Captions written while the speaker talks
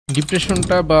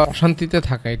ডিপ্রেশনটা বা অশান্তিতে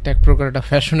থাকা এটা এক প্রকার একটা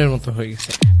ফ্যাশনের মতো হয়ে গেছে।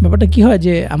 ব্যাপারটা কি হয়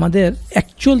যে আমাদের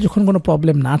অ্যাকচুয়াল যখন কোনো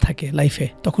প্রবলেম না থাকে লাইফে,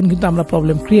 তখন কিন্তু আমরা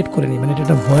প্রবলেম ক্রিয়েট করে নিই, মানে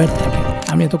এটা ভয়ের থাকে।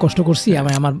 আমি এত কষ্ট করছি,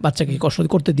 আমি আমার বাচ্চাকে কষ্ট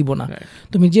করতে দিব না।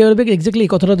 তুমি যে এক্স্যাক্টলি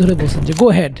এই কথাটা ধরে বলছেন যে গো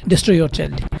হেড ডিস্ট্রয় ইওর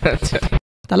চাইল্ড। আচ্ছা,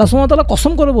 আল্লাহ সুবহানাহু ওয়া তাআলা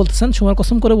কসম করে বলতেছেন, সময়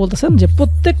কসম করে বলতেছেন যে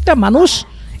প্রত্যেকটা মানুষ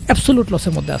অ্যাবসলিউট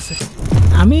লসের মধ্যে আছে।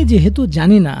 আমি যেহেতু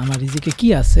জানি না আমার রিজিকে কি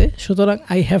আছে, সুতরাং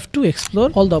I have to explore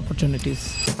all the opportunities.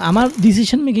 আমার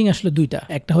ডিসিশন মেকিং আসলে দুইটা।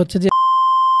 একটা হচ্ছে যে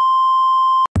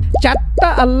চারটা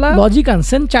আল্লাহ লজিক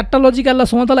আনছেন, চারটা লজিক আল্লাহ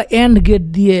সুবহানাহু ওয়া তাআলা এন্ড গেট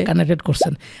দিয়ে কানেক্টেড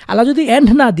করছেন। আল্লাহ যদি এন্ড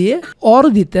না দিয়ে অর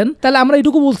দিতেন, তাহলে আমরা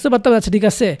এটুকু বলতে পারতাম, আচ্ছা ঠিক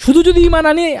আছে, শুধু যদি ঈমান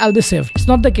আনি I'll be saved. It's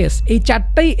not the case. এই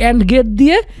চারটাই এন্ড গেট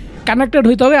দিয়ে কানেক্টেড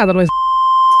হইতে হবে, আদারওয়াইজ।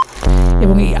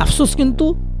 এবং এই আফসোস কিন্তু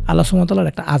আল্লাহ সুবহানাহু ওয়া তাআলার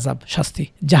একটা আযাব, শাস্তি।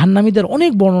 জাহান্নামীদের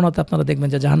অনেক বর্ণনাতে আপনারা দেখবেন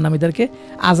যে জাহান্নামীদেরকে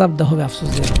আযাব দেওয়া হবে, আফসোস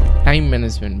দিয়ে। টাইম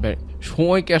ম্যানেজমেন্ট ভাই,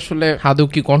 সময়কে আসলে আদৌ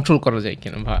কি কন্ট্রোল করা যায়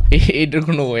কিনা ভাই, এটার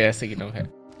কোনো ওয়ে আছে কিনা ভাই?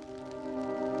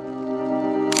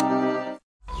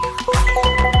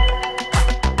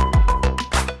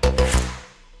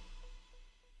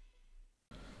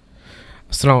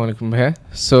 আসসালামু আলাইকুম ভাইয়া।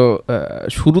 সো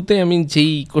শুরুতে আমি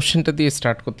যেই কোশ্চেনটা দিয়ে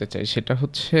স্টার্ট করতে চাই সেটা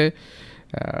হচ্ছে,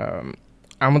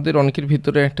 আমাদের অনেকের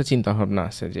ভিতরে একটা চিন্তাভাবনা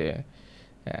আছে যে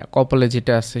কপালে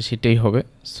যেটা আছে সেটাই হবে।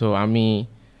 সো আমি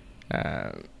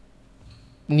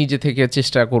নিজে থেকে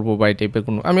চেষ্টা করব বা এই টাইপের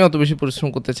কোনো, আমি অত বেশি পরিশ্রম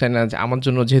করতে চাই না যে আমার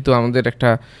জন্য, যেহেতু আমাদের একটা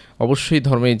অবশ্যই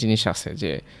ধর্মের জিনিস আছে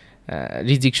যে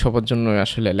রিজিক সবার জন্য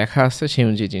আসলে লেখা আছে, সেই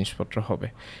অনুযায়ী জিনিসপত্র হবে।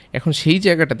 এখন সেই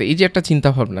জায়গাটাতে এই যে একটা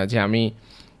চিন্তাভাবনা যে আমি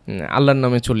আল্লাহর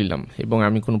নামে চলিলাম এবং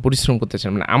আমি কোনো পরিশ্রম করতে চাই,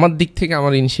 মানে আমার দিক থেকে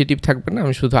আমার ইনিশিয়েটিভ থাকবে না,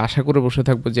 আমি শুধু আশা করে বসে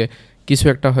থাকবো যে কিছু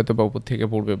একটা হয়তো বা উপর থেকে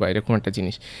পড়বে বা এরকম একটা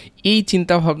জিনিস। এই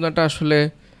চিন্তাভাবনাটা আসলে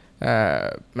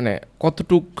মানে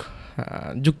কতটুক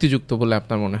যুক্তিযুক্ত বলে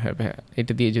আপনার মনে হয় ভাইয়া?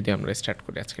 এটা দিয়ে যদি আমরা স্টার্ট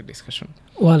করি আজকের ডিসকাশন।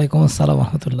 ওয়ালাইকুম আসসালাম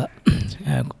রহমতুল্লাহ।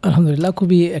 আলহামদুলিল্লাহ,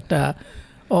 খুবই একটা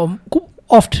খুব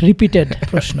অফট রিপিটেড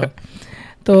প্রশ্ন।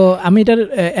 তো আমি এটার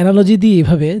অ্যানালজি দিই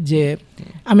এভাবে যে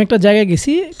আমি একটা জায়গায়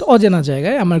গেছি, একটু অজানা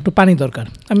জায়গায়, আমার একটু পানি দরকার,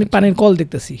 আমি পানির কল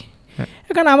দেখতেছি।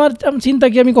 এখন আমার চিন্তা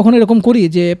কি, আমি কখনো এরকম করি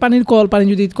যে পানির কল, পানি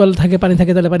যদি কল থাকে, পানি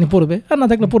থাকে, তাহলে পানি পড়বে, আর না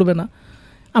থাকলে পড়বে না।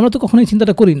 আমরা তো কখনোই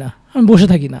চিন্তাটা করি না, আমি বসে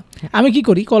থাকি না। আমি কি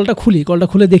করি, কলটা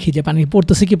খুলে দেখি যে পানি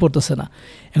পড়তেছে কি পড়তেছে না।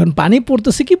 এখন পানি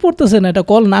পড়তেছে কি পড়তেছে না, এটা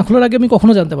কল না খোলার আগে আমি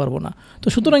কখনো জানতে পারবো না। তো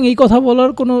সুতরাং এই কথা বলার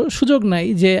কোনো সুযোগ নাই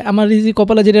যে আমার রিজিক,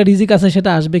 কপালে যেটা রিজিক আছে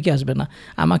সেটা আসবে কি আসবে না।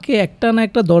 আমাকে একটা না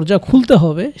একটা দরজা খুলতে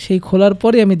হবে, সেই খোলার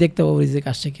পরে আমি দেখতে পাবো রিজিক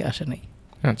আসছে কি আসে নাই।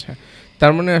 আচ্ছা,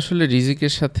 তার মানে আসলে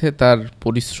রিজিকের সাথে তার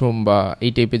পরিশ্রম বা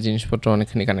এই টাইপের জিনিসপত্র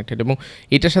অনেকখানি কানেক্টেড। এবং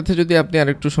এটার সাথে যদি আপনি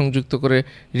আরেকটু সংযুক্ত করে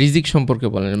রিজিক সম্পর্কে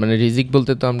বলেন, মানে রিজিক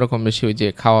বলতে তো আমরা কম বেশি ওই যে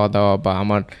খাওয়া দাওয়া বা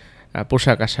আমার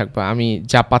পোশাক আশাক বা আমি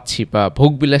যা পাচ্ছি বা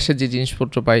ভোগ বিলাসের যে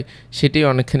জিনিসপত্র পাই, সেটাই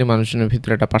অনেকখানি মানুষজনের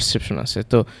ভিতরে একটা পারসেপশন আছে।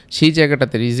 তো সেই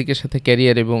জায়গাটাতে রিজিকের সাথে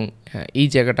ক্যারিয়ার এবং এই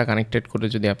জায়গাটা কানেক্টেড করে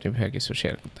যদি আপনি ভাইয়া কিছু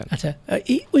শেয়ার করতেন। আচ্ছা,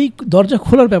 ওই দরজা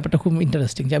খোলার ব্যাপারটা খুব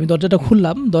ইন্টারেস্টিং, যে আমি দরজাটা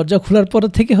খুললাম, দরজা খোলার পর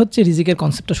থেকে হচ্ছে রিজিকের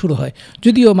কনসেপ্টটা শুরু হয়।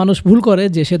 যদিও মানুষ ভুল করে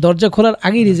যে সে দরজা খোলার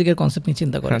আগেই রিজিকের কনসেপ্ট নিয়ে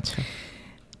চিন্তা করে। আচ্ছা,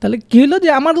 তাহলে কী হলো যে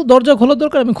আমার দরজা খোলার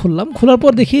দরকার, আমি খুললাম, খোলার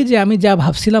পর দেখি যে আমি যা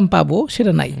ভাবছিলাম পাবো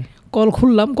সেটা নাই। কল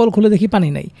খুললাম, কল খুলে দেখি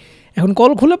পানি নাই। এখন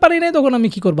কল খুলে পানি নাই, তখন আমি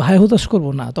কী করবো, হায় হতাশ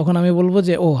করবো না, তখন আমি বলবো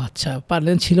যে ও আচ্ছা,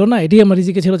 পানি ছিল না, এটাই আমার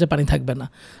রিজিকে ছিল যে পানি থাকবে না।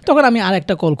 তখন আমি আর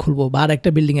একটা কল খুলবো বা আর একটা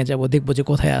বিল্ডিংয়ে যাবো, দেখবো যে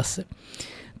কোথায় আছে।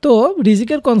 তো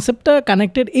রিজিকের কনসেপ্টটা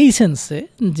কানেক্টেড এই সেন্সে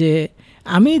যে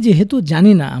আমি যেহেতু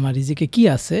জানি না আমার রিজিকে কি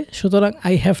আছে, সুতরাং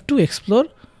I have to explore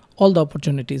all the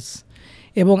opportunities.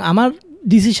 এবং আমার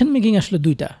ডিসিশন মেকিং আসলে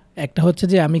দুইটা। একটা হচ্ছে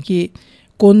যে আমি কি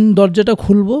কোন দরজাটা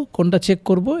খুলবো, কোনটা চেক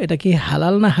করব, এটা কি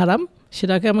হালাল না হারাম,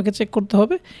 সেটাকে আমাকে চেক করতে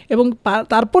হবে। এবং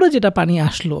তারপরে যেটা পানি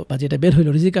আসলো বা যেটা বের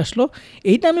হইলো, রিজিক আসলো,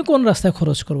 এইটা আমি কোন রাস্তায়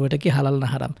খরচ করব, এটা কি হালাল না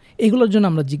হারাম, এগুলোর জন্য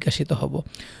আমরা জিজ্ঞাসিত হব।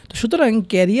 তো সুতরাং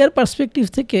ক্যারিয়ার পার্সপেক্টিভ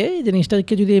থেকে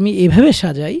জিনিসটাকে যদি আমি এভাবে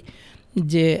সাজাই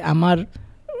যে আমার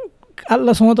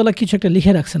আল্লাহ সুবহানাহু ওয়া তাআলা কিছু একটা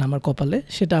লিখে রাখছেন আমার কপালে,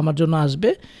 সেটা আমার জন্য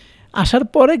আসবে, আসার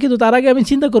পরে কিন্তু তার আগে আমি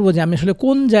চিন্তা করব যে আমি আসলে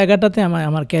কোন জায়গাটাতে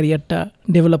আমার ক্যারিয়ারটা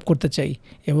ডেভেলপ করতে চাই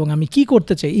এবং আমি কি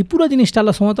করতে চাই। এই পুরো জিনিসটা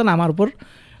আল্লাহ সুবহানাহু ওয়া তাআলা আমার উপর,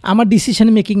 আমার ডিসিশন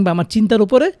মেকিং বা আমার চিন্তার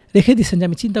উপরে রেখে দিচ্ছেন যে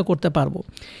আমি চিন্তা করতে পারবো।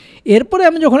 এরপরে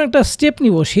আমি যখন একটা স্টেপ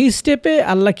নিব, সেই স্টেপে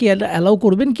আল্লাহ কি অ্যালাউ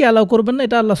করবেন কি অ্যালাউ করবেন না,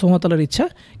 এটা আল্লাহ সুবহানাহু ওয়া তাআলার ইচ্ছা।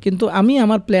 কিন্তু আমি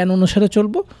আমার প্ল্যান অনুসারে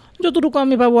চলবো, যতটুকু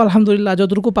আমি পাবো আলহামদুলিল্লাহ,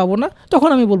 যতটুকু পাবো না তখন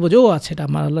আমি বলবো যে ও আচ্ছা, এটা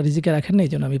আমার আল্লাহ রিজিকে রাখেন না,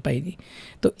 এই জন্য আমি পাইনি।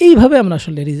 তো এইভাবে আমরা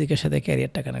আসলে রিজিকের সাথে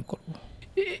ক্যারিয়ারটা কানেক্ট করবো।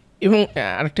 এবং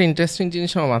আরেকটা ইন্টারেস্টিং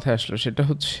জিনিস আমার মাথায় আসলো, সেটা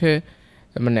হচ্ছে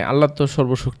মানে আল্লাহ তো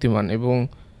সর্বশক্তিমান এবং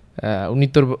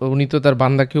উনি তো তার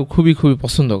বান্দাকেও খুবই খুবই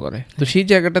পছন্দ করে। তো সেই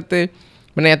জায়গাটাতে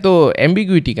মানে এত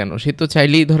অ্যাম্বিগুইটি কেন? সে তো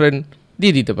চাইলেই ধরেন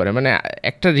দিয়ে দিতে পারে। মানে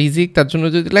একটা রিজিক তার জন্য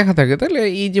যদি লেখা থাকে তাহলে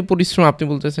এই যে পরিশ্রম আপনি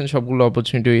বলতেছেন সবগুলো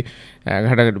অপরচুনিটি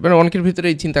ঘাটাঘাটি, মানে অনেকের ভিতরে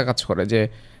এই চিন্তা কাজ করে যে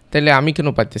তাহলে আমি কেন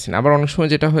পাইতেছি না। আবার অনেক সময়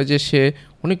যেটা হয় যে সে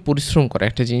অনেক পরিশ্রম করে,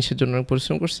 একটা জিনিসের জন্য অনেক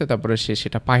পরিশ্রম করছে, তারপরে সে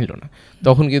সেটা পাইল না,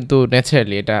 তখন কিন্তু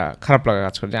ন্যাচারালি এটা খারাপ লাগা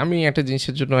কাজ করে যে আমি একটা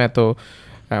জিনিসের জন্য এত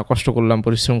কষ্ট করলাম,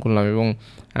 পরিশ্রম করলাম, এবং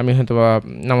আমি হয়তো বা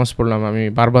নামাজ পড়লাম, আমি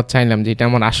বারবার চাইলাম যে এটা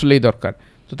আমার আসলেই দরকার,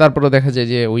 তো তারপরেও দেখা যায়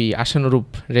যে ওই আশানুরূপ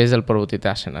রেজাল্ট পরবর্তীতে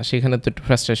আসে না, সেখানে তো একটু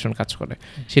ফ্রাস্ট্রেশন কাজ করে।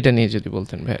 সেটা নিয়ে যদি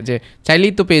বলতেন ভাই, যে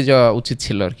চাইলেই তো পেয়ে যাওয়া উচিত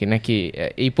ছিল আর কি, নাকি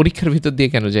এই পরীক্ষার ভিতর দিয়ে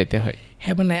কেন যাইতে হয়?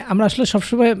 হ্যাঁ, মানে আমরা আসলে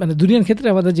সবসময় মানে দুনিয়ার ক্ষেত্রে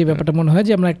আমাদের যে ব্যাপারটা মনে হয়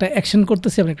যে আমরা একটা অ্যাকশন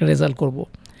করতেছি, আমরা একটা রেজাল্ট করবো,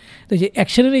 তো যে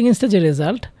অ্যাকশনের এগেনস্টে যে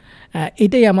রেজাল্ট,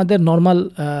 এটাই আমাদের নর্মাল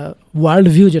ওয়ার্ল্ড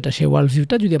ভিউ, যেটা সেই ওয়ার্ল্ড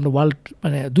ভিউটা যদি আমরা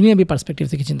মানে দুনিয়াবি পার্সপেক্টিভ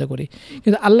থেকে চিন্তা করি।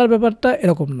 কিন্তু আল্লাহর ব্যাপারটা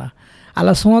এরকম না।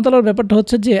 আল্লাহ সুবহানাহু ওয়া তাআলার ব্যাপারটা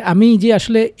হচ্ছে যে আমি যে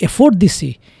আসলে এফোর্ট দিছি,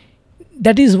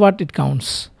 that is what it counts.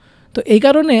 তো এই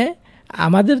কারণে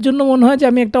আমাদের জন্য মনে হয় যে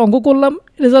আমি একটা অঙ্ক করলাম,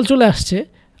 রেজাল্ট চলে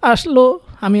আসলো,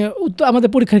 আমি উত্তর, আমাদের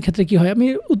পরীক্ষার ক্ষেত্রে কী হয়, আমি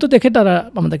উত্তর দেখে তারা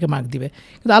আমাদেরকে মার্ক দিবে।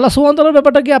 কিন্তু আল্লাহ সুবহানাহু ওয়া তাআলার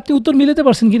ব্যাপারটা কি আপনি উত্তর মিলাতে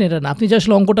পারছেন কিনা এটা না, আপনি যে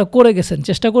আসলে অঙ্কটা করে গেছেন,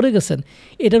 চেষ্টা করে গেছেন,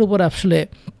 এটার উপরে আসলে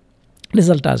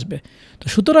রেজাল্টটা আসবে। তো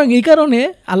সুতরাং এই কারণে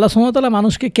আল্লাহ সুবহানাহু ওয়া তাআলা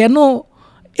মানুষকে কেন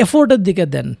এফোর্টের দিকে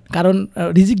দেন, কারণ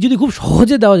রিজিক যদি খুব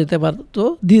সহজে দেওয়া যেতে পারতো,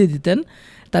 দিয়ে দিতেন,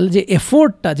 তাহলে যে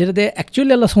এফোর্টটা, যেটাতে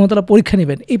অ্যাকচুয়ালি আল্লাহ সুবহানাহু ওয়া তাআলা পরীক্ষা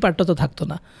নেবেন, এই পার্টটা তো থাকতো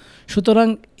না। সুতরাং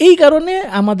এই কারণে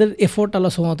আমাদের এফোর্ট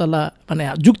আল্লাহ সুবহানাহু ওয়া তাআলা মানে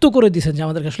যুক্ত করে দিয়েছেন যে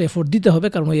আমাদেরকে আসলে এফোর্ট দিতে হবে,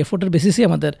 কারণ ওই এফোর্টের বেসিসে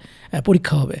আমাদের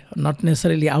পরীক্ষা হবে, নট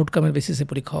নেসেসারিলি আউটকামের বেসিসে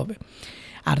পরীক্ষা হবে।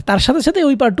 আর তার সাথে সাথে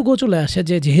ওই পার্টটুকুও চলে আসে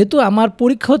যে যেহেতু আমার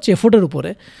পরীক্ষা হচ্ছে এফোর্টের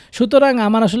উপরে, সুতরাং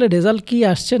আমার আসলে রেজাল্ট কী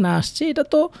আসছে না আসছে এটা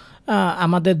তো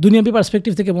আমাদের দুনিয়াবি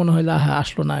পার্সপেক্টিভ থেকে মনে হলো হ্যাঁ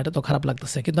আসলো না, এটা তো খারাপ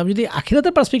লাগতেছে। কিন্তু আমি যদি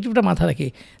আখিরাতের পার্সপেক্টিভটা মাথা রাখি,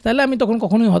 তাহলে আমি তখন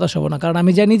কখনোই হতাশ হব না, কারণ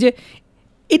আমি জানি যে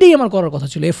এটাই আমার করার কথা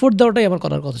ছিল, এফোর্ট দেওয়াটাই আমার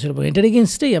করার কথা ছিল, এটার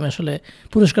এগেনস্টেই আমি আসলে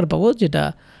পুরস্কার পাবো, যেটা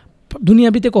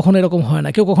দুনিয়াবিতে কখনো এরকম হয় না।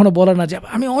 কেউ কখনো বলে না যে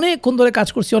আমি অনেকক্ষণ ধরে কাজ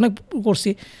করছি, অনেক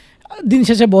করছি, দিন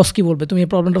শেষে বস কী বলবে, তুমি এই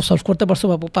প্রবলেমটা সলভ করতে পারছো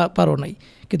বা পারো নাই।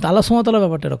 কিন্তু আল্লাহ সুবহানাহু ওয়া তাআলার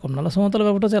ব্যাপারটা এরকম না। আল্লাহ সুবহানাহু ওয়া তাআলার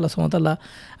ব্যাপারটা হচ্ছে আল্লাহ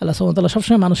সুবহানাহু ওয়া তাআলা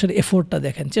সবসময় মানুষের এফোর্টটা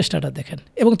দেখেন, চেষ্টাটা দেখেন,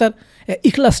 এবং তার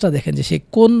ইখলাসটা দেখেন যে সে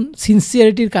কোন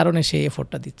সিনসিয়ারিটির কারণে সে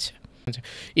এফোর্টটা দিচ্ছে। আচ্ছা,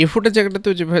 এফোর্টের জায়গাটাতে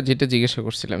যেটা জিজ্ঞাসা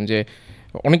করছিলাম যে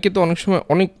অনেকে তো অনেক সময়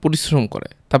অনেক পরিশ্রম করে,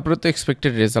 তারপরে তো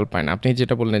এক্সপেক্টেড রেজাল্ট পায় না। আপনি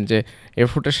যেটা বললেন যে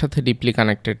এফোর্টের সাথে ডিপলি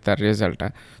কানেক্টেড তার রেজাল্টটা,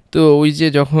 তো ওই যে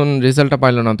যখন রেজাল্টটা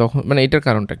পাইলো না তখন মানে এটার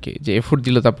কারণটা কি, যে এফোর্ট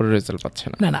দিল তারপরে রেজাল্ট পাচ্ছে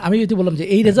না? না, আমি যদি বললাম যে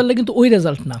এই রেজাল্টটা কিন্তু ওই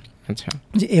রেজাল্ট না। আচ্ছা,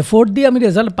 যে এফোর্ট দিয়ে আমি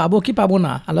রেজাল্ট পাবো কি পাবো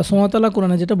না, আল্লাহ সুবহানাহু ওয়া তাআলা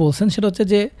কোরআনে যেটা বলছেন সেটা হচ্ছে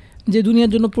যে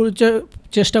দুনিয়ার জন্য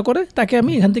চেষ্টা করে তাকে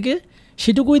আমি এখান থেকে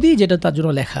সেটুকুই দিই যেটা তার জন্য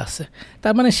লেখা আছে।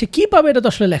 তার মানে সে কী পাবে এটা তো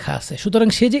আসলে লেখা আছে। সুতরাং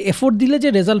সে যে এফোর্ট দিলে যে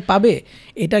রেজাল্ট পাবে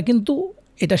এটা কিন্তু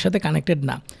এটার সাথে কানেক্টেড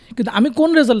না। কিন্তু আমি কোন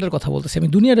রেজাল্টের কথা বলতেছি, আমি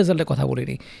দুনিয়ার রেজাল্টের কথা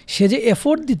বলিনি। সে যে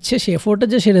এফোর্ট দিচ্ছে, সে এফোর্টে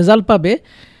যে সে রেজাল্ট পাবে,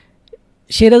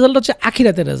 সেই রেজাল্ট হচ্ছে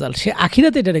আখিরাতের রেজাল্ট, সে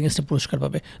আখিরাতে এটার এগেনস্টে পুরস্কার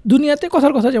পাবে। দুনিয়াতে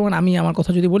কথার কথা, যেমন আমি আমার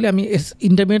কথা যদি বলি, আমি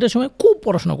ইন্টারমিডিয়েটের সময় খুব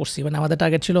পড়াশোনা করছি, মানে আমাদের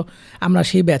টার্গেট ছিল, আমরা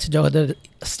সেই ব্যাচ যাদের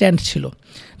স্ট্যান্ড ছিল,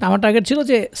 তা আমার টার্গেট ছিল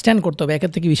যে স্ট্যান্ড করতে হবে,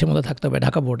 1 থেকে 20-এর মধ্যে থাকতে হবে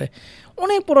ঢাকা বোর্ডে।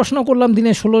 অনেক পড়াশোনা করলাম,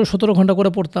 দিনে 16-17 ঘন্টা করে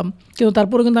পড়তাম, কিন্তু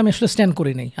তারপরে কিন্তু আমি আসলে স্ট্যান্ড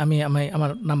করি নাই। আমার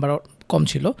নাম্বার কম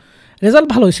ছিল, রেজাল্ট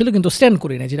ভালো হয়েছিল কিন্তু স্ট্যান্ড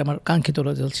করি না, যেটা আমার কাঙ্ক্ষিত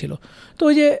রেজাল্ট ছিল। তো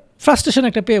ওই যে ফ্রাস্ট্রেশন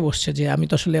একটা পেয়ে বসছে যে আমি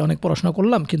তো আসলে অনেক পড়াশোনা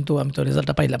করলাম কিন্তু আমি তো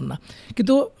রেজাল্টটা পাইলাম না।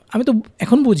 কিন্তু আমি তো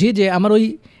এখন বুঝি যে আমার ওই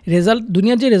রেজাল্ট,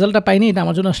 দুনিয়ার যে রেজাল্টটা পাইনি, এটা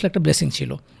আমার জন্য আসলে একটা ব্লেসিং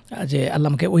ছিল, যে আল্লাহ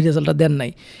আমাকে ওই রেজাল্টটা দেন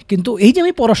নাই। কিন্তু এই যে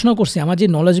আমি পড়াশোনা করছি, আমার যে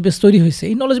নলেজ বেস তৈরি হয়েছে,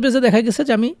 এই নলেজ বেসে দেখা গেছে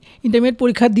যে আমি ইন্টারমিডিয়েট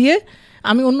পরীক্ষা দিয়ে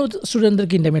আমি অন্য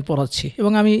স্টুডেন্টদেরকে ইন্টারমিডিয়েট পড়াচ্ছি,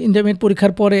 এবং আমি ইন্টারমিডিয়েট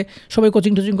পরীক্ষার পরে সবাই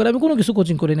কোচিং করে, আমি কোনো কিছু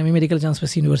কোচিং করি না। আমি মেডিকেল চান্স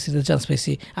পেয়েছি, ইউনিভার্সিটিতে চান্স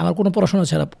পেয়েছি, আমার কোনো পড়াশোনা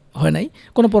ছাড়া হয় নাই,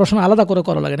 কোনো পড়াশোনা আলাদা করে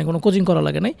করা লাগে না, কোনো কোচিং করা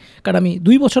লাগে নাই, কারণ আমি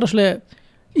 2 বছর আসলে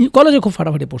কলেজে খুব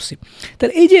ফাটাফাটি পড়ছি।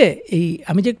 তাহলে এই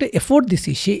আমি যে একটা এফোর্ট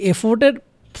দিছি, সেই এফোর্টের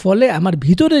ফলে আমার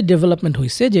ভিতরে ডেভেলপমেন্ট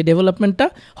হয়েছে, যে ডেভেলপমেন্টটা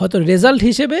হয়তো রেজাল্ট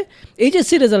হিসেবে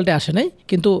এইচএসসি রেজাল্টে আসে নাই,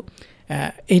 কিন্তু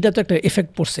এইটা তো একটা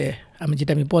এফেক্ট পড়ছে,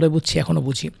 যেটা আমি পরে বুঝছি, এখনও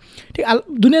বুঝি। ঠিক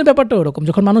দুনিয়ার ব্যাপারটা ওরকম,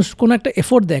 যখন মানুষ কোনো একটা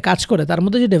এফোর্ট দেয়, কাজ করে, তার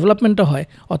মধ্যে যে ডেভেলপমেন্টটা হয়,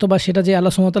 অথবা সেটা যে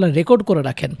আল্লাহ সুবহানাহু ওয়া তাআলা রেকর্ড করে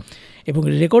রাখেন, এবং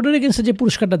রেকর্ডের এগেইনস্টে যে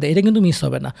পুরস্কারটা দেয়, এটা কিন্তু মিস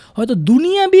হবে না। হয়তো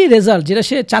দুনিয়াবি রেজাল্ট যেটা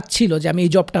সে চাচ্ছিল, যে আমি এই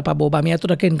জবটা পাবো বা আমি এত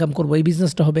টাকা ইনকাম করবো, এই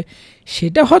বিজনেসটা হবে,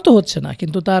 সেটা হয়তো হচ্ছে না,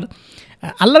 কিন্তু তার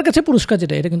আল্লাহর কাছে পুরস্কার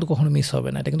যেটা, এটা কিন্তু কখনো মিস হবে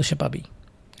না, এটা কিন্তু সে পাবেই।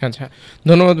 আচ্ছা,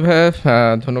 ধন্যবাদ ভাইয়া,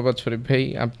 ধন্যবাদ শরীফ ভাই।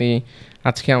 আপনি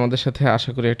আজকে আমাদের সাথে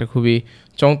আশা করি একটা খুবই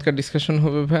চমৎকার ডিসকাশন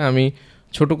হবে ভাই। আমি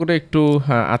ছোট করে একটু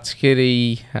আজকের এই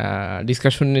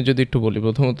ডিসকাশন নিয়ে যদি একটু বলি,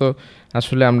 প্রথমত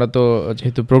আসলে আমরা তো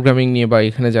যেহেতু প্রোগ্রামিং নিয়ে বা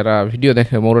এখানে যারা ভিডিও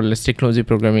দেখে মোরালেস টেকনোলজি,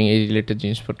 প্রোগ্রামিং, এই রিলেটেড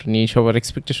জিনিসপত্র নিয়ে সবার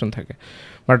এক্সপেকটেশন থাকে,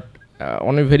 but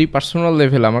on a very personal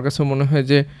level আমার কাছে মনে হয়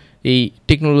যে এই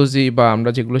টেকনোলজি বা আমরা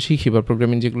যেগুলো শিখি বা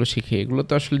প্রোগ্রামিং যেগুলো শিখি এগুলো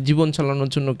তো আসলে জীবন চালানোর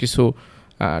জন্য কিছু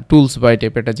টুলস বা এই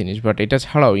টাইপের একটা জিনিস, বাট এটা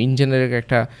ছাড়াও ইন জেনারেল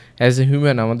একটা অ্যাজ এ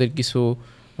হিউম্যান আমাদের কিছু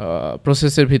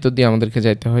প্রসেসের ভিতর দিয়ে আমাদেরকে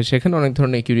যাইতে হয়, সেখানে অনেক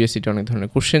ধরনের কিউরিয়াসিটি, অনেক ধরনের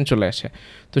কোশ্চেন চলে আসে।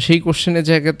 তো সেই কোশ্চেনের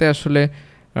জায়গাতে আসলে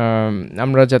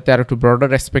আমরা যাতে আর একটু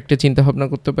ব্রডার অ্যাসপেক্টে চিন্তা ভাবনা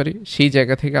করতে পারি, সেই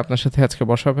জায়গা থেকে আপনার সাথে আজকে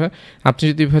বসা হবে। আপনি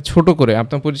যদি ছোট করে,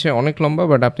 আপনার পরিচয় অনেক লম্বা,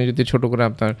 বাট আপনি যদি ছোট করে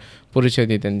আপনার পরিচয়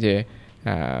দিতেন, যে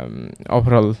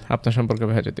ওভারঅল আপনার সম্পর্কে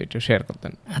ভাই যদি একটু শেয়ার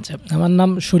করতেন। আচ্ছা, আমার নাম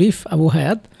শরীফ আবু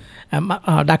হায়াত,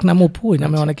 ডাকনাম অপু, ওই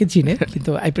নামে অনেকে চিনে,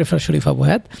 কিন্তু আই প্রেফার শরীফ আবু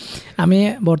হায়াত। আমি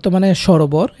বর্তমানে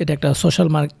সরোবর, এটা একটা social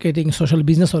marketing social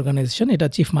business organisation, এটা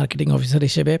চিফ মার্কেটিং অফিসার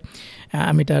হিসেবে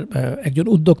আমি এটার একজন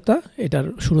উদ্যোক্তা। এটার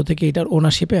শুরু থেকে এটার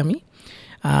ওনারশিপে আমি,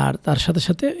 আর তার সাথে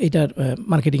সাথে এটার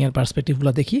মার্কেটিংয়ের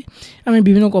পার্সপেক্টিভগুলো দেখি। আমি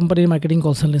বিভিন্ন কোম্পানির মার্কেটিং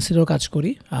কনসালটেন্সিরও কাজ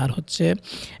করি, আর হচ্ছে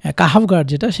কাহাফগার্ড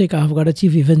যেটা, সেই কাহাফগার্ডের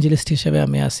চিফ ইভেঞ্জেলিস্ট হিসেবে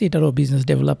আমি আসি। এটারও বিজনেস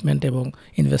ডেভেলপমেন্ট এবং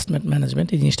ইনভেস্টমেন্ট ম্যানেজমেন্ট,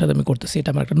 এই জিনিসটা আমি করতেছি। এটা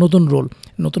আমার একটা নতুন রোল,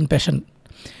 নতুন প্যাশন।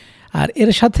 আর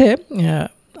এর সাথে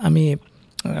আমি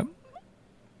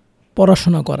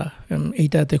পড়াশোনা করা,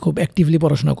 এইটাতে খুব অ্যাক্টিভলি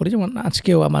পড়াশোনা করি। যেমন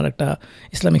আজকেও আমার একটা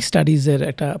ইসলামিক স্টাডিজের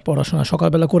একটা পড়াশোনা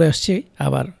সকালবেলা করে আসছি,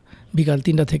 আবার বিকাল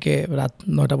 3টা থেকে রাত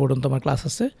 9টা পর্যন্ত আমার ক্লাস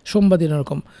আছে। সোমবার দিন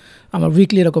এরকম আমার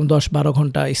উইকলি এরকম 10-12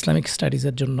 ঘন্টা ইসলামিক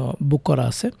স্টাডিজের জন্য বুক করা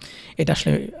আছে। এটা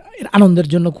আসলে আনন্দের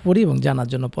জন্য করি এবং জানার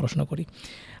জন্য পড়াশোনা করি।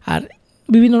 আর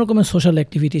বিভিন্ন রকমের সোশ্যাল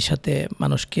অ্যাক্টিভিটির সাথে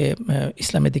মানুষকে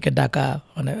ইসলামের দিকে ডাকা,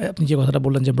 মানে আপনি যে কথাটা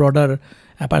বললেন যে ব্রডার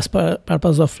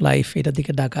পারপাস অফ লাইফ, এটার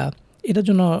দিকে ডাকা, এটার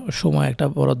জন্য সময় একটা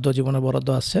বরাদ্দ, জীবনের বরাদ্দ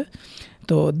আছে।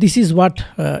 তো this is what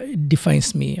defines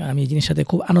me. আমি এই জিনিসের সাথে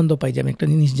খুব আনন্দ পাই যে আমি একটা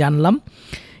জিনিস জানলাম,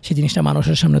 সেই জিনিসটা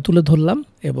মানুষের সামনে তুলে ধরলাম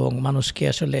এবং মানুষকে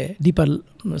আসলে ডিপার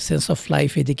সেন্স অফ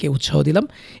লাইফ এদিকে উৎসাহ দিলাম,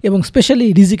 এবং স্পেশালি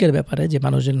রিজিকের ব্যাপারে, যে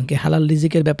মানুষজনকে হালাল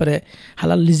রিজিকের ব্যাপারে,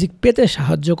 হালাল রিজিক পেতে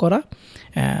সাহায্য করা।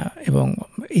 এবং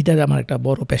এইটার আমার একটা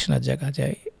বড় প্যাশনের জায়গা, যে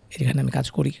এখানে আমি কাজ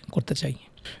করতে চাই।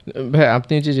 ভাই,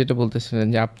 আপনি যেটা বলতেছিলেন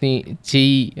যে আপনি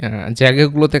যেই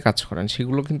জায়গাগুলোতে কাজ করেন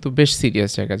সেগুলো কিন্তু বেশ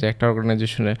সিরিয়াস জায়গা, যে একটা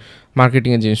অর্গানাইজেশনের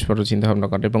মার্কেটিংয়ের জিনিসপত্র চিন্তাভাবনা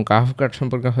করে। এবং কাহাফগার্ড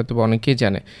সম্পর্কে হয়তো বা অনেকেই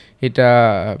জানে, এটা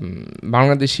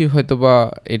বাংলাদেশি হয়তো বা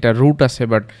এটা রুট আছে,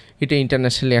 বাট এটা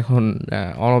ইন্টারন্যাশনালি এখন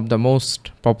one of the most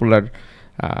popular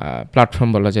platform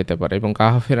বলা যেতে পারে, এবং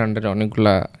কাহাফের আন্ডারে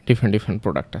অনেকগুলা ডিফারেন্ট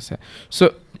প্রোডাক্ট আছে। সো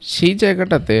সেই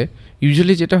জায়গাটাতে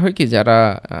ইউজুয়ালি যেটা হয় কি, যারা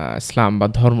ইসলাম বা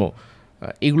ধর্ম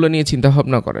এগুলো নিয়ে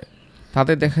চিন্তাভাবনা করে,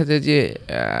 তাদের দেখা যায় যে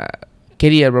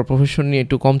ক্যারিয়ার বা প্রফেশন নিয়ে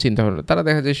একটু কম চিন্তা ভাবনা। তারা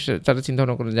দেখা যায় তারা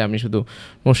চিন্তাভাবনা করে যে আমি শুধু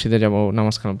মসজিদে যাবো,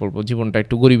 নামাজ কালাম পড়বো, জীবনটা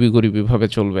একটু গরিবিভাবে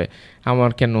চলবে,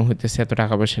 আমার কেন হইতেছে এত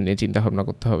টাকা পয়সা নিয়ে চিন্তাভাবনা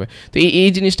করতে হবে। তো এই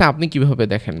জিনিসটা আপনি কীভাবে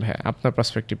দেখেন ভাই? আপনার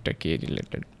পার্সপেক্টিভটা কি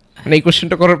রিলেটেড? মানে এই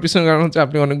কোশ্চেনটা করার পিছনে কারণ হচ্ছে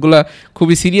আপনি অনেকগুলা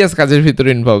খুবই সিরিয়াস কাজের ভিতরে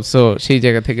ইনভলভ, সো সেই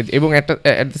জায়গা থেকে, এবং একটা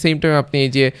অ্যাট দ্য সেম টাইম আপনি এই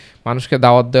যে মানুষকে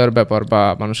দাওয়াত দেওয়ার ব্যাপার বা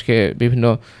মানুষকে বিভিন্ন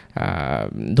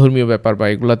ধর্মীয় ব্যাপার বা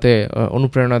এগুলাতে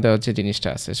অনুপ্রেরণা দেওয়ার যে জিনিসটা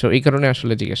আছে, সো এই কারণে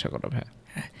আসলে জিজ্ঞাসা করা। ভাই,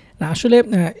 না, আসলে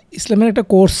ইসলামের একটা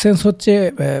কোর্স সেন্স হচ্ছে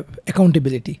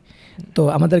অ্যাকাউন্টেবিলিটি। তো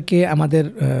আমাদেরকে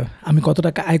আমি কত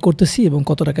টাকা আয় করতেছি এবং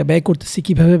কত টাকা ব্যয় করতেছি,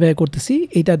 কিভাবে ব্যয় করতেছি,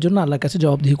 এইটার জন্য আল্লাহর কাছে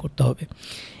জবাবদিহি করতে হবে।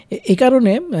 এই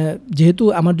কারণে যেহেতু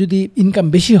আমার যদি ইনকাম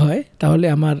বেশি হয়, তাহলে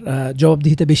আমার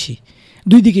জবাবদিহিতা বেশি,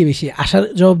 দুই দিকেই বেশি, আসার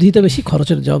জবাবদিহিতা বেশি,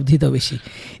 খরচের জবাবদিহিতাও বেশি।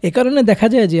 এ কারণে দেখা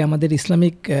যায় যে আমাদের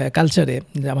ইসলামিক কালচারে,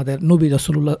 যে আমাদের নবী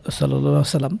রাসূলুল্লাহ সাল্লাল্লাহু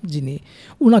আলাইহি সাল্লাম, যিনি,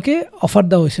 উনাকে অফার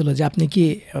দেওয়া হয়েছিল যে আপনি কি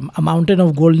মাউন্টেন অফ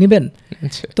গোল্ড নেবেন,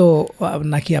 তো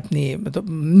নাকি আপনি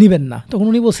নেবেন না। তখন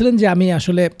উনি বলছিলেন যে আমি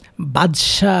আসলে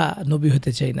বাদশাহ নবী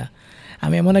হতে চাই না,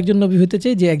 আমি এমন একজন নবী হতে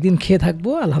চাই যে একদিন খেয়ে থাকবো,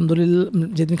 আলহামদুলিল্লাহ,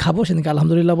 যেদিন খাবো সেদিনকে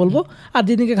আলহামদুলিল্লাহ বলবো, আর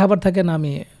যেদিনকে খাবার থাকে না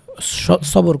আমি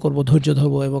সবর করব, ধৈর্য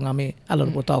ধরবো এবং আমি আল্লাহর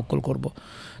উপর তাওয়াক্কুল করব।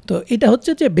 তো এটা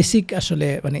হচ্ছে যে বেসিক আসলে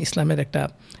মানে ইসলামের একটা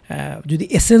যদি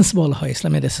এসেন্স বলা হয়,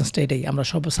 ইসলামের এসেন্সটা এটাই। আমরা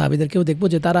সব সাহাবীদেরকেও দেখবো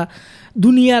যে তারা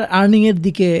দুনিয়ার আর্নিংয়ের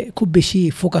দিকে খুব বেশি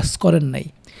ফোকাস করেন নাই।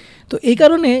 তো এই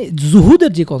কারণে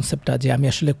জুহুদের যে কনসেপ্টটা, যে আমি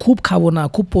আসলে খুব খাবো না,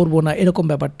 খুব পরবো না, এরকম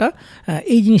ব্যাপারটা,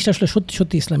 এই জিনিসটা আসলে সত্যি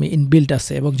সত্যি ইসলামে ইনবিল্ট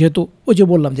আছে। এবং যেহেতু ওই যে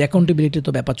বললাম যে অ্যাকাউন্টেবিলিটির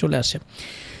তো ব্যাপার চলে আসে,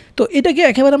 তো এটাকে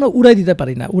একেবারে আমরা উড়াই দিতে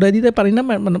পারি না,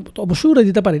 মানে অবশ্যই উড়াই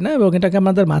দিতে পারি না, এবং এটাকে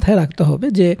আমাদের মাথায় রাখতে হবে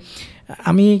যে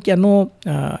আমি কেন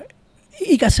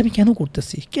এই কাজটা আমি কেন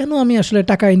করতেছি, কেন আমি আসলে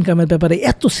টাকা ইনকামের ব্যাপারে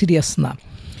এত সিরিয়াস না।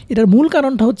 এটার মূল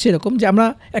কারণটা হচ্ছে এরকম যে আমরা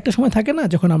একটা সময় থাকে না,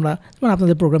 যখন আমরা, যেমন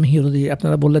আপনাদের প্রোগ্রাম হিরো দিয়ে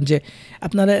আপনারা বললেন যে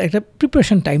আপনারা একটা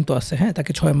প্রিপারেশন টাইম তো আছে, হ্যাঁ,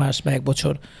 তাকে 6 মাস বা 1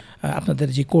 বছর আপনাদের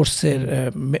যে কোর্সের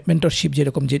মেন্টরশিপ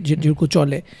যেরকম যেরকম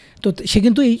চলে, তো সে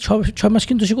কিন্তু এই 6 মাস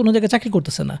কিন্তু সে কোনো জায়গায় চাকরি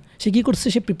করতেছে না, সে কী করতেছে,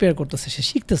 সে প্রিপেয়ার করতেছে, সে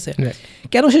শিখতেছে।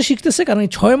 কেন সে শিখতেছে? কারণ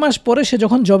এই 6 মাস পরে সে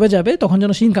যখন জবে যাবে তখন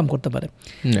যেন সে ইনকাম করতে পারে।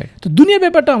 তো দুনিয়ার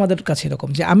ব্যাপারটা আমাদের কাছে এরকম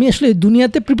যে আমি আসলে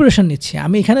দুনিয়াতে প্রিপারেশন নিচ্ছি,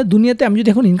 আমি এখানে দুনিয়াতে আমি যদি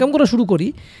এখন ইনকাম করা শুরু করি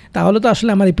তাহলে তো আসলে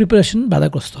আমার এই প্রিপারেশন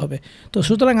বাধাগ্রস্ত হবে। তো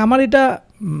সুতরাং আমার এটা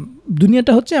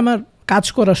দুনিয়াটা হচ্ছে আমার কাজ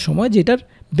করার সময় যেটার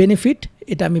বেনিফিট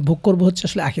এটা আমি ভোগ করবো হচ্ছে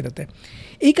আসলে আখিরাতে।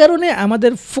 এই কারণে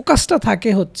আমাদের ফোকাসটা থাকে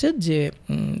হচ্ছে যে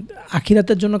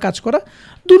আখিরাতের জন্য কাজ করা।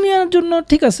 দুনিয়ার জন্য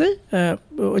ঠিক আছে,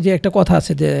 যে একটা কথা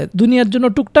আছে যে দুনিয়ার জন্য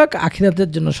টুকটাক, আখিরাতের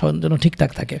জন্য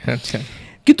ঠিকঠাক থাকে।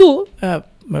 কিন্তু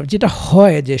যেটা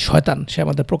হয় যে শয়তান, সে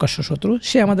আমাদের প্রকাশ্য শত্রু,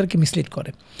 সে আমাদেরকে মিসলিড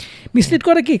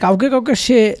করে কি কাউকে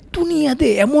সে দুনিয়াতে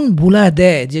এমন ভুলায়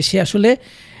দেয় যে সে আসলে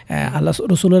আল্লাহ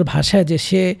রসুলের ভাষায় যে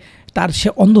সে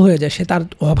অন্ধ হয়ে যায়, সে তার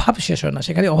অভাব শেষ হয় না,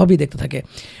 সেখানে অভাবই দেখতে থাকে।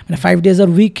 মানে 5 days a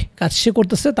week কাজ সে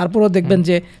করতেছে, তারপরেও দেখবেন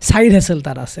যে সাইড হ্যাসেল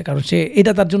তার আছে, কারণ সে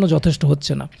এটা তার জন্য যথেষ্ট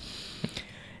হচ্ছে না।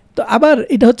 তো আবার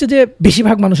এটা হচ্ছে যে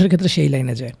বেশিরভাগ মানুষের ক্ষেত্রে সেই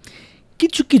লাইনে যায়।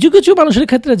 কিছু মানুষের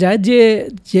ক্ষেত্রে যায়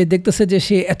যে দেখতেছে যে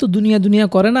সে এত দুনিয়া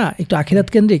করে না, একটু আখিরাত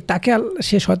কেন্দ্রিক, তাকে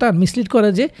সে শয়তান মিসলিড করে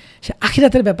যে সে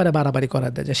আখিরাতের ব্যাপারে বাড়াবাড়ি করা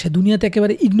দেয়, যে সে দুনিয়াতে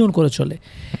একেবারে ইগনোর করে চলে।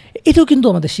 এটাও কিন্তু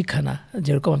আমাদের শিক্ষা না।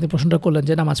 যেরকম আপনি প্রশ্নটা করলেন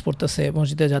যে নামাজ পড়তেছে,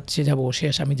 মসজিদে যাবো,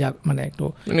 শেষ আমি মানে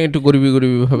একটু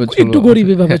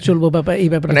গরিবিভাবে চলবো, ব্যাপার এই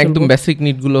ব্যাপারে একদম বেসিক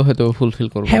নিডগুলো হয়তো ফুলফিল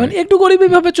করবো, হ্যাঁ মানে একটু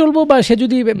গরিবিভাবে চলবো, বা সে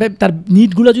যদি তার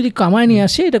নিডগুলো যদি কমায় নিয়ে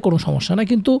আসে এটা কোনো সমস্যা না।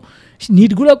 কিন্তু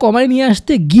নিডগুলো কমায় নিয়ে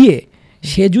আসতে গিয়ে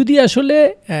সে যদি আসলে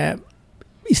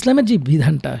ইসলামের যে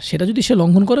বিধানটা সেটা যদি সে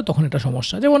লঙ্ঘন করে তখন এটা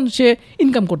সমস্যা। যেমন সে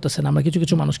ইনকাম করতেছে না, আমরা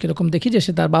কিছু মানুষকে এরকম দেখি যে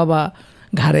সে তার বাবা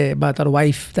ঘাড়ে বা তার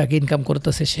ওয়াইফ তাকে ইনকাম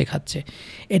করতেছে, সে খাচ্ছে।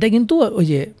 এটা কিন্তু ওই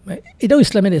যে এটাও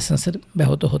ইসলামের এসেন্সের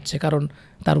ব্যাহত হচ্ছে, কারণ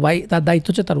তার দায়িত্ব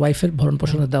হচ্ছে তার ওয়াইফের ভরণ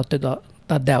পোষণের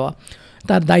তার দেওয়া,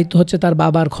 তার দায়িত্ব হচ্ছে তার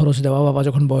বাবার খরচ দেওয়া, বাবা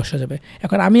যখন বয়স হয়ে যাবে।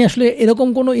 এখন আমি আসলে এরকম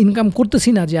কোনো ইনকাম করতেছি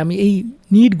না যে আমি এই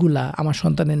নিডগুলা, আমার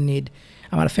সন্তানের নিড,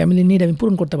 আমার ফ্যামিলির নিড আমি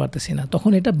পূরণ করতে পারতেছি না,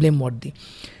 তখন এটা ব্লেম ওয়ার্ড দিই।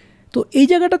 তো এই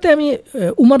জায়গাটাতে আমি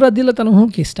উমর রাদিয়াল্লাহু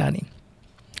তাআলার কেসটা আনি।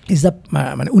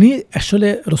 মানে উনি আসলে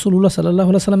রাসূলুল্লাহ সাল্লাল্লাহু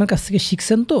আলাইহি সাল্লামের কাছ থেকে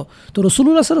শিখছেন। তো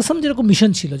রাসূলুল্লাহ সাল্লাল্লাহু আলাইহি ওয়াসাল্লাম যেরকম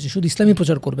মিশন ছিল যে শুধু ইসলামী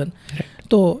প্রচার করবেন,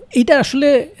 তো এইটা আসলে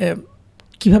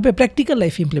কীভাবে প্র্যাকটিক্যাল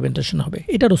লাইফ ইমপ্লিমেন্টেশন হবে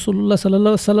এটা রাসূলুল্লাহ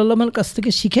সাল্লাল্লাহু আলাইহি সাল্লামের কাছ থেকে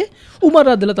শিখে উমর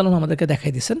রাদিয়াল্লাহু তাআলা আমাদেরকে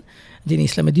দেখাই দিয়েছেন, যিনি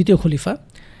ইসলামের দ্বিতীয় খলিফা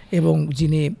এবং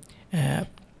যিনি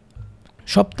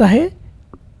সপ্তাহে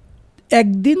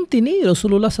একদিন তিনি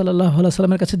রাসূলুল্লাহ সাল্লাল্লাহু আলাইহি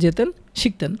সাল্লামের কাছে যেতেন,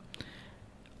 শিখতেন,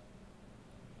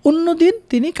 অন্য দিন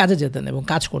তিনি কাজে যেতেন এবং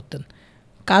কাজ করতেন।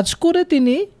 কাজ করে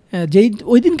তিনি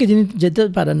ওই দিনকে যিনি যেতে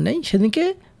পারেন নাই সেদিনকে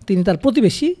তিনি তার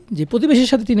প্রতিবেশীর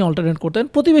সাথে তিনি অল্টারনেট করতেন।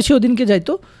 প্রতিবেশী ওই দিনকে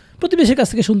যাইতো, প্রতিবেশীর কাছ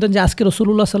থেকে শুনতেন যে আজকে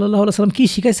রাসূলুল্লাহ সাল্লাল্লাহু আলাইহি সাল্লাম কী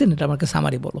শিখাইছেন, এটা আমাকে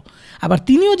সামারি বলো। আবার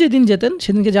তিনিও যেদিন যেতেন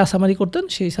সেদিনকে যা সামারি করতেন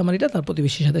সেই সামারিটা তার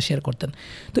প্রতিবেশীর সাথে শেয়ার করতেন।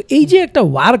 তো এই যে একটা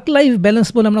ওয়ার্ক লাইফ ব্যালেন্স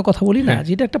বলে আমরা কথা বলি না,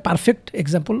 যেটা একটা পারফেক্ট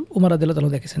এক্সাম্পল উমর রাদিয়াল্লাহু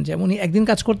তাআলা দেখেছেন, যে উনি একদিন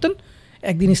কাজ করতেন,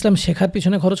 একদিন ইসলাম শেখার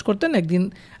পিছনে খরচ করতেন, একদিন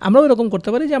আমরাও এরকম করতে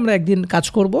পারি যে আমরা একদিন কাজ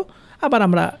করব, আবার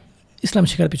আমরা ইসলাম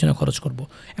শেখার পিছনে খরচ করব।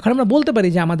 এখন আমরা বলতে পারি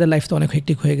যে আমাদের লাইফ তো অনেক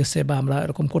হেক্টিক হয়ে গেছে বা আমরা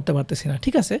এরকম করতে পারতেছি না,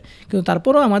 ঠিক আছে, কিন্তু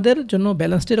তারপরেও আমাদের জন্য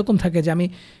ব্যালেন্সটা এরকম থাকে যে আমি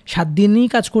 7 দিনই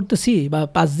কাজ করতেছি বা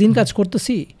 5 দিন কাজ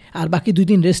করতেছি আর বাকি 2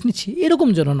 দিন রেস্ট নিচ্ছি, এরকম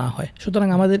যেন না হয়। সুতরাং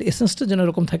আমাদের এসেন্সটা যেন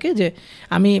এরকম থাকে যে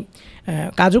আমি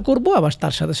কাজও করব আবার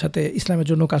তার সাথে সাথে ইসলামের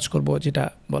জন্য কাজ করব, যেটা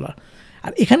বলার।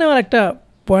 আর এখানে আমার একটা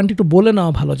পয়েন্ট একটু বলে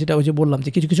নেওয়া ভালো, যেটা ওই যে বললাম যে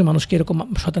কিছু মানুষকে এরকম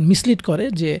শয়তান মিসলিড করে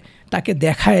যে তাকে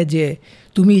দেখায় যে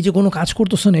তুমি এই যে কোনো কাজ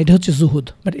করতেছো না, এটা হচ্ছে জুহুদ,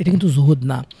 বাট এটা কিন্তু জুহুদ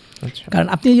না। কারণ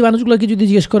আপনি এই মানুষগুলোকে যদি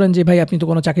জিজ্ঞেস করেন যে ভাই আপনি তো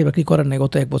কোনো চাকরি বাকরি করেন নাই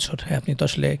গত 1 বছর, হ্যাঁ আপনি তো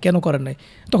আসলে কেন করেন নাই,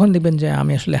 তখন দেখবেন যে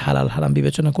আমি আসলে হালাল হারাম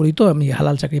বিবেচনা করি, তো আমি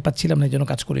হালাল চাকরি পাচ্ছিলাম না, এই জন্য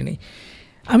কাজ করি নাই।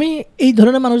 আমি এই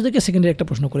ধরনের মানুষদেরকে সেকেন্ডারি একটা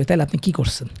প্রশ্ন করি, তাহলে আপনি কি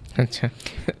করছেন? আচ্ছা,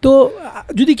 তো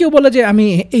যদি কেউ বলে যে আমি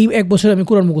এই 1 বছর আমি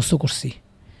কোরআন মুখস্থ করছি,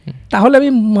 তাহলে আমি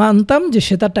মানতাম যে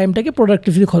সে তার টাইমটাকে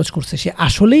প্রোডাক্টিভলি খরচ করছে, সে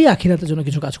আসলেই আখিরাতের জন্য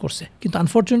কিছু কাজ করছে। কিন্তু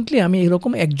আনফর্চুনেটলি আমি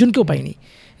এরকম একজনকেও পাইনি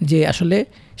যে আসলে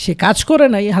সে কাজ করে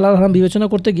নাই হালাল হারাম বিবেচনা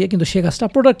করতে গিয়ে, কিন্তু সে কাজটা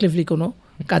প্রোডাক্টিভলি কোনো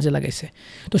কাজে লাগাইছে।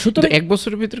 তো সুতরাং 1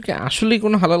 বছরের ভিতরে কি আসলেই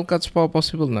কোনো হালাল কাজ পাওয়া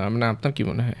পসিবল না? মানে আপনার কি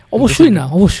মনে হয়? অবশ্যই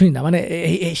না। মানে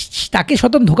তাকে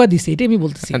শয়তান ধোঁকা দিছে, এটাই আমি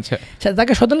বলতেছি।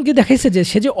 তাকে শয়তান কি দেখাইছে যে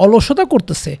সে যে অলসতা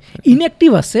করতেছে,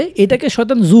 ইনঅ্যাক্টিভ আছে, এটাকে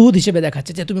শয়তান জুহুদ হিসেবে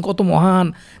দেখাচ্ছে যে তুমি কত মহান,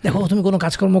 দেখো তুমি কোনো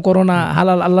কাজকর্ম করো না,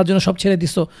 হালাল আল্লাহর জন্য সব ছেড়ে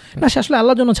দিছো। না, সে আসলে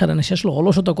আল্লাহর জন্য ছাড়ে না, সে আসলে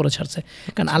অলসতা করে ছাড়ছে।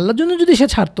 কারণ আল্লাহর জন্য যদি সে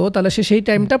ছাড়তো তাহলে সে সেই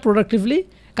টাইমটা প্রোডাক্টিভলি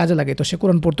কাজে লাগে। তো সে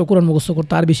কোরআন পড়তো, কোরআন মুখস্থ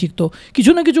করতো, আরবি শিখতো,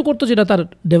 কিছু না কিছু করতো যেটা তার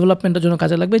ডেভেলপমেন্টের জন্য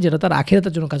কাজে লাগবে, যেটা তার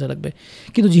আখিরাতের জন্য কাজে লাগবে।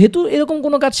 কিন্তু যেহেতু এরকম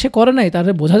কোনো কাজ সে করে নাই,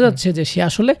 তাহলে বোঝা যাচ্ছে যে সে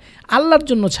আসলে আল্লাহর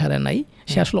জন্য ছাড়ে নাই,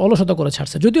 সে আসলে অলসতা করে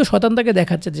ছাড়ছে। যদিও শয়তান তাকে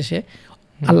দেখাচ্ছে যে সে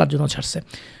আল্লাহর জন্য ছাড়ছে।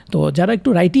 তো যারা একটু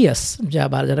রাইটিয়াস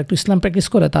বা যারা একটু ইসলাম প্র্যাকটিস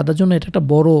করে তাদের জন্য এটা একটা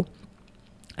বড়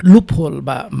লুপহোল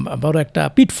বা বড় একটা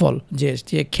পিটফল,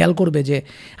 যে খেয়াল করবে যে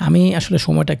আমি আসলে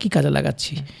সময়টা কি কাজে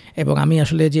লাগাচ্ছি এবং আমি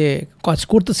আসলে যে কাজ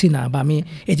করতেছি না বা আমি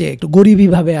এই যে একটু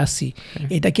গরিবীভাবে আসি,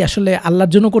 এটা কি আসলে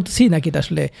আল্লাহর জন্য করতেছি নাকি এটা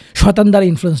আসলে শয়তান দ্বারা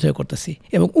ইনফ্লুয়েন্স হয়ে করতেছি।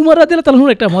 এবং উমর রাদিয়াল্লাহু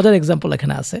তাআলার একটা মজার এক্সাম্পল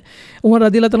এখানে আছে। উমর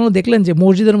রাদিয়াল্লাহু তাআলা দেখলেন যে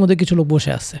মসজিদের মধ্যে কিছু লোক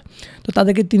বসে আছে, তো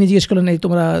তাদেরকে তিনি জিজ্ঞেস করলেন, এই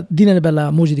তোমরা দিনের বেলা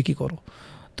মসজিদে কী করো?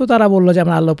 তো তারা বললো যে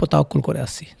আমরা আল্লাহর উপর তাওয়াক্কুল করে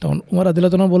আসি। তখন উমর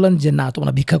রাদিয়াল্লাহু তাআলা বললেন যে না,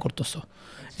 তোমরা ভিক্ষা করতেছো।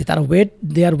 যে তারা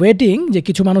দে আর ওয়েটিং যে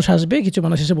কিছু মানুষ আসবে, কিছু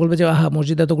মানুষ এসে বলবে যে আহা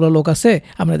মসজিদে এতগুলো লোক আছে,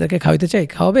 আমরা এদেরকে খাওয়াইতে চাই,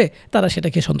 খাওয়াবে, তারা সেটা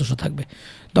খেয়ে সন্তুষ্ট থাকবে।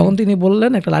 তখন তিনি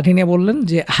বললেন, একটা লাঠি নিয়ে বললেন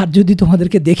যে আর যদি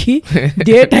তোমাদেরকে দেখি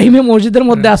যে টাইমে মসজিদের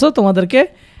মধ্যে আসো তোমাদেরকে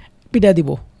পিটা দিব।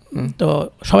 তো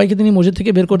সবাইকে তিনি মসজিদ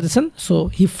থেকে বের করে দিয়েছেন। So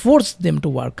he force them to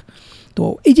work. তো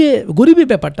এই যে গরিবের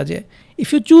ব্যাপারটা, যে if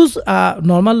you choose a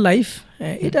normal life,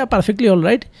 এটা পারফেক্টলি অল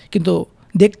রাইট, কিন্তু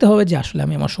দেখতে হবে যে আসলে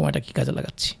আমি আমার সময়টা কী কাজে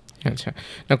লাগাচ্ছি। আচ্ছা,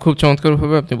 না খুব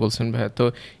চমৎকারভাবে আপনি বলছেন ভাইয়া। তো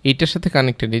এইটার সাথে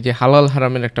কানেক্টেড এই যে হালাল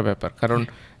হারামের একটা ব্যাপার, কারণ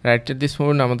রাইট এট দিস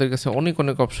মোমেন্ট আমাদের কাছে অনেক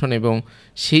অপশন, এবং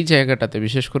সেই জায়গাটাতে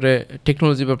বিশেষ করে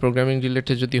টেকনোলজি বা প্রোগ্রামিং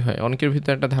রিলেটেড যদি হয়, অনেকের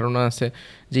ভিতরে একটা ধারণা আছে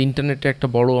যে ইন্টারনেটে একটা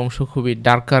বড় অংশ খুবই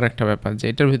ডার্কার একটা ব্যাপার, যে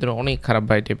এটার ভিতরে অনেক খারাপ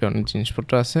বা এই টাইপের অনেক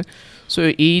জিনিসপত্র আছে। সো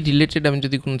এই রিলেটেড আমি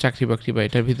যদি কোনো চাকরি বাকরি বা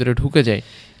এটার ভিতরে ঢুকে যাই,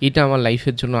 এটা আমার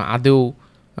লাইফের জন্য আদেও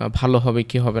ভালো হবে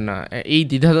কি হবে না, এই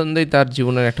দ্বিধাদ্বন্দ্বেই তার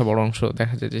জীবনের একটা বড় অংশ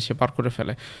দেখা যায় যে সে পার করে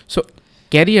ফেলে। সো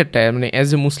ক্যারিয়ারটা মানে অ্যাজ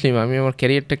এ মুসলিম আমি আমার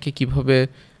ক্যারিয়ারটাকে কীভাবে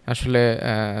আসলে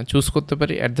চুজ করতে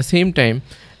পারি, অ্যাট দ্য সেম টাইম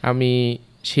আমি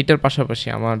সেইটার পাশাপাশি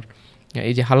আমার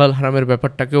এই যে হালাল হারামের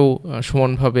ব্যাপারটাকেও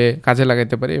সমানভাবে কাজে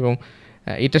লাগাইতে পারি। এবং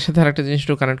এটার সাথে আরেকটা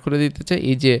জিনিসটাও কানেক্ট করে দিতে চাই,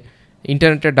 এই যে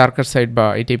ইন্টারনেটের ডার্কার সাইড বা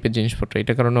এই টাইপের জিনিসপত্র,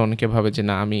 এটার কারণে অনেকে ভাবে যে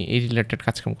না আমি এই রিলেটেড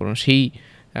কাজকাম করুন, সেই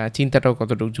চিন্তাটাও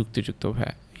কতটুকু যুক্তিযুক্ত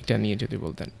ভাই, এটা নিয়ে যদি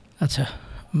বলতেন। আচ্ছা,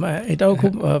 এটাও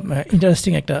খুব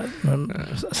ইন্টারেস্টিং একটা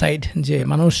সাইড, যে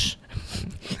মানুষ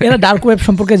এরা ডার্ক ওয়েব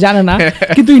সম্পর্কে জানে না,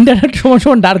 কিন্তু ইন্টারনেট সমান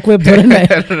সমান ডার্ক ওয়েব ধরে নেয়।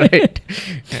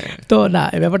 তো না,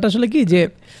 এই ব্যাপারটা আসলে কি, যে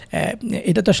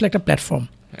এটা তো আসলে একটা প্ল্যাটফর্ম।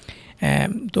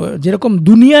 তো যেরকম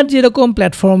দুনিয়ার যেরকম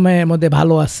প্ল্যাটফর্মের মধ্যে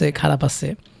ভালো আছে খারাপ আছে,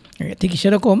 ঠিক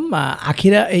সেরকম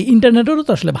আখিরা এই ইন্টারনেটেরও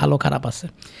তো আসলে ভালো খারাপ আছে।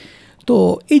 তো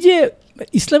এই যে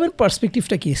ইসলামের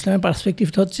পার্সপেক্টিভটা কি, ইসলামের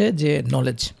পার্সপেক্টিভটা হচ্ছে যে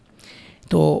নলেজ।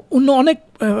 তো অন্য অনেক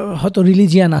হয়তো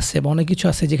রিলিজিয়ান আছে বা অনেক কিছু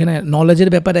আছে যেখানে নলেজের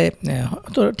ব্যাপারে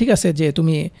তো ঠিক আছে যে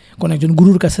তুমি কোনো একজন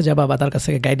গুরুর কাছে যাবা বা তার কাছ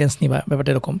থেকে গাইডেন্স নিবা,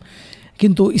 ব্যাপারটা এরকম।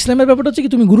 কিন্তু ইসলামের ব্যাপারটা হচ্ছে কি,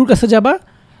 তুমি গুরুর কাছে যাবা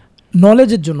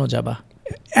নলেজের জন্য যাবা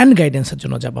অ্যান্ড গাইডেন্সের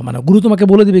জন্য যাবা। মানে গুরু তোমাকে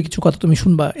বলে দিবে কিছু কথা, তুমি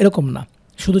শুনবা, এরকম না।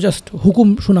 শুধু জাস্ট হুকুম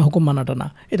শোনা, হুকুম মানাটা না,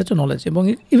 এটা হচ্ছে নলেজ। এবং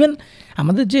ইভেন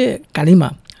আমাদের যে কালিমা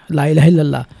লা ইলাহা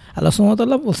ইল্লাল্লাহ, আল্লাহ সুবহানাহু ওয়া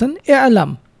তাআলা বলছেন এ আলাম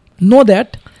নো দ্যাট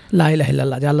লা ইলাহা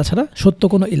ইল্লাল্লাহ, যে আল্লাহ ছাড়া সত্য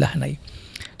কোনো ইলাহ নাই।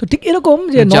 তো ঠিক এরকম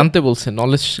যে জানতে বলছেন,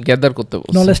 নলেজ গ্যাদার করতে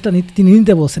বলছেন, নলেজটা তিনি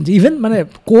নিতে বলছেন, যে ইভেন মানে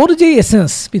কোর যে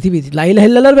এসেন্স পৃথিবীর লা ইলাহা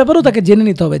ইল্লাল্লাহর ব্যাপারেও তাকে জেনে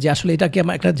নিতে হবে, যে আসলে এটা কি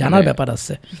আমার একটা জানার ব্যাপার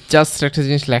আছে। জাস্ট একটা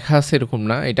জিনিস লেখা আছে এরকম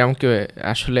না, এটা আমাকে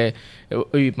আসলে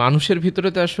ওই মানুষের ভিতরে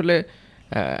তো আসলে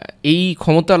এই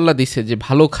ক্ষমতা আল্লাহ দিছে যে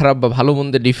ভালো খারাপ বা ভালো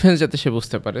মন্দের ডিফারেন্স যাতে সে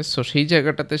বুঝতে পারে। সো সেই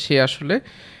জায়গাটাতে সে আসলে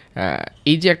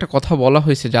এই যে একটা কথা বলা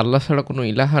হয়েছে যে আল্লাহ ছাড়া কোনো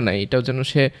ইলাহা নাই, এটাও যেন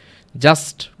সে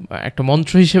জাস্ট একটা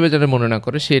মন্ত্র হিসেবে যেন মনে না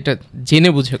করে, সে এটা জেনে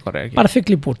বুঝে করে আর কি।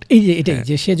 পারফেক্টলি পুট, এই যে এটাই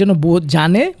যে সে যেন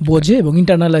জানে, বোঝে এবং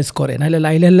ইন্টারনালাইজ করে, নাহলে লা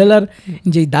ইলাহা ইল্লাল্লাহর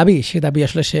যে দাবি, সে দাবি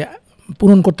আসলে সে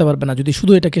পূরণ করতে পারবে না যদি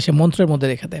শুধু এটাকে সে মন্ত্রের মধ্যে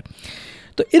রেখে দেয়।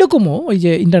 তো এরকমও ওই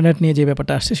যে ইন্টারনেট নিয়ে যে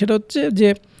ব্যাপারটা আসছে, সেটা হচ্ছে যে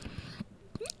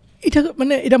এটা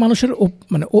মানে এটা মানুষের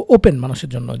মানে ওপেন মানুষের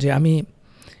জন্য, যে আমি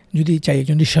যদি চাই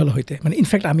একজন রিক্সাওয়ালা হইতে, মানে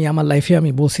ইনফ্যাক্ট আমি আমার লাইফে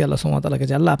আমি বলছি আল্লাহ সুবহানাহু ওয়া তাআলাকে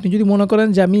যে আল্লাহ আপনি যদি মনে করেন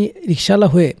যে আমি রিক্সাওয়ালা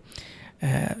হয়ে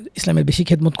ইসলামের বেশি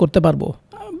খেদমত করতে পারবো,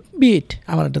 বিট,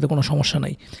 আমার এটাতে কোনো সমস্যা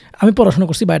নাই। আমি পড়াশোনা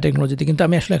করছি বায়োটেকনোলজিতে, কিন্তু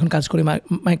আমি আসলে এখন কাজ করি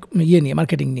নিয়ে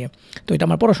মার্কেটিং নিয়ে, তো এটা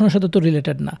আমার পড়াশোনার সাথে তো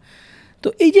রিলেটেড না। তো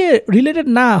এই যে রিলেটেড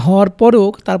না হওয়ার পরেও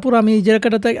তারপর আমি এই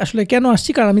জায়গাটাতে আসলে কেন আসছি,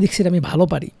 কারণ আমি দেখছি আমি ভালো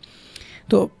পারি।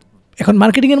 তো এখন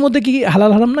মার্কেটিংয়ের মধ্যে কি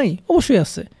হালাল হারাম নাই? অবশ্যই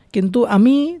আছে, কিন্তু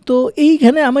আমি তো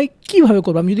এইখানে আমি কীভাবে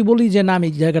করবো? আমি যদি বলি যে না আমি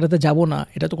এই জায়গাটাতে যাবো না,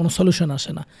 এটা তো কোনো সলিউশন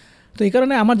আসে না। তো এই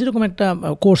কারণে আমার যেরকম একটা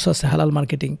কোর্স আছে হালাল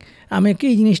মার্কেটিং, আমাকে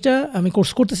এই জিনিসটা আমি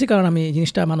কোর্স করতেছি কারণ আমি এই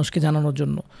জিনিসটা মানুষকে জানানোর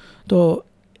জন্য। তো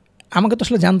আমাকে তো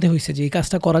আসলে জানতে হয়েছে যে এই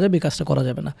কাজটা করা যাবে, এই কাজটা করা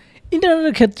যাবে না।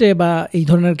 ইন্টারনেটের ক্ষেত্রে বা এই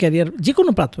ধরনের ক্যারিয়ার যে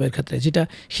কোনো প্রাথমিকের ক্ষেত্রে, যেটা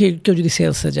কেউ যদি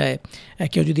সেলসে যায়,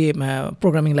 কেউ যদি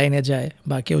প্রোগ্রামিং লাইনে যায়,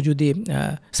 বা কেউ যদি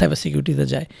সাইবার সিকিউরিটিতে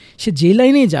যায়, সে যেই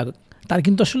লাইনেই যাক, তার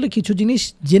কিন্তু আসলে কিছু জিনিস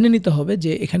জেনে নিতে হবে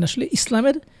যে এখানে আসলে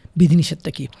ইসলামের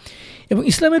বিধিনিষেধটা কী। এবং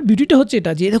ইসলামের বিউটিটা হচ্ছে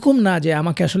এটা, যে এরকম না যে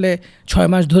আমাকে আসলে 6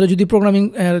 মাস ধরে যদি প্রোগ্রামিং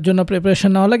জন্য প্রিপারেশন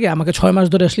নেওয়া লাগে, আমাকে 6 মাস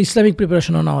ধরে আসলে ইসলামিক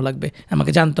প্রিপারেশনও নেওয়া লাগবে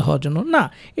আমাকে জানতে হওয়ার জন্য না।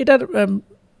 এটার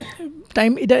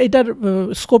টাইম এটার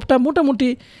স্কোপটা মোটামুটি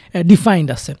ডিফাইন্ড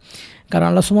আছে। কারণ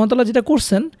আল্লাহ সুবহানাহু ওয়া তাআলা যেটা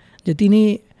করছেন যে তিনি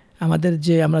আমাদের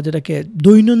যে আমরা যেটাকে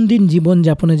দৈনন্দিন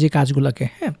জীবনযাপনে যে কাজগুলোকে,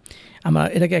 হ্যাঁ, আমরা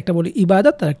এটাকে একটা বলি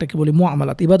ইবাদত আর একটাকে বলি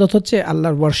মুআমালাত। ইবাদত হচ্ছে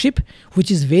আল্লাহর worship which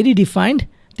is very defined.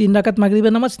 3 রাকাত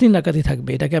মাগরিবের নামাজ 3 রাকাতই থাকবে,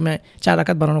 এটাকে আমি 4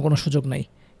 রাকাত বানানোর কোনো সুযোগ নাই,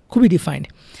 খুবই ডিফাইন্ড।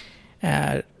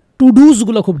 টু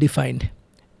ডুজগুলো খুব defined,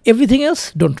 everything else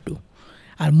don't do.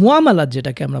 আর মুআমালাত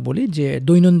যেটাকে আমরা বলি যে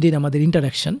দৈনন্দিন আমাদের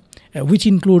ইন্টারাকশন হুইচ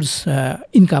ইনক্লুডস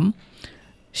ইনকাম,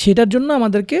 সেটার জন্য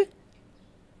আমাদেরকে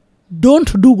ডোন্ট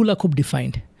ডুগুলো খুব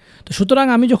ডিফাইন্ড। তো সুতরাং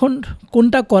আমি যখন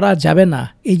কোনটা করা যাবে না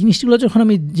এই জিনিসগুলো যখন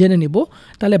আমি জেনে নিব,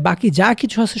 তাহলে বাকি যা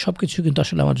কিছু আছে সব কিছু কিন্তু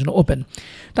আসলে আমার জন্য ওপেন।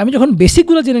 তো আমি যখন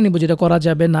বেসিকগুলো জেনে নিব যেটা করা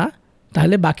যাবে না,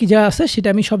 তাহলে বাকি যা আছে সেটা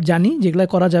আমি সব জানি যেগুলো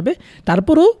করা যাবে।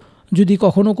 তারপরেও যদি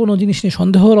কখনও কোনো জিনিস নিয়ে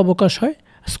সন্দেহের অবকাশ হয়,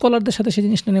 স্কলারদের সাথে সেই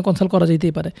জিনিসটা নিয়ে কনসাল্ট করা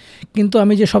যেতেই পারে। কিন্তু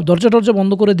আমি যে সব দরজা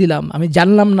বন্ধ করে দিলাম, আমি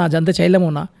জানলাম না, জানতে চাইলামও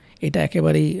না, এটা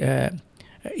একেবারেই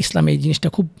ইসলামে এই জিনিসটা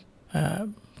খুব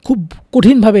খুব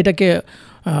কঠিনভাবে এটাকে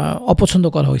অপছন্দ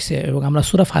করা হয়েছে। এবং আমরা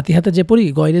সূরা ফাতিহাতে যে পড়ি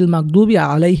গয়রিল মাগদুবি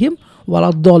আলাইহিম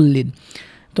ওয়ালাদ-দাল্লিন,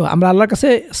 তো আমরা আল্লাহর কাছে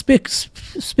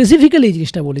স্পেসিফিক্যালি এই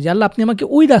জিনিসটা বলি যে আল্লাহ আপনি আমাকে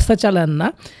ওই রাস্তা চালান না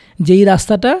যেই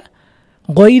রাস্তাটা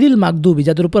গয়রিল মাগদুবি,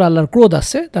 যাদের উপর আল্লাহর ক্রোধ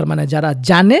আছে, তার মানে যারা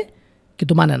জানে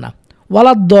কিন্তু মানে না,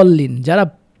 ওয়ালাদ-দাল্লিন যারা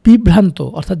বিভ্রান্ত,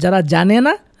 অর্থাৎ যারা জানে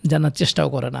না, জানার চেষ্টাও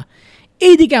করে না,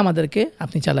 এই দিকে আমাদেরকে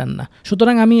আপনি চালান না।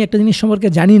 সুতরাং আমি একটা জিনিস সম্পর্কে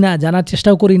জানি না, জানার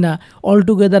চেষ্টাও করি না, অল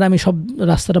টুগেদার আমি সব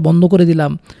রাস্তাটা বন্ধ করে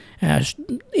দিলাম,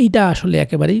 এইটা আসলে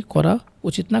একেবারেই করা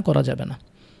উচিত না, করা যাবে না।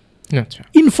 আচ্ছা,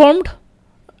 ইনফর্মড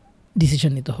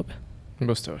ডিসিশন নিতে হবে।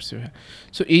 বুঝতে পারছি ভাই।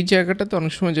 সো এই জায়গাটাতে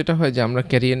অনেক সময় যেটা হয় যে আমরা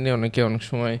ক্যারিয়ার নিয়ে অনেক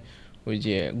সময় ওই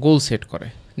যে গোল সেট করে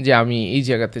যে আমি এই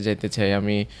জায়গাতে যাইতে চাই,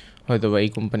 আমি হয়তো বা এই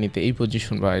কোম্পানিতে এই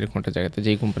পজিশন বা এরকম একটা জায়গাতে, যে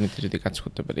এই কোম্পানিতে যদি কাজ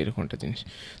করতে পারি, এরকম একটা জিনিস।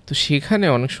 তো সেখানে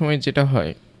অনেক সময় যেটা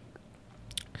হয়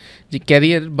যে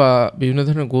ক্যারিয়ার বা বিভিন্ন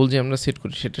ধরনের গোল যে আমরা সেট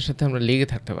করি সেটার সাথে আমরা লেগে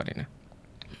থাকতে পারি না।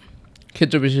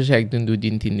 ক্ষেত্র বিশেষে 1 দিন 2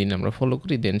 দিন 3 দিন আমরা ফলো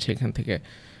করি, দেন সেখান থেকে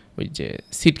ওই যে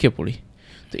সিটকে পড়ি।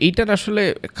 তো এইটার আসলে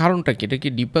কারণটা কি? এটা কি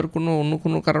ডিপার অন্য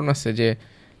কোনো কারণ আছে যে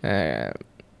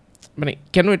মানে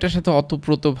কেন এটার সাথে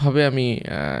অতপ্রতভাবে আমি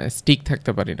স্টিক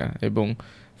থাকতে পারি না, এবং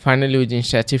ফাইনালি ওই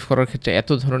জিনিসটা অ্যাচিভ করার ক্ষেত্রে এত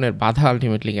ধরনের বাধা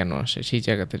আলটিমেটলি কেন আসে, সেই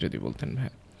জায়গাতে যদি বলতেন ভাই।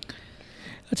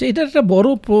 আচ্ছা, এটা একটা বড়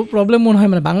প্রবলেম মনে হয়,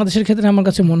 মানে বাংলাদেশের ক্ষেত্রে আমার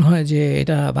কাছে মনে হয় যে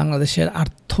এটা বাংলাদেশের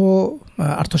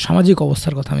আর্থসামাজিক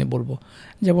অবস্থার কথা আমি বলবো।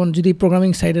 যেমন যদি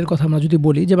প্রোগ্রামিং সাইডের কথা আমরা যদি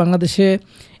বলি, যে বাংলাদেশে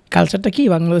কালচারটা কি,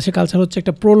 বাংলাদেশের কালচার হচ্ছে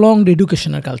একটা প্রলংড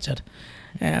এডুকেশনের কালচার।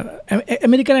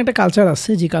 আমেরিকান একটা কালচার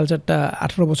আছে, যে কালচারটা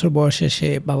 18 বছর বয়সে সে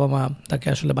বাবা মা তাকে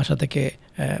আসলে বাসা থেকে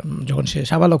যখন সে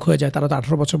সাবালক হয়ে যায়, তারা তো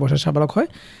 18 বছর বয়সে সাবালক হয়,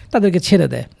 তাদেরকে ছেড়ে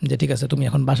দেয় যে ঠিক আছে তুমি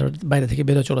এখন বাসার বাইরে থেকে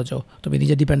বেরো, চলে যাও, তুমি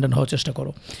নিজে ডিপেন্ডেন্ট হওয়ার চেষ্টা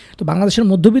করো। তো বাংলাদেশের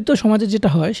মধ্যবিত্ত সমাজে যেটা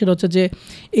হয় সেটা হচ্ছে যে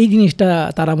এই জিনিসটা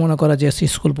তারা মনে করে যে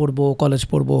স্কুল পড়বো, কলেজ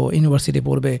পড়বো, ইউনিভার্সিটি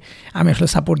পড়বে, আমি আসলে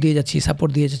সাপোর্ট দিয়ে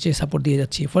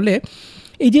যাচ্ছি। ফলে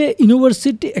এই যে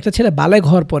ইউনিভার্সিটি একটা ছেলে বালেগ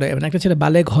হওয়ার পরে, মানে একটা ছেলে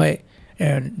বালেগ হয়,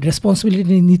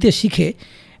 রেসপন্সিবিলিটি নিতে শিখে,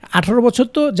 18 বছর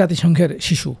তো জাতিসংঘের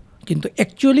শিশু, কিন্তু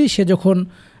অ্যাকচুয়ালি সে যখন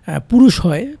পুরুষ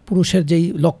হয়, পুরুষের যেই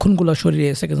লক্ষণগুলো শরীরে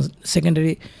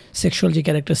সেকেন্ডারি সেক্সুয়াল যে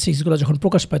ক্যারেক্টারিস্টিক্সগুলো যখন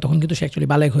প্রকাশ পায়, তখন কিন্তু সে অ্যাকচুয়ালি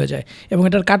বালেগ হয়ে যায়। এবং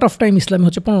এটার কাট অফ টাইম ইসলামে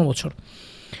হচ্ছে 15 বছর।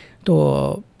 তো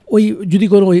ওই যদি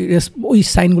কোনো ওই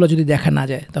সাইনগুলো যদি দেখা না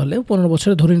যায়, তাহলে 15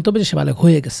 বছরে ধরে নিতে হবে যে সে বালেগ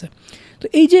হয়ে গেছে। তো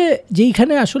এই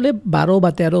যেইখানে আসলে 12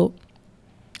 বা 13,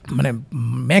 মানে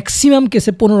ম্যাক্সিমাম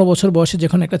কেসে 15 বছর বয়সে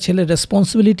যখন একটা ছেলের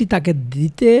রেসপন্সিবিলিটি তাকে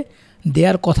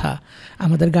দেওয়ার কথা,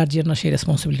 আমাদের গার্জিয়ানরা সেই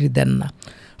রেসপন্সিবিলিটি দেন না।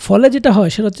 ফলে যেটা হয়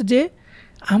সেটা হচ্ছে যে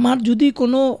আমার যদি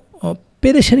কোনো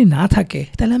পেরেশানি না থাকে,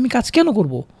 তাহলে আমি কাজ কেন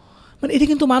করব? মানে এটা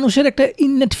কিন্তু মানুষের একটা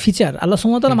ইননেট ফিচার। আল্লাহ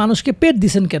সুবহানাহু ওয়া তাআলা মানুষকে পেট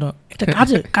দিয়েছেন কেন? একটা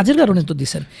কাজের কারণে তো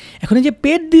দিয়েছেন। এখন এই যে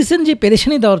পেট দিয়েছেন যে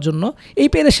পেরেশানি দেওয়ার জন্য, এই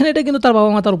পেরেশানিটা কিন্তু তার বাবা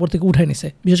মা তার উপর থেকে উঠায় নিছে।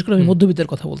 বিশেষ করে আমি মধ্যবিত্তের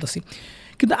কথা বলতেছি।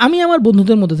 কিন্তু আমি আমার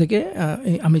বন্ধুদের মধ্যে থেকে,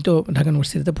 আমি তো ঢাকা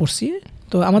ইউনিভার্সিটিতে পড়ছি,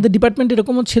 তো আমাদের ডিপার্টমেন্ট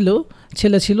এরকমও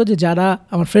ছেলে ছিল যে যারা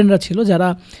আমার ফ্রেন্ডরা ছিল, যারা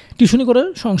টিউশনি করে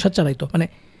সংসার চালাইতো, মানে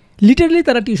লিটারালি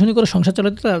তারা টিউশনি করে সংসার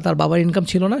চালাতো। তার বাবার ইনকাম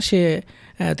ছিল না, সে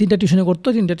 3টা টিউশনি করতো,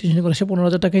 3টা টিউশনি করে সে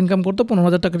 15,000 টাকা ইনকাম করতো।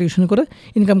 15,000 টাকা টিউশনি করে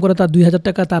ইনকাম করে তার 2,000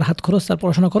 টাকা তার হাত খরচ, তার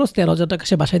পড়াশোনা খরচ, 13,000 টাকা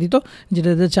সে বাসায় দিত,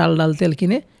 যেটাতে চাল ডাল তেল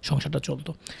কিনে সংসারটা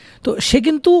চলতো। তো সে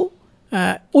কিন্তু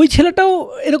ওই ছেলেটাও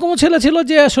এরকমও ছেলে ছিল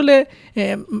যে আসলে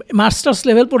মাস্টার্স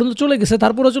লেভেল পর্যন্ত চলে গেছে,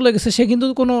 তারপরেও চলে গেছে, সে কিন্তু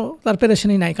কোনো তার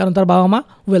পেরেশানি নাই, কারণ তার বাবা মা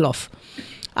ওয়েল অফ।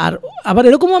 আর আবার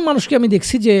এরকমও মানুষকে আমি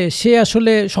দেখছি যে সে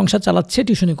আসলে সংসার চালাচ্ছে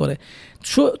টিউশনি করে,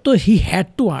 তো হি হ্যাড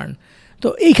টু আর্ন। তো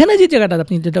এইখানে যে জায়গাটা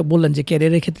আপনি যেটা বললেন যে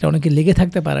ক্যারিয়ারের ক্ষেত্রে অনেকে লেগে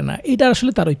থাকতে পারে না, এটা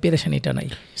আসলে তার ওই পেরেশানিটা নাই,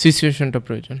 সিচুয়েশনটা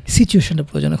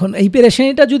প্রয়োজন। এখন এই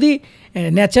পেরেশানিটা যদি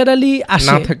ন্যাচারালি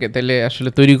না থাকে তাহলে আসলে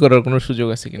তৈরি করার কোনো সুযোগ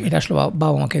আছে কিনা, এটা আসলে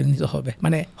বাবা মাকে নিতে হবে।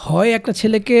 মানে হয় একটা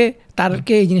ছেলেকে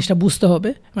তারকে এই জিনিসটা বুঝতে হবে,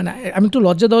 মানে আমি একটু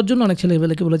লজ্জা দেওয়ার জন্য অনেক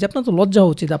ছেলেবেলাকে বলে যে আপনার তো লজ্জা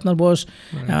উচিত, আপনার বয়স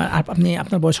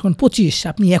আপনার বয়স এখন 25,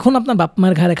 আপনি এখন আপনার বাপ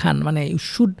মায়ের ঘাড়ে খান, মানে you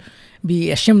should be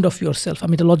ashamed of your self.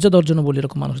 আমি এটা লজ্জা দেওয়ার জন্য বলি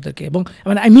এরকম মানুষদেরকে, এবং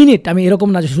মানে আই মিন ইট, আমি এরকম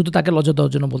না যে শুধু তাকে লজ্জা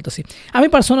দেওয়ার জন্য বলতেছি। আমি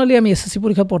পার্সোনালি আমি এসএসসি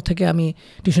পরীক্ষার পর থেকে আমি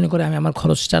টিউশনি করে আমি আমার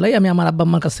খরচ চালাই, আমি আমার আব্বা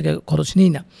আম্মার কাছ থেকে খরচ নিই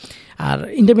না। আর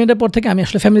ইন্টারমিডিয়েটের পর থেকে আমি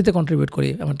আসলে ফ্যামিলিতে কন্ট্রিবিউট করি,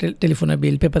 আমার টেলিফোনের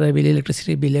বিল, পেপারের বিল,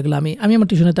 ইলেকট্রিসিটির বিল, এগুলো আমি আমার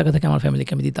টিউশনের টাকা থেকে আমার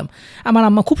ফ্যামিলিকে আমি দিতাম। আমার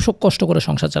আম্মা খুব কষ্ট করে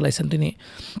সংসার চালাইছেন, তিনি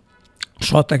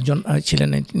সৎ একজন ছিলেন,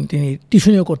 তিনি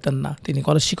টিউশনিও করতেন না, তিনি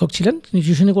কলেজ শিক্ষক ছিলেন, তিনি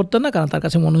টিউশনি করতেন না, কারণ তার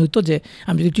কাছে মনে হতো যে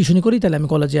আমি যদি টিউশনি করি তাহলে আমি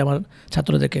কলেজে আমার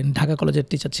ছাত্রদেরকে, ঢাকা কলেজের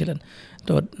টিচার ছিলেন,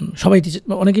 তো সবাই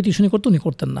অনেকেই টিউশনি করতো, উনি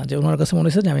করতেন না, যে ওনার কাছে মনে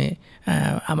হয়েছে যে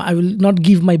I will not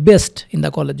give my best in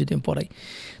the college যদি আমি পড়াই।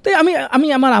 তাই আমি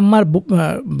আমার আম্মার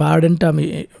বার্ডেনটা আমি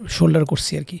শোল্ডার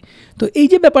করছি আর কি। তো এই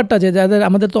যে ব্যাপারটা যে যাদের,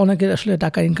 আমাদের তো অনেকের আসলে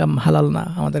টাকা ইনকাম হালাল না,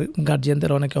 আমাদের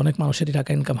গার্জিয়ানদের অনেক মানুষেরই টাকা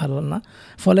ইনকাম হালাল না,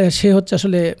 ফলে সে হচ্ছে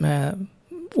আসলে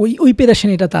ওই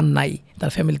পেরেশানিটা তার নাই,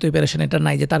 তার ফ্যামিলিতে ওই পেরেশানিটা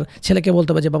নাই যে তার ছেলেকে বলতে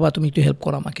হবে যে বাবা তুমি একটু হেল্প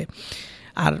করো আমাকে।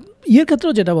 আর ইয়ের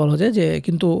ক্ষেত্রেও যেটা বলা যায় যে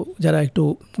কিন্তু যারা একটু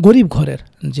গরিব ঘরের,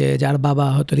 যে যার বাবা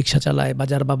হয়তো রিক্সা চালায় বা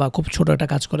যার বাবা খুব ছোটো একটা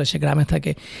কাজ করে, সে গ্রামে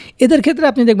থাকে, এদের ক্ষেত্রে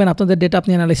আপনি দেখবেন, আপনাদের ডেটা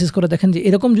আপনি অ্যানালাইসিস করে দেখেন যে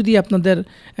এরকম যদি আপনাদের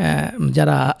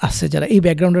যারা আছে, যারা এই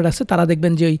ব্যাকগ্রাউন্ডের আছে, তারা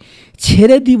দেখবেন যে ওই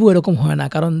ছেড়ে দিব এরকম হয় না,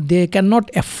 কারণ দে ক্যান নট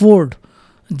অ্যাফোর্ড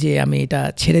যে আমি এটা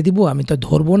ছেড়ে দিব, আমি তো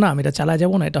ধরবো না, আমি এটা চালা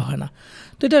যাবো না, এটা হয় না।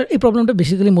 তো এই প্রবলেমটা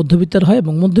বেসিক্যালি মধ্যবিত্তের হয়,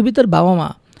 এবং মধ্যবিত্তের বাবা মা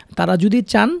তারা যদি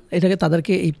চান এটাকে,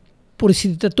 তাদেরকে এই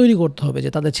পরিস্থিতিটা তৈরি করতে হবে যে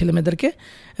তাদের ছেলেমেয়েদেরকে,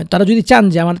 তারা যদি চান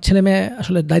যে আমার ছেলেমেয়ে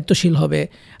আসলে দায়িত্বশীল হবে,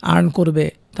 আর্ন করবে,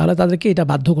 তাহলে তাদেরকে এটা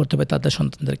বাধ্য করতে হবে তাদের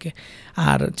সন্তানদেরকে।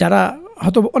 আর যারা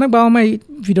হয়তো অনেক বাবা মা এই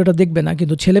ভিডিওটা দেখবে না,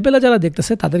 কিন্তু ছেলেপেলা যারা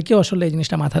দেখতেছে তাদেরকেও আসলে এই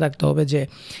জিনিসটা মাথায় রাখতে হবে যে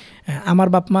আমার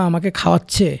বাপ মা আমাকে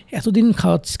খাওয়াচ্ছে, এতদিন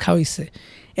খাওয়াইছে,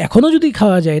 এখনও যদি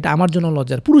খাওয়া যায় এটা আমার জন্য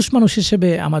লজ্জার, পুরুষ মানুষ হিসেবে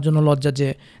আমার জন্য লজ্জা যে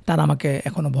তারা আমাকে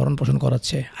এখনও ভরণ পোষণ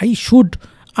করাচ্ছে। আই শুড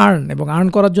আর্ন, এবং আর্ন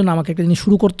করার জন্য আমাকে একটা জিনিস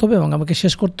শুরু করতে হবে এবং আমাকে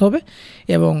শেষ করতে হবে,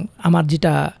 এবং আমার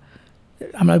যেটা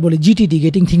আমরা বলি জিটিডি,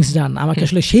 গেটিং থিংস ডান, আমাকে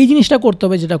আসলে সেই জিনিসটা করতে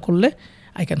হবে যেটা করলে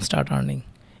আই ক্যান স্টার্ট আর্নিং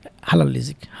হালাল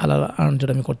রিজিক, হালাল আর্ন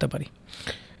যেটা আমি করতে পারি।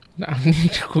 আপনি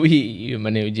খুবই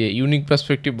মানে ওই যে ইউনিক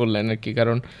পার্সপেক্টিভ বললেন আর কি,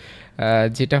 কারণ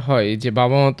যেটা হয় যে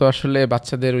বাবা মা তো আসলে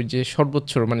বাচ্চাদের ওই যে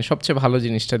সর্বোচ্চ মানে সবচেয়ে ভালো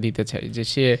জিনিসটা দিতে চায়, যে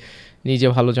সে নিজে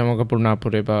ভালো জামা কাপড় না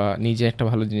পরে বা নিজে একটা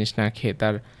ভালো জিনিস না খেয়ে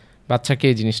তার বাচ্চাকে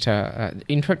এই জিনিসটা।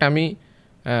 ইনফ্যাক্ট আমি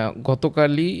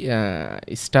গতকালই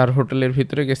স্টার হোটেলের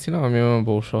ভিতরে গেছিলাম, আমি আমার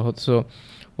বউ সহ। সো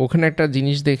ওখানে একটা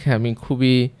জিনিস দেখে আমি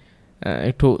খুবই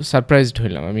একটু সারপ্রাইজড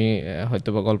হইলাম। আমি হয়তো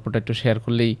বা গল্পটা একটু শেয়ার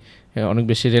করলেই অনেক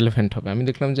বেশি রেলেভেন্ট হবে। আমি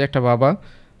দেখলাম যে একটা বাবা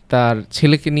তার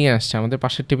ছেলেকে নিয়ে আসছে, আমাদের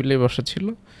পাশের টেবিলে বসা ছিল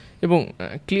এবং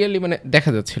ক্লিয়ারলি মানে দেখা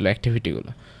যাচ্ছিলো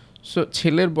অ্যাক্টিভিটিগুলো। সো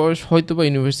ছেলের বয়স হয়তো বা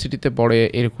ইউনিভার্সিটিতে পড়ে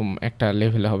এরকম একটা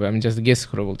লেভেলে হবে, আমি জাস্ট গেস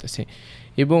করে বলতেছি।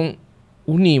 এবং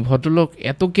উনি ভদ্রলোক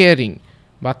এত কেয়ারিং,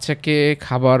 বাচ্চাকে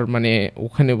খাবার মানে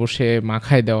ওখানে বসে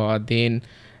মাখায় দেওয়া, দেন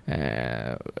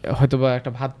হয়তো বা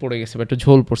একটা ভাত পড়ে গেছে বা একটা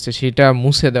ঝোল পড়ছে সেটা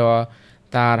মুছে দেওয়া,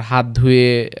 তার হাত ধুয়ে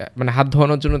মানে হাত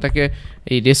ধোয়ানোর জন্য তাকে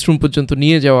এই রেস্টরুম পর্যন্ত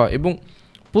নিয়ে যাওয়া, এবং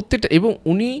প্রত্যেকটা, এবং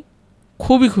উনি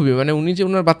খুবই মানে উনি যে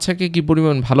ওনার বাচ্চাকে কী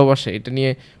পরিমাণ ভালোবাসে এটা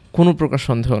নিয়ে কোনো প্রকার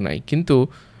সন্দেহ নাই। কিন্তু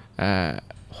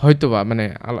হয়তোবা মানে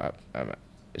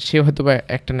সে হয়তোবা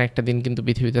একটা না একটা দিন কিন্তু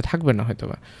পৃথিবীতে থাকবে না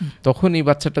হয়তোবা, তখন এই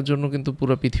বাচ্চাটার জন্য কিন্তু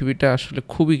পুরো পৃথিবীটা আসলে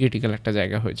খুবই ক্রিটিক্যাল একটা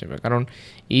জায়গা হয়ে যাবে। কারণ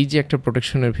এই যে একটা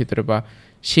প্রোটেকশনের ভিতরে, বা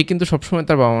সে কিন্তু সবসময়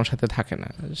তার বাবা মার সাথে থাকে না,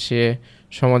 সে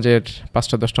সমাজের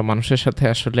 5-10টা মানুষের সাথে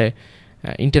আসলে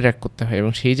ইন্টারঅ্যাক্ট করতে হয়,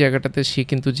 এবং সেই জায়গাটাতে সে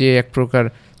কিন্তু যে এক প্রকার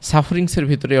সাফারিংসের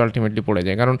ভিতরে আলটিমেটলি পড়ে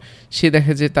যায়, কারণ সে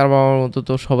দেখে যে তার বাবার মতো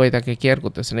তো সবাই তাকে কেয়ার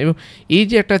করতেছে না। এবং এই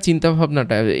যে একটা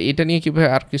চিন্তাভাবনাটা, এটা নিয়ে কীভাবে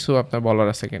আর কিছু আপনার বলার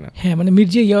আছে কিনা? হ্যাঁ, মানে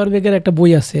মির্জা ইয়ারবেগের একটা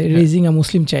বই আছে, রেজিং আ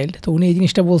মুসলিম চাইল্ড, তো উনি এই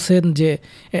জিনিসটা বলছেন যে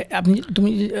আপনি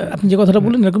যে কথাটা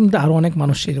বললেন এরকম কিন্তু আরও অনেক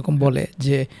মানুষ এরকম বলে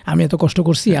যে আমি এত কষ্ট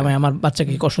করছি, আমি আমার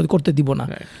বাচ্চাকে কষ্ট করতে দিব না।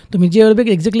 তো মির্জা ইয়ারবেগ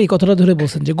এক্স্যাক্টলি এই কথাটা ধরে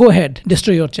বলছেন যে গো হ্যাড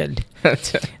ডেস্ট্রয় ইয়োর চাইল্ড।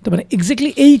 আচ্ছা, তো মানে এক্স্যাক্টলি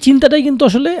এই চিন্তাটাই কিন্তু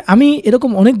আসলে আমি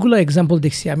এরকম অনেকগুলো এক্সাম্পল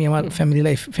দেখছি, আমি আমার ফ্যামিলি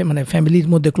লাইফ মানে ফ্যামিলির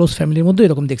মধ্যে, ক্লোজ ফ্যামিলির মধ্যে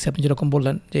এরকম দেখছি। আপনি যেরকম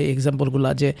বললেন যে এক্সাম্পলগুলো,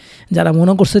 যে যারা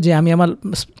মনে করছে যে আমি আমার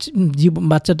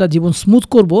বাচ্চাটা জীবন স্মুথ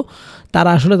করব, তারা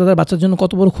আসলে তাদের বাচ্চার জন্য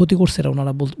কত বড় ক্ষতি করছে এটা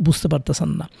ওনারা বুঝতে পারতেছেন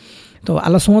না। তো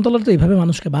আল্লাহ সুবহানাহু ওয়া তাআলা তো এইভাবে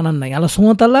মানুষকে বানান নাই। আল্লাহ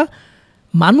সুবহানাহু ওয়া তাআলা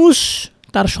মানুষ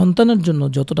তার সন্তানের জন্য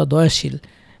যতটা দয়াশীল,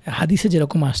 হাদিসে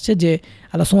যেরকম আসছে যে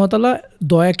আল্লাহ সুবহানাহু ওয়া তাআলা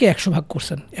দয়াকে 100 ভাগ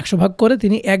করছেন, 100 ভাগ করে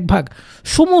তিনি 1 ভাগ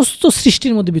সমস্ত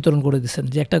সৃষ্টির মধ্যে বিতরণ করে দিচ্ছেন।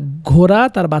 যে একটা ঘোড়া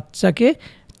তার বাচ্চাকে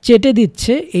চেটে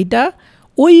দিচ্ছে, এইটা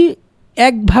ওই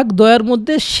 1 ভাগ দয়ার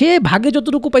মধ্যে সে ভাগে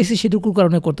যতটুকু পাইছে সেটুকুর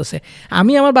কারণে করতেছে।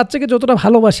 আমি আমার বাচ্চাকে যতটা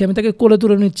ভালোবাসি, আমি তাকে কোলে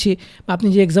তুলে নিচ্ছি, বা আপনি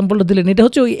যে এক্সাম্পলটা দিলেন, এটা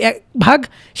হচ্ছে ওই 1 ভাগ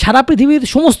সারা পৃথিবীর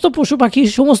সমস্ত পশু পাখি,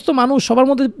 সমস্ত মানুষ সবার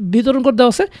মধ্যে বিতরণ করে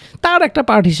দেওয়া আছে, তার একটা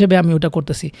পার্ট হিসেবে আমি ওটা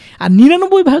করতেছি। আর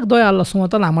 99 ভাগ দয়া আল্লাহ সুবহানাহু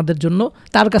ওয়া তাআলা আমাদের জন্য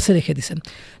তার কাছে রেখে দিয়েছেন।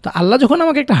 তো আল্লাহ যখন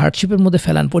আমাকে একটা হার্ডশিপের মধ্যে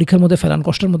ফেলান, পরীক্ষার মধ্যে ফেলান,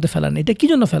 কষ্টের মধ্যে ফেলান, এটা কী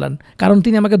জন্য ফেলান? কারণ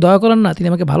তিনি আমাকে দয়া করেন না, তিনি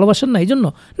আমাকে ভালোবাসেন না এই জন্য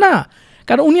না,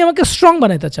 কারণ উনি আমাকে স্ট্রং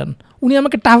বানাইতে চান, উনি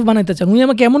আমাকে টাফ বানাইতে চান, উনি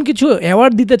আমাকে এমন কিছু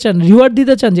অ্যাওয়ার্ড দিতে চান, রিওয়ার্ড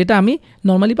দিতে চান যেটা আমি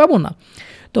নর্মালি পাবো না।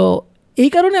 তো এই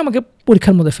কারণে আমাকে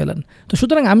পরীক্ষার মধ্যে ফেলেন। তো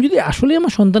সুতরাং আমি যদি আসলেই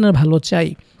আমার সন্তানের ভালো চাই,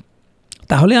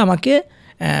 তাহলে আমাকে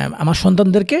আমার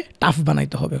সন্তানদেরকে টাফ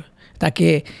বানাইতে হবে। তাকে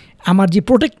আমার যে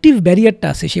প্রোটেক্টিভ ব্যারিয়ারটা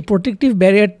আছে, সেই প্রোটেক্টিভ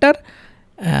ব্যারিয়ারটার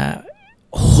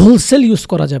হোলসেল ইউজ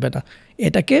করা যাবে না,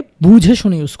 এটাকে বুঝে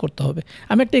শুনে ইউজ করতে হবে।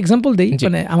 আমি একটা এক্সাম্পল দিই,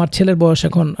 মানে আমার ছেলের বয়স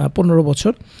এখন 15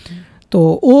 বছর। তো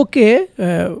ওকে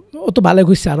ও তো বালেগ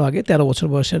হয়েছে আরও আগে, 13 বছর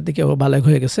বয়সের দিকে ও বালেগ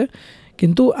হয়ে গেছে।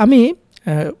 কিন্তু আমি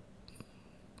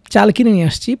চাল কিনে নিয়ে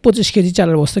আসছি, 25 কেজি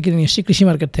চালের বস্তা কিনে নিয়ে আসছি কৃষি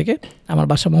মার্কেট থেকে, আমার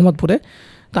বাসা মোহাম্মদপুরে।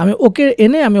 তো আমি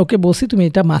ওকে বলছি তুমি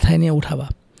এটা মাথায় নিয়ে উঠাবা।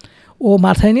 ও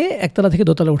মাথায় নিয়ে একতলা থেকে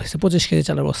দোতলা উঠেছে 25 কেজি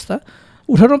চালের বস্তা।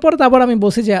 উঠানোর পরে তারপর আমি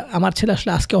বলছি যে আমার ছেলে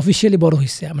আসলে আজকে অফিসিয়ালি বড়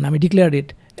হয়েছে, মানে আমি ডিক্লেয়ার ইট,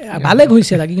 বালেগ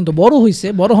হয়েছে আগে কিন্তু বড় হয়েছে।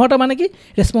 বড় হওয়াটা মানে কি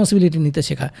রেসপন্সিবিলিটি নিতে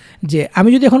শেখা, যে আমি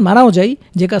যদি এখন মারাও যাই,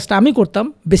 যে কাজটা আমি করতাম,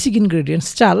 বেসিক ইনগ্রেডিয়েন্টস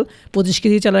চাল, 25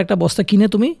 কেজি চালের একটা বস্তা কিনে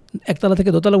তুমি একতলা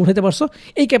থেকে দোতলা উঠাতে পারছো,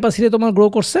 এই ক্যাপাসিটি তোমার গ্রো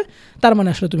করছে, তার মানে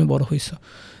আসলে তুমি বড় হয়েছো।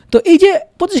 তো এই যে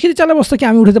 25 কেজি চালের বস্তা কি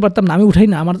আমি উঠাতে পারতাম না? আমি উঠাই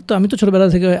না। আমি তো ছোটোবেলা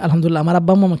থেকে আলহামদুলিল্লাহ আমার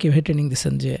আব্বা আম্মা আমাকে এভাবে ট্রেনিং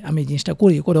দিচ্ছেন যে আমি এই জিনিসটা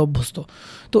করে অভ্যস্ত।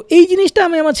 তো এই জিনিসটা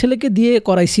আমি আমার ছেলেকে দিয়ে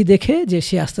করাইছি দেখে যে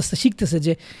সে আস্তে আস্তে শিখতেছে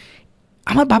যে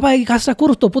আমার বাবা এই কাজটা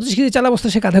করতো, 25 কেজি চালা বস্তা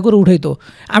সে কাঁধে করে উঠাইতো,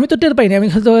 আমি তো টের পাইনি, আমি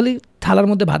খালি থালার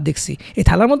মধ্যে ভাত দেখছি। এই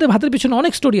থালার মধ্যে ভাতের পিছনে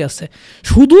অনেক স্টোরি আছে।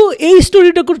 শুধু এই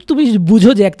স্টোরিটা তুমি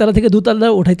বুঝো যে একতলা থেকে দুতলা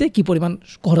উঠাইতে কী পরিমাণ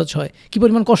খরচ হয়, কী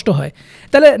পরিমাণ কষ্ট হয়,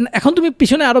 তাহলে এখন তুমি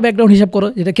পিছনে আরও ব্যাকগ্রাউন্ড হিসাব করো,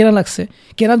 যেটা কেনা লাগছে,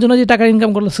 কেনার জন্য যে টাকা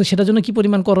ইনকাম করা লাগছে সেটার জন্য কী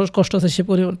পরিমাণ কষ্ট আছে, সে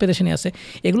পরিমাণ পেরেশানি আছে।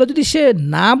 এগুলো যদি সে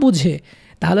না বুঝে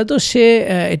তাহলে তো সে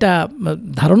এটা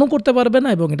ধারণও করতে পারবে না,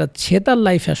 এবং এটা সে তার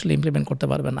লাইফে আসলে ইমপ্লিমেন্ট করতে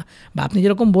পারবে না। বা আপনি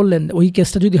যেরকম বললেন, ওই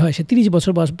কেসটা যদি হয় সে 30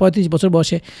 বছর বয়স 35 বছর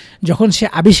বয়সে যখন সে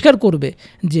আবিষ্কার করবে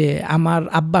যে আমার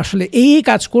আব্বা আসলে এই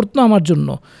কাজ করতো আমার জন্য,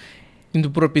 কিন্তু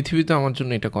পুরো পৃথিবী তো আমার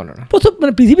জন্য এটা করে না। প্রথম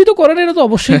মানে পৃথিবী তো করে না, এটা তো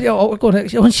অবশ্যই করে।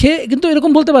 এখন সে কিন্তু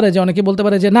এরকম বলতে পারে যে, অনেকে বলতে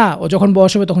পারে যে না, ও যখন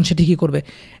বয়স হবে তখন সে ঠিকই করবে।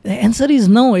 অ্যান্সার ইজ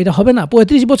নো, এটা হবে না।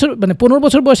 35 বছর মানে 15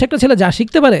 বছর বয়সে একটা ছেলে যা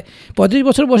শিখতে পারে, 35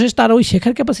 বছর বয়সে তার ওই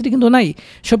শেখার ক্যাপাসিটি কিন্তু নাই।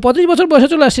 সে 35 বছর বয়সে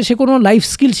চলে আসছে, সে কোনো লাইফ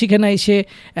স্কিল শিখে নাই, সে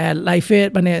লাইফে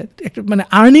মানে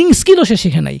আর্নিং স্কিলও সে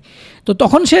শিখে নাই। তো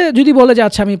তখন সে যদি বলে যে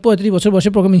আচ্ছা আমি 35 বছর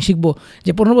বয়সে প্রোগ্রামিং শিখবো,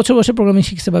 যে 15 বছর বয়সে প্রোগ্রামিং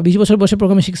শিখছে বা 20 বছর বয়সে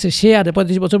প্রোগ্রামিং শিখছে সে, আর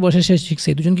 35 বছর বয়সে সে শিখছে,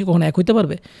 দুজন কি কখনো এক হইতে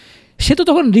পারবে? সে তো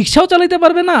তখন রিক্সাও চালাইতে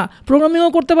পারবে না, প্রোগ্রামিংও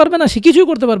করতে পারবে না, সে কিছুই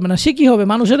করতে পারবে না। সে কী হবে?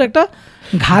 মানুষের একটা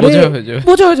ঘাড়ে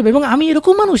বোঝা হয়ে যাবে। এবং আমি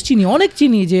এরকম মানুষ চিনি, অনেক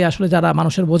চিনি, যে আসলে যারা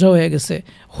মানুষের বোঝা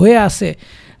হয়ে আছে,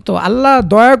 তো আল্লাহ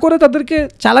দয়া করে তাদেরকে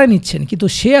চালায় নিচ্ছেন, কিন্তু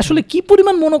সে আসলে কি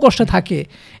পরিমাণ মনোকষ্টে থাকে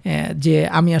যে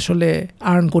আমি আসলে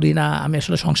আর্ন করি না, আমি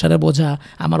আসলে সংসারের বোঝা,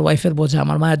 আমার ওয়াইফের বোঝা,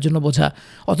 আমার মায়ের জন্য বোঝা,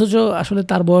 অথচ আসলে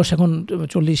তার বয়স এখন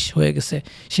 40 হয়ে গেছে।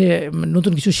 সে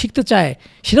নতুন কিছু শিখতে চায়,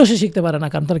 সেটাও সে শিখতে পারে না,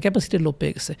 কারণ তার ক্যাপাসিটির লোপ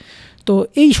পেয়ে গেছে। তো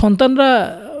এই সন্তানরা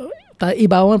এই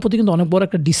বাবা মার প্রতি কিন্তু অনেক বড়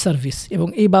একটা ডিসসার্ভিস, এবং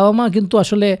এই বাবা মা কিন্তু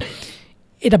আসলে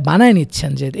এটা বানায়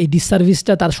নিচ্ছেন যে এই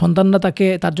ডিসসার্ভিসটা তার সন্তানরা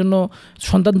তার জন্য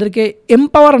সন্তানদেরকে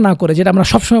এম্পাওয়ার না করে, যেটা আমরা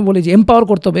সবসময় বলি যে এম্পাওয়ার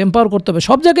করতে হবে,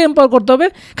 সব জায়গায় এম্পাওয়ার করতে হবে,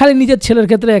 খালি নিজের ছেলের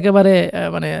ক্ষেত্রে একেবারে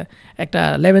মানে একটা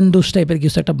লেভেন-ডুস টাইপের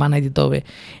কিছু একটা বানাই দিতে হবে।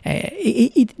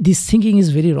 This thinking is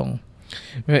very wrong.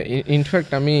 In fact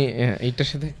আমি এইটার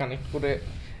সাথে কানেক্ট করে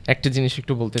একটা জিনিস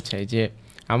একটু বলতে চাই, যে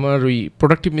আমার ওই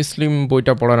প্রোডাক্টিভ মুসলিম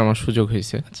বইটা পড়ার আমার সুযোগ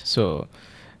হয়েছে। সো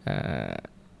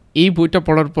এই বইটা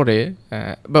পড়ার পরে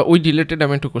বা ওই রিলেটেড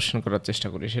আমি একটু কোশ্চেন করার চেষ্টা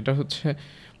করি। সেটা হচ্ছে,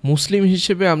 মুসলিম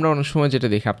হিসেবে আমরা অনেক সময় যেটা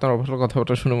দেখি, আপনার অবসর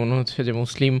কথাবার্তা শুনে মনে হচ্ছে যে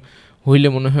মুসলিম হইলে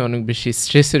মনে হয় অনেক বেশি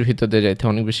স্ট্রেসের ভিতর দিয়ে যাইতে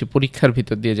হয়, অনেক বেশি পরীক্ষার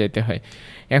ভিতর দিয়ে যাইতে হয়।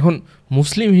 এখন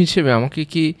মুসলিম হিসেবে আমাকে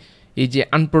কি এই যে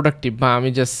আনপ্রোডাক্টিভ, বা আমি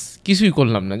জাস্ট কিছুই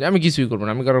করলাম না, যে আমি কিছুই করবো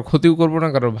না, আমি কারোর ক্ষতিও করবো না,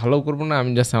 কারোর ভালোও করবো না,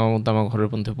 আমি জাস্ট আমার মধ্যে আমার ঘরের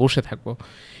মধ্যে বসে থাকবো,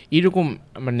 এরকম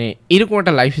এরকম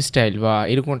একটা লাইফস্টাইল বা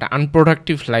এরকম একটা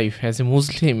আনপ্রোডাক্টিভ লাইফ অ্যাজ এ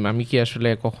মুসলিম আমি কি আসলে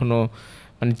কখনো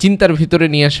চিন্তার ভিতরে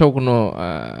নিয়ে আসাও কোনো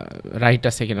রাইট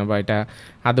আছে কিনা, বা এটা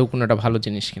আদৌ কোনো একটা ভালো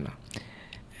জিনিস কিনা?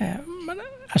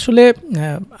 আসলে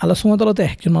আল্লাহ সুবহানাহু ওয়া তাআলা তো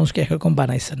একজন মানুষকে একরকম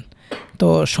বানাইছেন, তো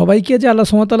সবাইকে যে আল্লাহ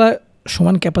সুবহানাহু ওয়া তাআলা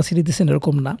সমান ক্যাপাসিটি দিয়েছেন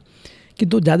এরকম না।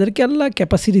 কিন্তু যাদেরকে আল্লাহ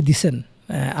ক্যাপাসিটি দিছেন,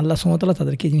 আল্লাহ সুবহানাহু ওয়া তাআলা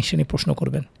তাদেরকে এই জিনিসটা নিয়ে প্রশ্ন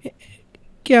করবেন।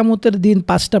 কিয়ামতের দিন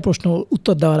 5টা প্রশ্ন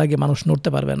উত্তর দেওয়ার আগে মানুষ নড়তে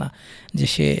পারবে না যে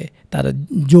সে তার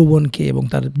যৌবনকে এবং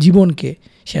তার জীবনকে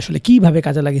সে আসলে কীভাবে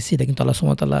কাজে লাগিয়েছে, এটা কিন্তু আল্লাহ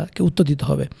সুবহানাহু ওয়া তাআলাকে উত্তর দিতে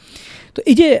হবে। তো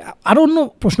এই যে আরও অন্য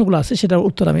প্রশ্নগুলো আছে সেটার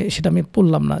উত্তর সেটা আমি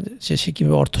বললাম না, যে সে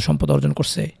কীভাবে অর্থ সম্পদ অর্জন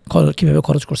করছে, কীভাবে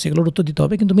খরচ করছে, এগুলোর উত্তর দিতে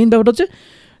হবে। কিন্তু মেইন ব্যাপারটা হচ্ছে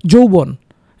যৌবন।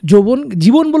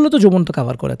 জীবন বললে তো যৌবন তো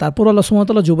কাভার করে, তারপর আল্লাহ সুবহানাহু ওয়া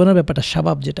তাআলা যৌবনের ব্যাপারটা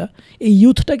শাবাব, যেটা এই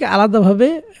ইউথটাকে আলাদাভাবে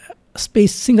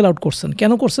স্পেস সিঙ্গেল আউট করছেন।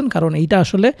 কেন করছেন? কারণ এইটা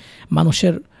আসলে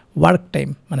মানুষের ওয়ার্ক টাইম,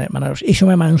 মানে এই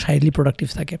সময় মানুষ হাইলি প্রোডাক্টিভ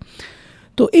থাকে।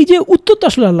 তো এই যে উত্তরটা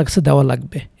আসলে আল্লাহর কাছে দেওয়া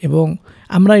লাগবে, এবং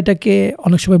আমরা এটাকে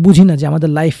অনেক সময় বুঝি না যে আমাদের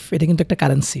লাইফ এটা কিন্তু একটা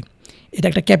কারেন্সি, এটা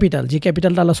একটা ক্যাপিটাল, যে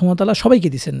ক্যাপিটালটা আল্লাহ সুবহানাহু ওয়া তাআলা সবাইকে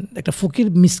দিয়েছেন। একটা ফকির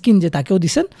মিসকিন যে তাকেও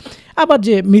দিছেন, আবার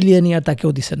যে মিলিয়নিয়ার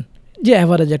তাকেও দিছেন, যে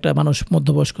অ্যাভারেজ একটা মানুষ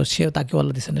মধ্যবয়স্ক সে তাকেও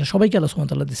আল্লাহ দিচ্ছেন, সবাইকে আল্লাহ সুবহানাহু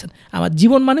ওয়া তাআলা দিচ্ছেন। আমার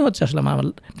জীবন মানে হচ্ছে আসলে আমার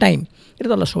টাইম, এটা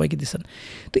তো আল্লাহ সবাইকে দিচ্ছেন।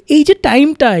 তো এই যে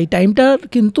এই টাইমটার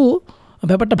কিন্তু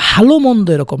ব্যাপারটা ভালো মন্দ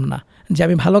এরকম না যে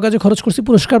আমি ভালো কাজে খরচ করছি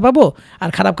পুরস্কার পাবো, আর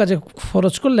খারাপ কাজে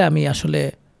খরচ করলে আমি আসলে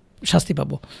শাস্তি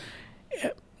পাবো।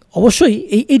 অবশ্যই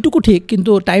এইটুকু ঠিক,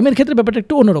 কিন্তু টাইমের ক্ষেত্রে ব্যাপারটা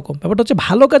একটু অন্যরকম। ব্যাপারটা হচ্ছে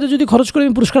ভালো কাজে যদি খরচ করে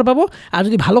আমি পুরস্কার পাবো, আর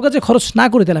যদি ভালো কাজে খরচ না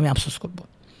করি তাহলে আমি আফসোস করবো।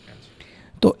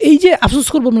 তো এই যে আফসোস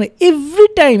করবো, মানে every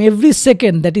time every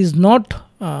second that is not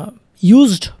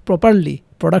used properly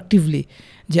productively,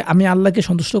 যে আমি আল্লাহকে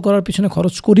সন্তুষ্ট করার পিছনে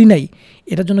খরচ করি নাই,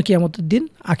 এটার জন্য কিয়ামতের দিন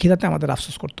আখিরাতে আমাদের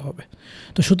আফসোস করতে হবে।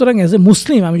 তো সুতরাং অ্যাজ এ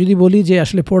মুসলিম আমি যদি বলি যে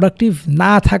আসলে প্রোডাক্টিভ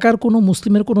না থাকার কোনো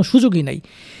মুসলিমের কোনো সুযোগই নাই।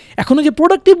 এখনও যে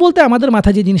প্রোডাক্টিভ বলতে আমাদের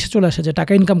মাথায় যে জিনিসটা চলে আসে যে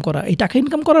টাকা ইনকাম করা, এই টাকা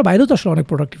ইনকাম করার বাইরেও তো আসলে অনেক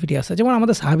প্রোডাক্টিভিটি আছে। যেমন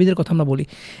আমাদের সাহাবীদের কথা আমরা বলি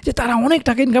যে তারা অনেক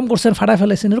টাকা ইনকাম করছেন, ফাটায়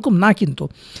ফেলেছেন, এরকম না, কিন্তু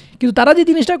তারা যে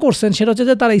জিনিসটা করছেন সেটা হচ্ছে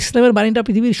যে তারা ইসলামের বাণীটা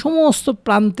পৃথিবীর সমস্ত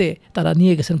প্রান্তে তারা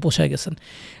নিয়ে গেছেন, পৌঁছায় গেছেন।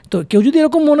 তো কেউ যদি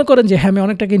এরকম মনে করেন যে হ্যাঁ আমি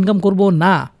অনেক টাকা ইনকাম করবো,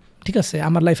 না, ঠিক আছে,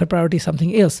 আমার লাইফের প্রায়োরিটি সামথিং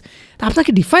এলস, তা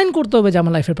আপনাকে ডিফাইন করতে হবে যে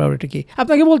আমার লাইফের প্রায়োরিটি কী।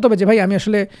 আপনাকে বলতে হবে যে ভাই আমি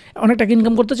আসলে অনেক টাকা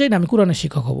ইনকাম করতে চাই না, আমি কোরআনের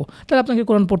শিক্ষক হবো। তাহলে আপনাকে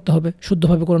কোরআন পড়তে হবে,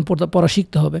 শুদ্ধভাবে কোরআন পড়া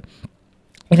শিখতে হবে,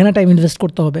 এখানে টাইম ইনভেস্ট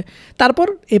করতে হবে। তারপর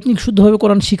আপনি শুদ্ধভাবে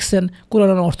কোরআন শিখছেন,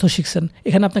 কোরআনের অর্থ শিখছেন,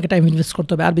 এখানে আপনাকে টাইম ইনভেস্ট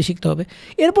করতে হবে, আরবি শিখতে হবে।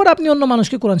 এরপর আপনি অন্য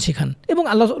মানুষকে কোরআন শেখান, এবং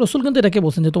আল্লাহ রসুল কিন্তু এটাকে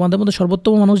বলছেন যে তোমাদের মধ্যে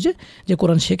সর্বোত্তম মানুষ যে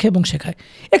কোরআন শেখে এবং শেখায়।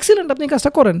 এক্সিলেন্ট, আপনি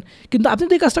কাজটা করেন, কিন্তু আপনি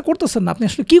তো এই কাজটা করতেছেন না। আপনি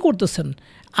আসলে কী করতেছেন?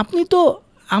 আপনি তো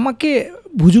আমাকে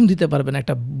বুঝুং দিতে পারবেন,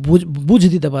 একটা বুঝ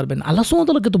দিতে পারবেন, আল্লাহ সুবহানাহু ওয়া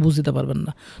তাআলাকে তো বুঝ দিতে পারবেন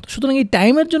না। তো সুতরাং এই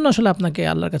টাইমের জন্য আসলে আপনাকে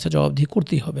আল্লাহর কাছে জবাবদিহি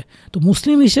করতেই হবে। তো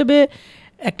মুসলিম হিসেবে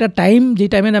একটা টাইম, যে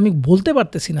টাইমে আমি বলতে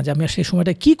পারতেছি না যে আমি আসলে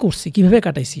সময়টা কী করছি, কীভাবে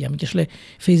কাটাইছি, আমি কি আসলে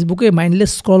ফেসবুকে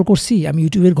মাইন্ডলেস স্ক্রল করছি, আমি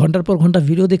ইউটিউবের ঘন্টার পর ঘন্টা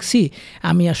ভিডিও দেখছি,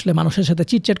 আমি আসলে মানুষের সাথে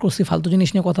চিটচ্যাট করছি, ফালতু জিনিস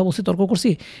নিয়ে কথা বলছি, তর্ক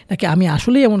করছি, নাকি আমি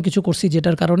আসলেই এমন কিছু করছি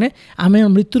যেটার কারণে আমি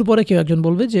মৃত্যুর পরে কেউ একজন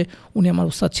বলবে যে উনি আমার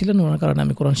উস্তাদ ছিলেন, ওনার কারণে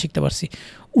আমি কোরআন শিখতে পারছি,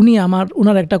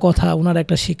 ওনার একটা কথা, ওনার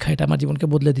একটা শিক্ষা এটা আমার জীবনকে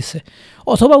বদলে দিছে।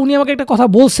 অথবা উনি আমাকে একটা কথা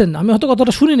বলছেন, আমি হয়তো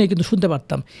কথাটা শুনি নাই কিন্তু শুনতে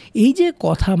পারতাম। এই যে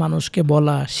কথা মানুষকে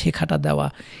বলা, শেখাটা দেওয়া,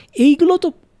 এইগুলো তো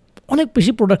অনেক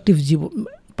বেশি প্রোডাক্টিভ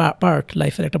পার্ট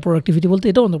লাইফের। একটা প্রোডাক্টিভিটি বলতে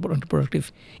এটাও অনেক প্রোডাক্টিভ।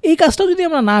 এই কাজটাও যদি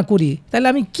আমরা না করি তাহলে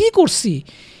আমি কি করছি,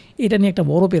 এটা নিয়ে একটা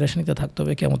বড় পেরেশানিতে থাকতে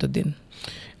হবে কিয়ামতের দিন।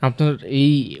 আপনার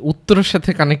এই উত্তরের সাথে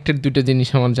কানেক্টেড দুটো জিনিস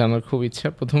আমার জানার খুব ইচ্ছা।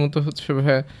 প্রথমত হচ্ছে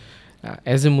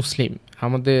অ্যাজ এ মুসলিম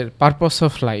আমাদের পারপাস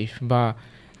অফ লাইফ বা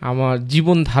আমার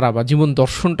জীবনধারা বা জীবন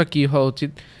দর্শনটা কী হওয়া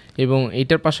উচিত, এবং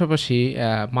এইটার পাশাপাশি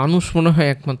মানুষ মনে হয়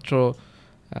একমাত্র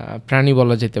প্রাণী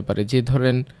বলা যেতে পারে যে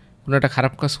ধরেন কোনো একটা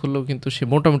খারাপ কাজ করলেও কিন্তু সে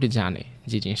মোটামুটি জানে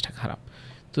যে জিনিসটা খারাপ।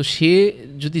 তো সে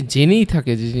যদি জেনেই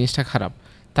থাকে যে জিনিসটা খারাপ,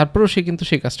 তারপরেও সে কিন্তু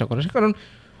সেই কাজটা করে। কারণ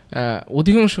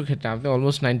অধিকাংশ ক্ষেত্রে আপনি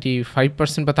অলমোস্ট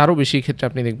 95% বা তারও বেশি ক্ষেত্রে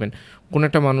আপনি দেখবেন কোনো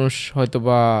একটা মানুষ হয়তো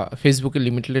বা ফেসবুকে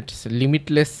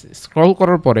লিমিটলেস স্ক্রল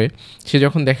করার পরে সে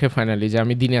যখন দেখে ফাইনালি যে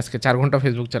আমি দিনে আজকে 4 ঘন্টা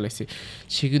ফেসবুক চালাইছি,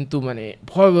 সে কিন্তু মানে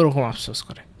ভয়াবহ রকম আফসোস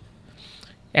করে।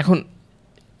 এখন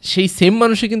সেই সেম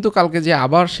মানুষই কিন্তু কালকে যে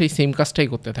আবার সেই সেম কাজটাই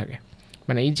করতে থাকে,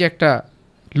 মানে এই যে একটা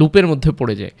লুপের মধ্যে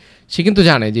পড়ে যায়। সে কিন্তু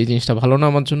জানে যে এই জিনিসটা ভালো না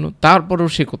আমার জন্য, তারপরেও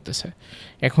সে করতেছে।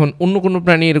 এখন অন্য কোনো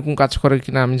প্রাণী এরকম কাজ করে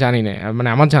কিনা আমি জানি না, মানে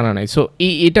আমার জানা নাই। সো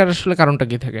এটার আসলে কারণটা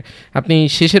কী থাকে? আপনি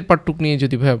শেষের পার্টটুক নিয়ে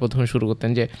যদি ভাইয়া প্রথমে শুরু করতেন,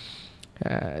 যে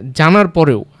জানার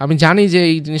পরেও আমি জানি যে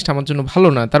এই জিনিসটা আমার জন্য ভালো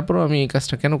না, তারপরেও আমি এই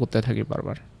কাজটা কেন করতে থাকি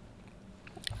বারবার।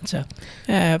 আচ্ছা,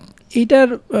 এইটার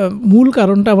মূল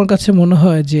কারণটা আমার কাছে মনে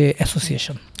হয় যে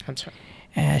অ্যাসোসিয়েশন। আচ্ছা,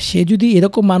 সে যদি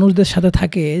এরকম মানুষদের সাথে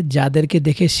থাকে যাদেরকে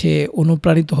দেখে সে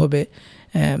অনুপ্রাণিত হবে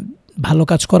ভালো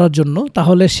কাজ করার জন্য,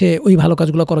 তাহলে সে ওই ভালো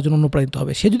কাজগুলো করার জন্য অনুপ্রাণিত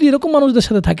হবে। সে যদি এরকম মানুষদের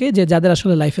সাথে থাকে যে যাদের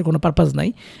আসলে লাইফের কোনো পারপাস নাই,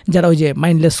 যারা ওই যে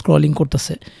মাইন্ডলেস স্ক্রলিং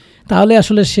করতেছে, তাহলে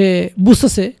আসলে সে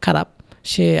বুঝতেছে খারাপ,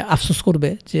 সে আফসোস করবে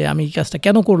যে আমি এই কাজটা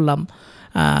কেন করলাম,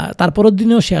 তারপরের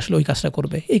দিনেও সে আসলে ওই কাজটা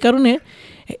করবে। এই কারণে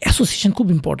অ্যাসোসিয়েশন খুব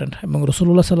ইম্পর্ট্যান্ট, এবং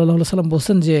রাসূলুল্লাহ সাল্লাল্লাহু আলাইহি সাল্লাম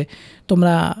বলছেন যে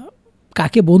তোমরা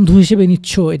কাকে বন্ধু হিসেবে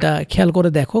নিচ্ছ এটা খেয়াল করে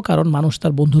দেখো, কারণ মানুষ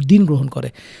তার বন্ধুর দিন গ্রহণ করে।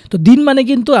 তো দিন মানে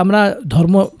কিন্তু আমরা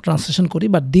ধর্ম ট্রান্সলেশন করি,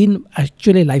 বাট দিন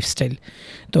অ্যাকচুয়ালি লাইফস্টাইল।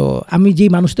 তো আমি যেই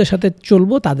মানুষদের সাথে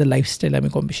চলবো তাদের লাইফস্টাইল আমি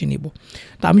কম বেশি নিব।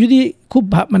 তো আমি যদি খুব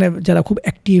মানে যারা খুব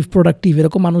অ্যাক্টিভ প্রোডাক্টিভ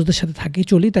এরকম মানুষদের সাথে থাকি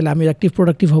চলি, তাহলে আমি অ্যাক্টিভ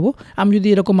প্রোডাক্টিভ হব। আমি যদি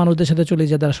এরকম মানুষদের সাথে চলি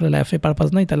যাদের আসলে লাইফে পারপাস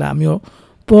নাই, তাহলে আমিও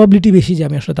প্রবাবিলিটি বেশি যে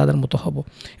আমি আসলে তাদের মতো হব,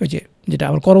 ওই যেটা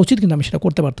আমার করা উচিত কিন্তু আমি সেটা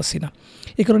করতে পারতেছি না।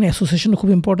 এই কারণে অ্যাসোসিয়েশন খুব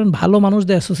ইম্পর্ট্যান্ট। ভালো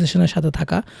মানুষদের অ্যাসোসিয়েশনের সাথে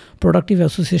থাকা, প্রোডাক্টিভ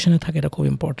অ্যাসোসিয়েশনে থাকা, এটা খুব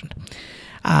ইম্পর্ট্যান্ট।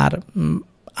 আর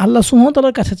আল্লাহ সুবহানাহু ওয়া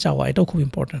তাআলার কাছে চাওয়া, এটাও খুব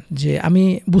ইম্পর্ট্যান্ট। যে আমি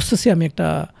বুঝতেছি আমি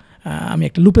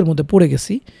একটা লুপের মধ্যে পড়ে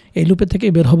গেছি, এই লুপের থেকে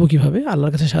বের হবো কীভাবে?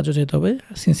 আল্লাহর কাছে সাহায্য চাইতে হবে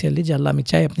সিনসিয়ারলি, যে আল্লাহ আমি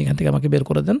চাই আপনি এখান থেকে আমাকে বের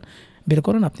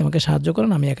করেন, আপনি আমাকে সাহায্য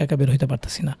করেন, আমি একা একা বের হইতে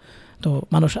পারতেছি না। তো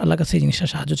মানুষ আল্লাহর কাছে এই জিনিসটা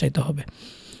সাহায্য চাইতে হবে।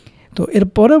 তো এর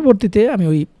পরবর্তীতে আমি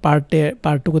ওই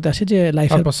পার্টটুকুতে আসি যে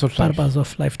লাইফের পারপাস অফ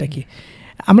লাইফটা কি।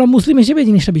 আমরা মুসলিম হিসেবে এই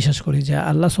জিনিসটা বিশ্বাস করি যে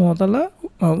আল্লাহ সুবহানাহু ওয়া তাআলা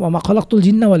ওয়া মা খালাকতুল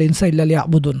জিন্না ওয়াল ইনসা ইল্লা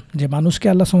লিয়াবুদুন, যে মানুষকে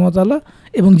আল্লাহ সুবহানাহু ওয়া তাআলা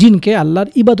এবং জিনকে আল্লাহর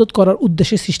ইবাদত করার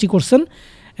উদ্দেশ্যে সৃষ্টি করছেন।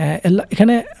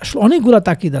 এখানে আসলে অনেকগুলা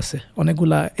তাকিদ আছে,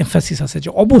 অনেকগুলা এমফাসিস আছে যে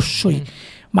অবশ্যই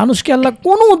মানুষকে আল্লাহ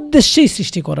কোনো উদ্দেশ্যেই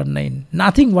সৃষ্টি করার নাই,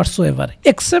 নাথিং হোয়াটসোএভার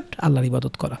এক্সেপ্ট আল্লাহর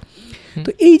ইবাদত করা। তো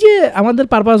এই যে আমাদের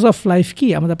পারপাস অফ লাইফ কি?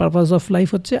 আমাদের পারপাস অফ লাইফ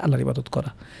হচ্ছে আল্লাহর ইবাদত করা।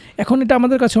 এখন এটা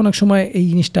আমাদের কাছে অনেক সময় এই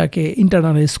জিনিসটাকে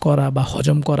ইন্টারনালাইজ করা বা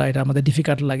হজম করা এটা আমাদের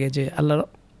ডিফিকাল্ট লাগে, যে আল্লাহর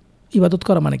ইবাদত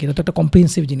করা মানে কি? এটা তো একটা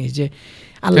কম্প্রিহেন্সিভ জিনিস, যে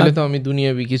আল্লাহ তো আমি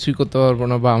দুনিয়াবি কিছুই করতে পারবো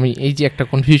না, বা আমি এই যে একটা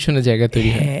কনফিউশনের জায়গা তৈরি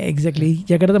হয়। হ্যাঁ, এক্স্যাক্টলি, এই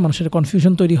জায়গাটাতে মানুষের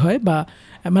কনফিউশন তৈরি হয়, বা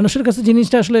মানুষের কাছে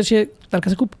জিনিসটা আসলে তার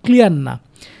কাছে খুব ক্লিয়ার না।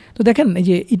 তো দেখেন এই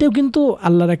যে এটাও কিন্তু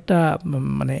আল্লাহর একটা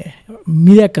মানে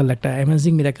মিরাকেল, একটা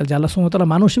অ্যামেজিং মিরাকেল, যে আল্লাহ সুবহানাহু ওয়া তাআলা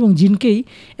মানুষ এবং জিনকেই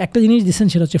একটা জিনিস দিচ্ছেন,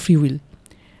 সেটা হচ্ছে ফ্রি উইল।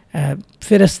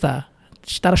 ফেরেশতা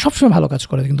তারা সবসময় ভালো কাজ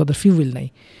করে কিন্তু তাদের ফ্রি উইল নাই।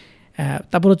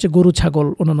 তারপর হচ্ছে গরু ছাগল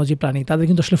অন্যান্য যে প্রাণী, তাদের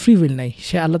কিন্তু আসলে ফ্রি উইল নাই।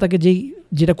 সে আল্লাহ তাকে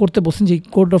যেটা করতে বলছেন, যেই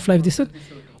কোড অফ লাইফ দিচ্ছেন,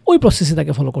 ওই প্রসেসে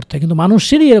তাকে ফলো করতে হয়। কিন্তু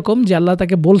মানুষেরই এরকম যে আল্লাহ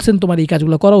তাকে বলছেন তোমার এই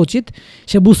কাজগুলো করা উচিত,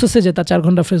 সে বুঝতেছে যে তার 4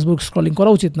 ঘন্টা ফেসবুক স্ক্রলিং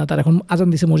করা উচিত না, তার এখন আজান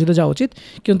দিছে মসজিদে যাওয়া উচিত,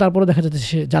 কিন্তু তারপরে দেখা যাচ্ছে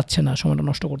সে যাচ্ছে না, সময়টা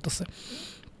নষ্ট করতেছে।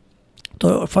 তো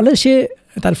ফলে সে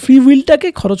তার ফ্রি উইলটাকে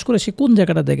খরচ করে সে কোন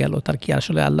জায়গাটাতে গেল? তার কি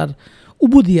আসলে আল্লাহর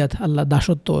উবুদিয়াত, আল্লাহ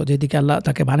দাসত্ব যেদিকে আল্লাহ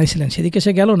তাকে বানাইছিলেন সেদিকে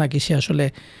সে গেল, নাকি সে আসলে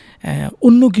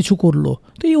অন্য কিছু করলো?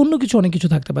 তো এই অন্য কিছু অনেক কিছু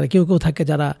থাকতে পারে। কেউ থাকে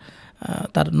যারা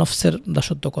তার নফসের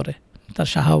দাসত্ব করে, তার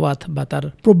শাহাওয়াত বা তার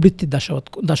প্রবৃত্তির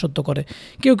দাসত্ব করে।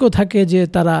 কেউ থাকে যে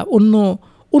তারা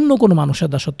অন্য কোনো মানুষের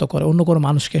দাসত্ব করে, অন্য কোনো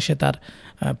মানুষকে সে তার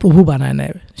প্রভু বানায়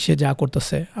নেয়। সে যা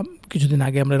করতেছে, কিছুদিন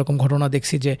আগে আমরা এরকম ঘটনা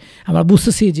দেখছি যে আমরা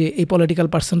বুঝতেছি যে এই পলিটিক্যাল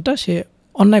পার্সনটা সে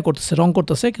অন্যায় করতেছে, রং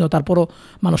করতেছে, কিন্তু তারপরও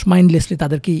মানুষ মাইন্ডলেসলি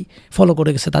তাদেরকেই ফলো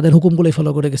করে গেছে, তাদের হুকুমগুলোই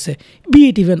ফলো করে গেছে।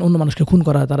 বিট ইভেন অন্য মানুষকে খুন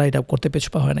করা, তারা এটা করতে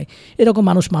পেছপা হয় নাই। এরকম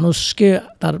মানুষকে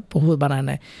তার প্রভু বানায়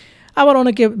নেয়। আবার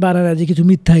অনেকে বানায় যে কিছু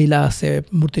মিথ্যা ইলা আছে,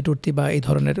 মূর্তি টুর্তি বা এই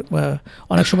ধরনের।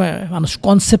 অনেক সময় মানুষ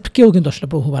কনসেপ্টকেও কিন্তু আসলে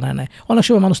প্রভু বানায় নেয়। অনেক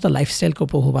সময় মানুষ তার লাইফস্টাইলকেও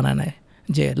প্রভু বানায় নেয়,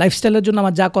 যে লাইফস্টাইলের জন্য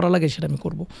আমার যা করা লাগে সেটা আমি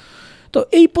করব। তো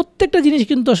এই প্রত্যেকটা জিনিস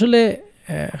কিন্তু আসলে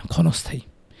ক্ষণস্থায়ী,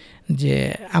 যে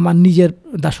আমার নিজের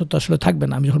দাসত্ব আসলে থাকবে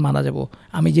না। আমি যখন মারা যাব,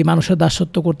 আমি যে মানুষের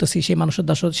দাসত্ব করতেছি, সেই মানুষের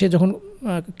দাসত্ব সে যখন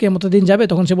কিয়ামতের দিন যাবে,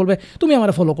 তখন সে বলবে তুমি আমার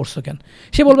ফলো করছো কেন?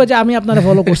 সে বলবে যে আমি আপনারা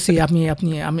ফলো করছি,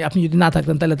 আপনি যদি না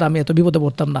থাকতেন তাহলে তো আমি এত বিপদে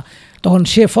পড়তাম না। তখন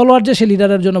সে ফলোয়ার যে সে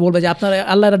লিডারের জন্য বলবে যে আপনারা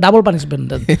আল্লাহ একটা ডাবল পানিশমেন্ট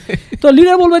দেন। তো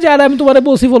লিডার বলবে যে আরে আমি তোমার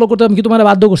বলছি ফলো করতে, আমি কি তোমার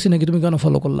বাধ্য করছি নাকি, তুমি কেন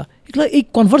ফলো করলা? এগুলো এই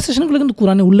কনভারসেশনগুলো কিন্তু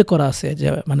কোরআনে উল্লেখ করা আছে, যে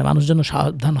মানে মানুষ যেন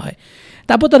সাবধান হয়।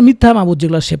 তারপর তার মিথ্যা মাবুদ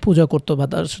যেগুলো সে পূজা করতো বা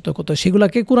তার সাথে করতো,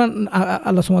 সেগুলোকে কোরআন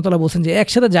আল্লাহ সুবহানাহু ওয়া তাআলা বলছেন যে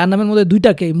একসাথে জাহান্নামের মধ্যে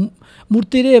দুইটাকে,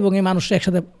 মূর্তিরে এবং এই মানুষটা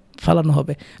একসাথে ফেলানো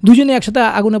হবে। দুজনে একসাথে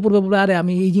আগুনে পড়বে, বলবে আরে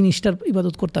আমি এই জিনিসটার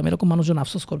ইবাদত করতাম, এরকম মানুষজন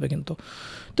আফসোস করবে। কিন্তু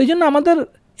তো এই জন্য আমাদের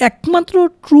একমাত্র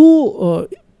ট্রু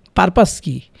পারপাস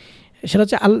কি, সেটা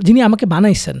হচ্ছে যিনি আমাকে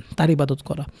বানাইছেন তার ইবাদত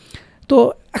করা। তো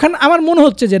এখন আমার মনে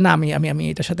হচ্ছে যে না, আমি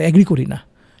এটার সাথে অ্যাগ্রি করি না।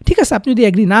 ঠিক আছে, আপনি যদি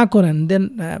অ্যাগ্রি না করেন, দেন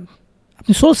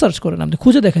আপনি সোল সার্চ করেন, আপনি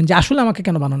খুঁজে দেখেন যে আসলে আমাকে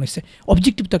কেন বানানো হয়েছে।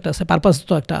 অবজেক্টিভ তো একটা আছে, পারপাস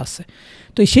তো একটা আছে।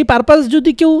 তো সেই পারপাস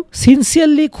যদি কেউ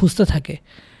সিনসিয়ারলি খুঁজতে থাকে,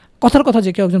 কথার কথা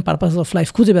যে কেউ একজন পারপাস অফ লাইফ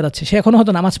খুঁজে বেড়াচ্ছে, সে এখনও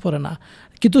হয়তো নামাজ পড়ে না,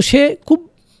 কিন্তু সে খুব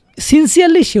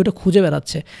সিনসিয়ারলি সে ওটা খুঁজে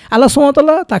বেড়াচ্ছে, আল্লাহ সুবহানাহু ওয়া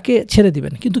তাআলা তাকে ছেড়ে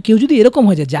দিবেন। কিন্তু কেউ যদি এরকম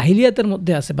হয় যে জাহিলিয়াতের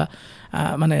মধ্যে আছে বা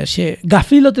মানে সে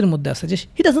গাফিলতের মধ্যে আছে, যে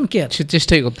হি ডাজন্ট কেয়ার, সে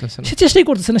চেষ্টাই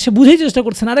করতেছে না, সে বুঝেই চেষ্টা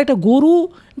করছে না। আর একটা গরু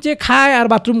যে খায় আর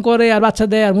বাথরুম করে আর বাচ্চা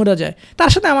দেয় আর মরে যায়, তার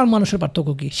সাথে আমার মানুষের পার্থক্য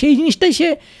কী? সেই জিনিসটাই সে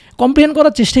কম্প্রিহেন্ড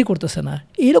করার চেষ্টাই করতেছে না।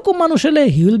 এরকম মানুষ হলে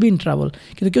he will be in trouble.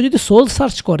 কিন্তু কেউ যদি সোল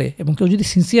সার্চ করে এবং কেউ যদি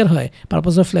সিনসিয়ার হয়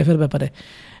পারপাস অফ লাইফের ব্যাপারে,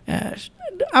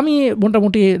 আমি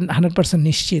মোটামুটি 100%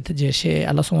 নিশ্চিত যে সে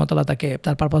আল্লাহ সুবহানাহু ওয়া তাআলা তাকে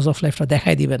তার পারপাস অফ লাইফটা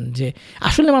দেখাই দিবেন যে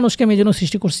আসলে মানুষকে আমি এই জন্য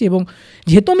সৃষ্টি করছি, এবং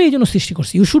যেহেতু আমি এই জন্য সৃষ্টি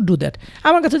করছি ইউ শুড ডু দ্যাট।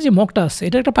 আমার কাছে যে মগটা আছে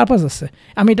এটা একটা পারপাস আছে,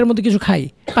 আমি এটার মধ্যে কিছু খাই,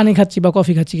 পানি খাচ্ছি বা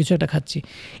কফি খাচ্ছি, কিছু একটা খাচ্ছি,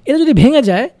 এটা যদি ভেঙে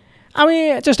যায় আমি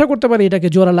চেষ্টা করতে পারি এটাকে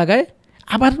জোড়া লাগায়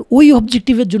আবার ওই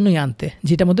অবজেক্টিভের জন্যই আনতে,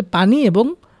 যেটার মধ্যে পানি এবং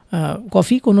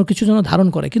কফি কোনো কিছুর জন্য ধারণ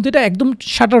করে, কিন্তু এটা একদম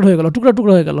শাটার্ড হয়ে গেল, টুকরা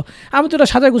টুকরা হয়ে গেল। আমি তো এটা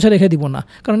সাজায় গুছিয়ে রেখে দিব না,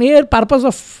 কারণ এর পারপাস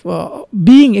অফ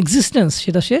বিইং এক্সিস্টেন্স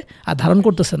সেটা সে আর ধারণ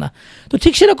করতেছে না। তো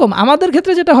ঠিক সেরকম আমাদের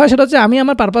ক্ষেত্রে যেটা হয় সেটা হচ্ছে আমি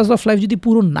আমার পারপাস অফ লাইফ যদি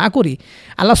পূরণ না করি,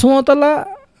 আল্লাহ সুবহানাহু ওয়া তাআলা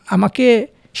আমাকে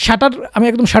আমি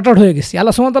একদম শাটার্ড হয়ে গেছি,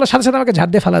 আল্লাহ সুবহানাহু ওয়া তাআলা সাথে সাথে আমাকে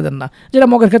ঝাড় দিয়ে ফেলা দেন না, যেটা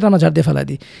মগের ক্ষেত্রে আমরা ঝাড় দিয়ে ফেলা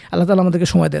দিই। আল্লাহ তাআলা আমাদেরকে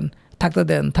সময় দেন,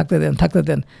 থাকতে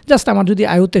দেন। জাস্ট আমার যদি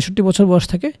আয়ু 63 বছর বয়স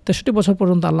থাকে, 63 বছর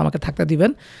পর্যন্ত আল্লাহ আমাকে থাকতে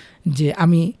দিবেন, যে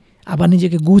আমি আবার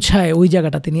নিজেকে গুছায় ওই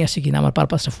জায়গাটাতে নিয়ে আসি কিনা, আমার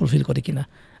পারপাসটা ফুলফিল করি কিনা।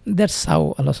 দ্যাটস হাউ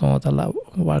আল্লাহ সুবহানাহু ওয়া তাআলা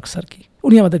ওয়ার্কস আর কি,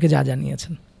 উনি আমাদেরকে যা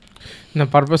জানিয়েছেন। না,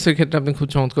 পারপাসের ক্ষেত্রে আপনি খুব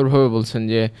চমৎকারভাবে বলছেন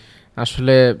যে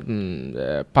আসলে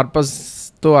পারপাস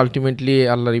তো আলটিমেটলি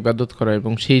আল্লাহর ইবাদত করা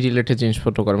এবং সেই রিলেটেড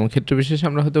জিনিসপত্র করা, এবং ক্ষেত্র বিশেষে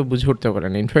আমরা হয়তো বুঝে উঠতে পারি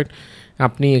না। ইনফ্যাক্ট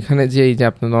আপনি এখানে যে এই যে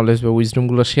আপনার নলেজ বা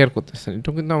উইজডমগুলো শেয়ার করতেছেন,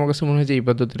 এটাও কিন্তু আমার কাছে মনে হয় যে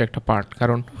ইবাদতের একটা পার্ট।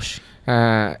 কারণ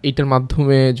এইটার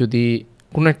মাধ্যমে যদি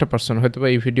কোনো একটা পার্সন হয়তো বা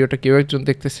এই ভিডিওটা কেউ একজন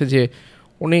দেখতেছে যে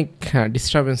অনেক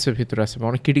ডিস্টারবেন্সের ভিতরে আছে বা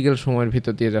অনেক ক্রিটিক্যাল সময়ের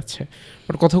ভিতর দিয়ে যাচ্ছে,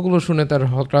 বাট কথাগুলো শুনে তার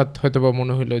হঠাৎ হয়তো বা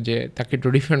মনে হলো যে তাকে একটু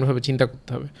ডিফারেন্টভাবে চিন্তা করতে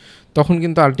হবে, তখন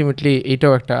কিন্তু আলটিমেটলি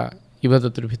এইটাও একটা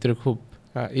ইবাদতের ভিতরে খুব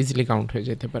ইজিলি কাউন্ট হয়ে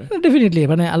যেতে পারে। ডেফিনেটলি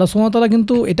মানে আল্লাহ সুবহানাহু ওয়া তাআলা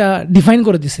কিন্তু এটা ডিফাইন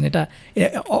করে দিচ্ছেন, এটা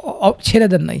ছেড়ে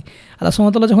দেন নাই। আল্লাহ সুবহানাহু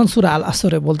ওয়া তাআলা যখন সূরা আল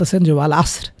আসরে বলতেছেন যে আল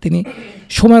আসর, তিনি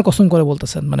সময়ের কসম করে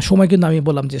বলতেছেন, মানে সময় কিন্তু আমি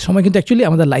বললাম যে সময় কিন্তু অ্যাকচুয়ালি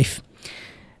আমাদের লাইফ।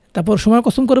 তারপর সময়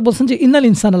কসম করে বলছেন যে ইন্নাল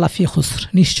ইনসানা লাফি খুসর,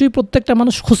 নিশ্চয়ই প্রত্যেকটা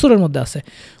মানুষ খুসরের মধ্যে আছে।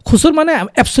 খুসর মানে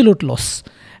অ্যাবসলিউট লস।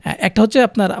 একটা হচ্ছে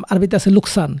আপনার আরবিতে আছে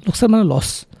লুকসান, লুকসান মানে লস,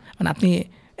 মানে আপনি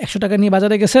 100 টাকা নিয়ে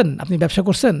বাজারে গেছেন, আপনি ব্যবসা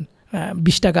করছেন,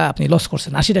 20 টাকা আপনি লস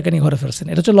করছেন, 80 টাকা নিয়ে ঘরে ফেরছেন,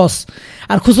 এটা হচ্ছে লস।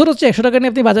 আর খুচরো হচ্ছে 100 টাকা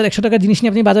নিয়ে আপনি 100 টাকার জিনিস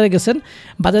নিয়ে আপনি বাজারে গেছেন,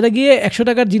 বাজারে গিয়ে 100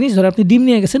 টাকার জিনিস ধরে আপনি ডিম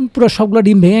নিয়ে গেছেন, পুরো সবগুলো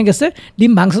ডিম ভেঙে গেছে,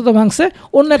 ডিম ভাঙছে তো ভাঙছে,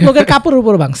 অন্য এক লোকের কাপড়ের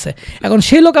উপর ভাঙছে। এখন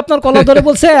সেই লোক আপনার কলা ধরে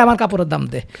বলছে আমার কাপড়ের দাম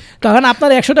দে, তখন আপনার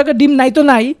 100 টাকার ডিম নাই তো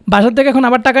নাই, বাজার থেকে এখন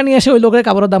আবার টাকা নিয়ে এসে ওই লোকের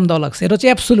কাপড়ের দাম দেওয়া লাগছে। এটা হচ্ছে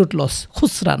অ্যাবসলিউট লস,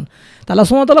 খুচরান। আল্লাহ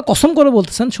সুবহানাহু ওয়া তাআলা কসম করে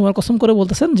বলতেছেন, সময়ের কসম করে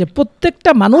বলতেছেন যে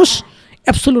প্রত্যেকটা মানুষ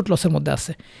অ্যাবসলিউট লসের মধ্যে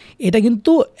আছে। এটা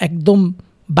কিন্তু একদম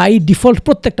বাই ডিফল্ট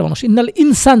প্রত্যেকটা মানুষ। ইন্নাল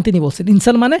ইনসান তিনি বলছেন,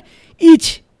 ইনসান মানে ইচ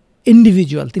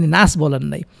ইন্ডিভিজুয়াল, তিনি নাস বলেন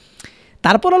নাই।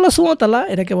 তারপর আল্লাহ সুবহানাহু ওয়া তাআলা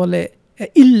এটাকে বলে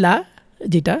ইল্লা,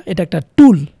 যেটা এটা একটা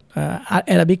টুল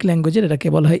অ্যারাবিক ল্যাঙ্গুয়েজের, এটাকে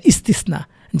বলা হয় ইস্তিসনা,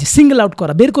 যে সিঙ্গেল আউট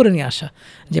করা, বের করে নিয়ে আসা,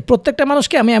 যে প্রত্যেকটা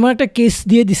মানুষকে আমি এমন একটা কেস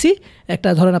দিয়ে দিছি, একটা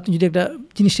ধরেন আপনি যদি একটা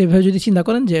জিনিস সেভাবে যদি চিন্তা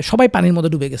করেন যে সবাই পানির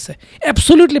মধ্যে ডুবে গেছে,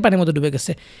 অ্যাবসলিউটলি পানির মধ্যে ডুবে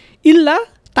গেছে, ইল্লা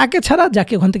তাকে ছাড়া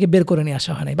যাকে ওখান থেকে বের করে নিয়ে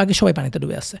আসা হয় নাই, বাকি সবাই পানিতে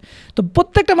ডুবে আছে। তো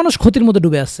প্রত্যেকটা মানুষ ক্ষতির মধ্যে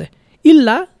ডুবে আছে,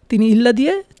 ইল্লা তিনি ইল্লা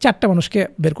দিয়ে 4টা মানুষকে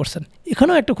বের করছেন।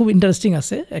 এখানেও একটা খুব ইন্টারেস্টিং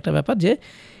আছে একটা ব্যাপার, যে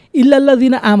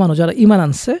ইল্লাল্লাযিনা আমানু, যারা ঈমান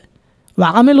আনছে, ওয়া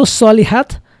আমিলুস সলিহাত,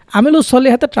 আমিলুস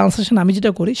সলিহাতের ট্রান্সলেশন আমি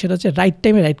যেটা করি সেটা হচ্ছে রাইট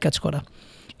টাইমে রাইট কাজ করা।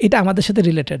 এটা আমাদের সাথে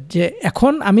রিলেটেড, যে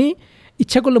এখন আমি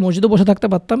ইচ্ছা করলে মসজিদে বসে থাকতে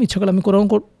পারতাম, ইচ্ছা করলে আমি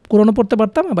কোরআনও পড়তে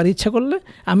পারতাম, আবার ইচ্ছা করলে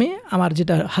আমি আমার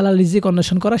যেটা হালাল রিজিক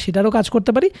অন্বেষণ করা সেটারও কাজ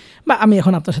করতে পারি, বা আমি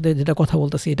এখন আপনার সাথে যেটা কথা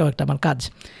বলতেছি এটাও একটা আমার কাজ।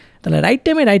 তাহলে রাইট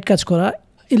টাইমে রাইট কাজ করা,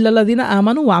 ইল্লাল্লাযিনা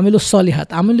আমানু ওয়া আমিলুস সলিহাত,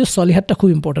 আমিলুস সলিহাতটা খুব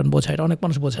ইম্পর্টেন্ট বোঝা, এটা অনেক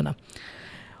মানুষ বোঝে না।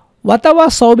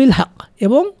 ওয়াতাওয়াসাউ বিল হক,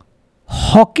 এবং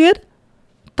হকের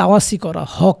তাওয়াসি করা,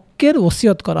 হকের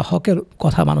ওসিয়ত করা, হকের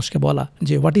কথা মানুষকে বলা,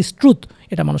 যে হোয়াট ইজ ট্রুথ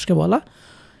এটা মানুষকে বলা।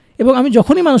 এবং আমি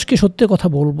যখনই মানুষকে সত্যি কথা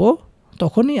বলবো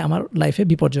তখনই আমার লাইফে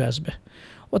বিপর্যয় আসবে।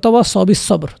 অথবা সবিস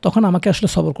সবর, তখন আমাকে আসলে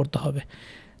সবর করতে হবে।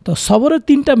 তো সবরের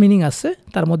 3টা মিনিং আছে,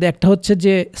 তার মধ্যে একটা হচ্ছে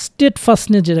যে স্টেট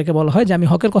ফার্স্টনেস, যেটাকে বলা হয় যে আমি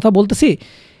হকের কথা বলতেছি,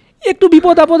 একটু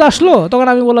বিপদ আপদ আসলো তখন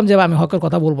আমি বললাম যে আমি হকের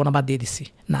কথা বলবো না, বাদ দিয়ে দিচ্ছি,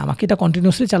 না, আমাকে এটা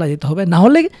কন্টিনিউসলি চালা যেতে হবে। না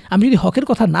হলে আমি যদি হকের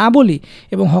কথা না বলি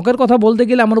এবং হকের কথা বলতে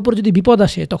গেলে আমার উপর যদি বিপদ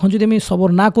আসে, তখন যদি আমি সবর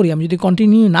না করি, আমি যদি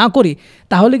কন্টিনিউ না করি,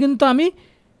 তাহলে কিন্তু আমি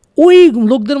ওই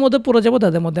লোকদের মধ্যে পড়ে যাবো,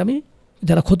 তাদের মধ্যে আমি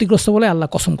যারা ক্ষতিগ্রস্ত বলে আল্লাহ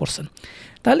কসম করছেন।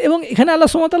 তাহলে এবং এখানে আল্লাহ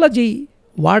সুবহানাহু ওয়া তাআলা যেই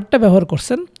ওয়ার্ডটা ব্যবহার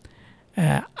করছেন,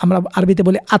 আমরা আরবিতে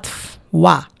বলি আতফ,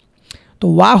 ওয়া। তো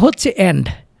ওয়া হচ্ছে এন্ড,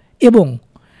 এবং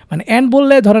মানে এন্ড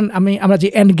বললে ধরেন আমরা যে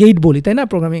এন্ড গেট বলি, তাই না,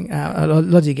 প্রোগ্রামিং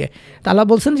লজিকে। তা আল্লাহ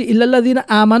বলছেন যে ইল্লাল্লাযিনা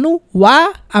আমানু ওয়া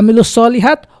আমিলুস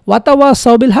সলিহাত ওয়া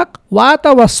তাওয়াসাউ বিল হক ওয়া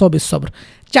তাওয়াসাউ বিস সবর।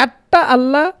 4টা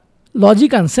আল্লাহ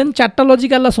লজিক আনছেন, 4টা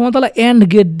লজিক আল্লাহ সুবহানাহু ওয়া তাআলা এন্ড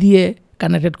গেট দিয়ে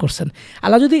কানেক্টেড করছেন।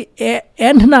 আল্লাহ যদি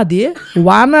এন্ড না দিয়ে,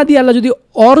 ওয়া না দিয়ে আল্লাহ যদি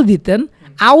অর দিতেন,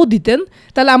 আও দিতেন,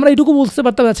 তাহলে আমরা এটুকু বুঝতে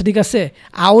পারতাম, আচ্ছা ঠিক আছে,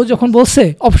 আও যখন বলছে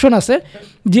অপশন আছে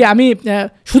যে আমি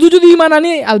শুধু যদি ঈমান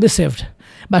আনি আল বি সেভড,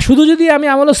 বা শুধু যদি আমি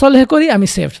আমলে সলেহ করি আমি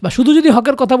সেফড, বা শুধু যদি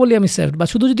হকের কথা বলি আমি সেফড, বা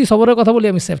শুধু যদি সবরের কথা বলি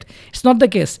আমি সেফড। It's not the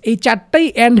case. এই চারটাই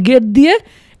এন্ড গেট দিয়ে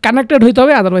কানেক্টেড হইতে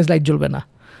হবে, আদারওয়াইজ লাইট জ্বলবে না।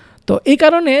 তো এই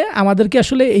কারণে আমাদেরকে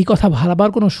আসলে এই কথা ভাবার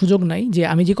কোনো সুযোগ নাই যে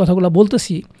আমি যে কথাগুলো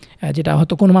বলতেছি, যেটা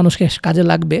হয়তো কোনো মানুষকে কাজে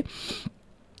লাগবে,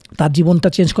 তার জীবনটা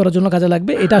চেঞ্জ করার জন্য কাজে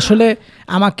লাগবে, এটা আসলে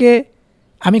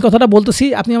আমি কথাটা বলতেছি,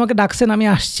 আপনি আমাকে ডাকছেন, আমি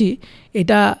আসছি,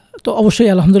 এটা তো অবশ্যই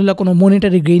আলহামদুলিল্লাহ কোনো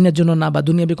মনিটারি গেইনের জন্য না, বা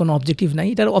দুনিয়াবি কোনো অবজেক্টিভ নাই।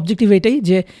 এটার অবজেক্টিভ এটাই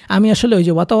যে আমি আসলে ওই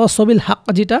যে ওয়াতাওয়া সবিল হাক,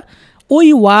 যেটা ওই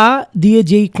ওয়া দিয়ে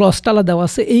যেই ক্লজটালা দেওয়া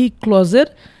আছে, এই ক্লজের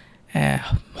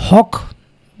হক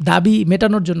দাবি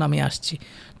মেটানোর জন্য আমি আসছি।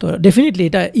 তো ডেফিনেটলি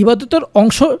এটা ইবাদতের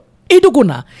অংশ এইটুকু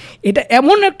না, এটা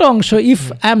এমন একটা অংশ, if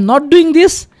I am not doing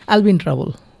this I will be in trouble.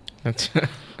 আচ্ছা,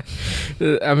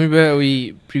 আমি ওই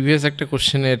প্রিভিয়াস একটা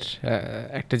কোশ্চেনের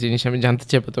একটা জিনিস আমি জানতে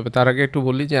চাইবো, তবে তার আগে একটু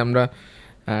বলি যে আমরা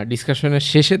ডিসকাশনের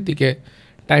শেষের দিকে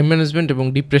টাইম ম্যানেজমেন্ট এবং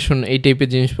ডিপ্রেশন এই টাইপের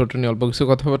জিনিসপত্র নিয়ে অল্প কিছু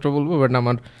কথাবার্তা বলবো। বাট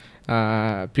আমার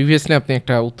প্রিভিয়াসলি আপনি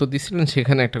একটা উত্তর দিয়েছিলেন,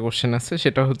 সেখানে একটা কোশ্চেন আছে,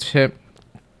 সেটা হচ্ছে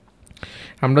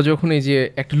আমরা যখন এই যে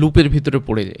একটা লুপের ভিতরে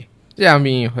পড়ে যাই, যে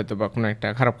আমি হয়তো বা কোনো একটা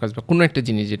খারাপ কাজ বা কোনো একটা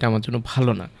জিনিস যেটা আমার জন্য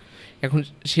ভালো না, এখন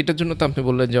সেটার জন্য তো আপনি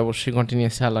বললেন যে অবশ্যই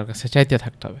কন্টিনিউয়াসলি আল্লাহর কাছে চাইতে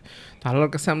থাকতে হবে। তো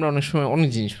আল্লাহর কাছে আমরা অনেক সময় অনেক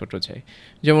জিনিসপত্র চাই,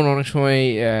 যেমন অনেক সময়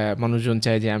মানুষজন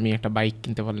চায় যে আমি একটা বাইক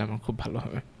কিনতে পারলে আমার খুব ভালো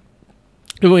হবে,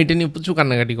 এবং এটা নিয়ে প্রচুর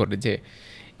কান্নাকাটি করে যে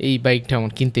এই বাইকটা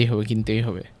আমার কিনতেই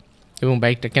হবে, এবং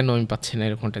বাইকটা কেন আমি পাচ্ছি না,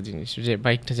 এরকম একটা জিনিস, যে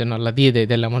বাইকটা যেন আল্লাহ দিয়ে দেয়,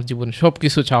 তাহলে আমার জীবনে সব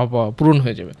কিছু চাওয়া পাওয়া পূরণ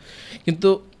হয়ে যাবে। কিন্তু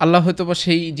আল্লাহ হয়তো বা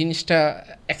সেই জিনিসটা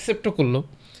অ্যাকসেপ্টও করলো,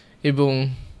 এবং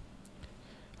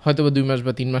হয়তো বা 2 মাস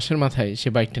বা 3 মাসের মাথায় সে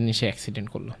বাইকটা নিয়ে সে অ্যাক্সিডেন্ট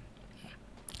করলো।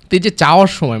 তো এই যে চাওয়ার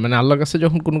সময়, মানে আল্লাহর কাছে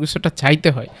যখন কোনো কিছু একটা চাইতে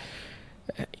হয়,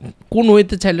 কোন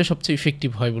ওয়েতে চাইলে সবচেয়ে ইফেক্টিভ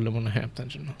হয় বলে মনে হয় আপনার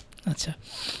জন্য? আচ্ছা,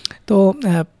 তো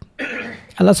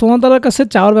আল্লাহ সুবহানাহু ওয়া তাআলার কাছে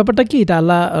চাওয়ার ব্যাপারটা কি, এটা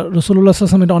আল্লাহ রাসূলুল্লাহ সাল্লাল্লাহু আলাইহি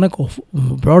ওয়াসাল্লাম এটা অনেক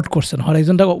ব্রড করছেন,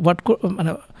 হরাইজনটা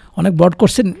মানে অনেক ব্রড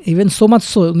করছেন। ইভেন সো মাচ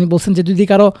সো উনি বলছেন যে যদি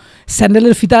কারো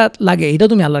স্যান্ডেলের ফিতা লাগে, এটা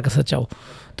তুমি আল্লাহর কাছে চাও।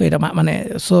 তো এটা মানে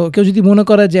সো কেউ যদি মনে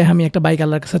করে যে আমি একটা বাইক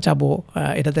আল্লাহর কাছে চাবো,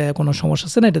 এটাতে কোনো সমস্যা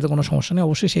আছে না, এটাতে কোনো সমস্যা নেই,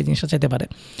 অবশ্যই সেই জিনিসটা চাইতে পারে।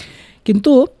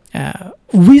 কিন্তু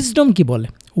উইজডম কি বলে?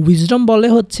 উইজডম বলে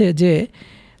হচ্ছে যে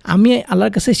আমি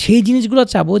আল্লাহর কাছে সেই জিনিসগুলো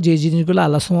চাবো যে জিনিসগুলো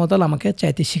আল্লাহ সুবহানাহু ওয়া তাআলা আমাকে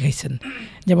চাইতে শিখাইছেন।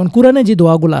 যেমন কোরআনে যে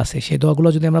দোয়াগুলো আছে, সেই দোয়াগুলো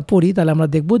যদি আমরা পড়ি, তাহলে আমরা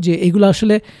দেখব যে এইগুলো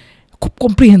আসলে খুব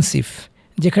কম্প্রিহেন্সিভ।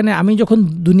 যেখানে আমি যখন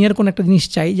দুনিয়ার কোনো একটা জিনিস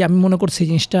চাই, যে আমি মনে করছি সেই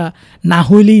জিনিসটা না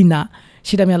হইলেই না,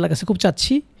 সেটা আমি আল্লাহর কাছে খুব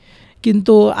চাচ্ছি,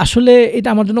 কিন্তু আসলে এটা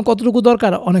আমার জন্য কতটুকু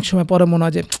দরকার, অনেক সময় পরে মনে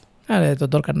হয় যে আরে তো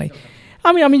দরকার নাই।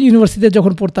 আমি ইউনিভার্সিটিতে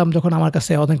যখন পড়তাম, যখন আমার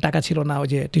কাছে অনেক টাকা ছিল না, ওই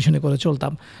যে টিউশনি করে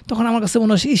চলতাম, তখন আমার কাছে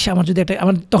মনে হয় আমার যদি একটা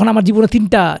তখন আমার জীবনে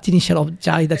 3টা জিনিসের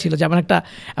চাহিদা ছিল, যে আমার একটা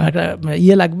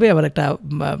ইয়ে লাগবে, আবার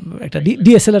একটা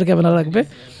ডিএসএলআর ক্যামেরা লাগবে,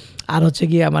 আর হচ্ছে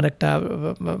গিয়ে আমার একটা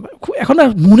এখন আর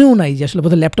মনেও নাই যে আসলে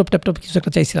বোধহয় ল্যাপটপ কিছু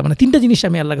একটা চাইছিলাম, মানে 3টা জিনিস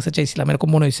আমি আল্লাহর কাছে চাইছিলাম, এরকম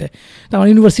মনে হয়েছে। তো আমার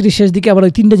ইউনিভার্সিটির শেষ দিকে আবার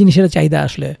ওই 3টা জিনিসের চাহিদা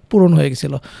আসলে পূরণ হয়ে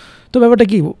গেছিলো। তো ব্যাপারটা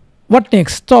কি, হোয়াট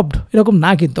নেক্সট, স্টপড, এরকম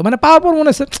না, কিন্তু মানে পাওয়ার পর মনে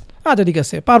হচ্ছে আচ্ছা ঠিক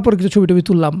আছে, পাওয়ার পর কিছু ছবি টবি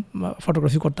তুললাম,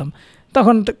 ফটোগ্রাফি করতাম,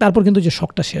 তখন তারপর কিন্তু যে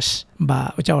শখটা শেষ বা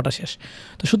ওই চাওয়াটা শেষ।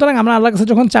 তো সুতরাং আমরা আল্লাহর কাছে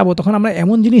যখন চাবো, তখন আমরা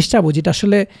এমন জিনিস চাবো যেটা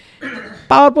আসলে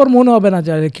পাওয়ার পর মনে হবে না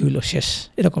যে কী হইলো, শেষ,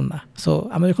 এরকম না। সো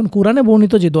আমরা যখন কোরআনে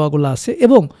বর্ণিত যে দোয়াগুলো আছে,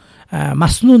 এবং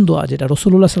মাসনুন দোয়া, যেটা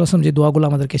রাসূলুল্লাহ সাল্লাল্লাহু আলাইহি ওয়াসাল্লাম যে দোয়াগুলো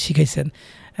আমাদেরকে শিখাইছেন,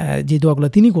 যে দোয়াগুলো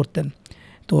তিনি করতেন,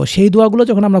 তো সেই দোয়াগুলো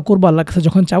যখন আমরা করবো, আল্লাহর কাছে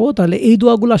যখন চাবো, তাহলে এই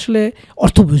দোয়াগুলো আসলে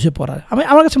অর্থ বুঝে পড়া।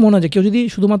 আমার কাছে মনে হয় যে কেউ যদি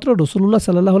শুধুমাত্র রাসূলুল্লাহ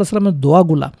সাল্লাল্লাহু আলাইহি ওয়াসাল্লামের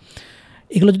দোয়াগুলা,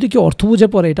 এগুলো যদি কেউ অর্থ বুঝে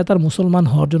পড়ে, এটা তার মুসলমান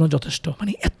হওয়ার জন্য যথেষ্ট।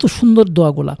 মানে এত সুন্দর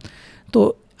দোয়াগুলা। তো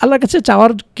আল্লাহর কাছে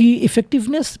চাওয়ার কি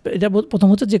ইফেক্টিভনেস, এটা প্রথম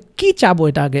হচ্ছে যে কী চাবো,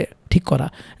 এটা আগে ঠিক করা,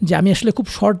 যে আমি আসলে খুব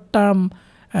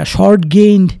শর্ট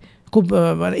গেইনড, খুব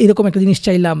এরকম একটা জিনিস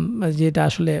চাইলাম যেটা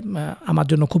আসলে আমার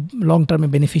জন্য খুব লং টার্মে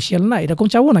বেনিফিশিয়াল না, এরকম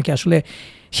চাবো, নাকি আসলে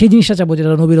সেই জিনিসটা চাবো যেটা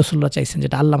নবী রাসূলুল্লাহ চাইছেন,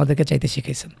 যেটা আল্লাহ আমাদেরকে চাইতে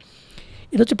শিখাইছেন।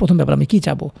 এটা হচ্ছে প্রথম ব্যাপার, আমি কী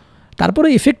চাবো। তারপরে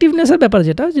এফেক্টিভনেসের ব্যাপার,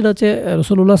 যেটা হচ্ছে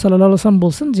রাসূলুল্লাহ সাল্লাল্লাহু আলাইহি ওয়াসাল্লাম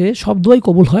বলছেন যে সব দোয়াই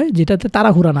কবুল হয় যেটাতে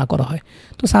তাড়াহুড়া না করা হয়।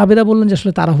 তো সাহাবীরা বললেন যে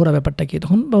আসলে তাড়াহুড়া ব্যাপারটা কী?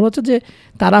 তখন বলা হচ্ছে যে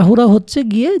তাড়াহুড়া হচ্ছে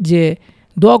গিয়ে যে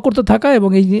দোয়া করতে থাকা, এবং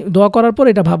এই দোয়া করার পর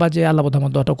এটা ভাবা যে আল্লাহ বোধহয়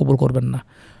আমার দোয়াটা কবুল করবেন না।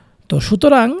 তো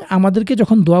সুতরাং আমাদেরকে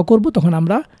যখন দোয়া করব, তখন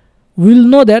আমরা উইল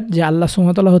নো দ্যাট যে আল্লাহ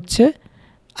সুবহানাহু ওয়া তাআলা হচ্ছে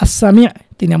আস-সামি',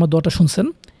 তিনি আমার দোয়াটা শুনছেন,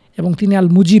 এবং তিনি আল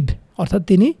মুজিব, অর্থাৎ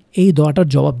তিনি এই দোয়াটার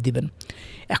জবাব দিবেন।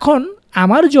 এখন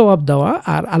আমার জবাব দেওয়া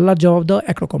আর আল্লাহর জবাব দেওয়া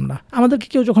একরকম না। আমাদেরকে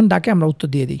কেউ যখন ডাকে, আমরা উত্তর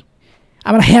দিয়ে দিই,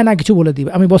 আমরা হ্যাঁ না কিছু বলে দিই।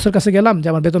 আমি বসের কাছে গেলাম যে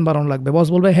আমার বেতন বাড়ানো লাগবে, বস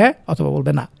বলবে হ্যাঁ অথবা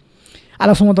বলবে না।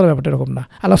 আল্লাহ সুবহানাহু ওয়া তাআলার ব্যাপারটা এরকম না।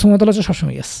 আল্লাহ সুবহানাহু ওয়া তাআলা হচ্ছে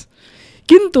সবসময় ইয়েস।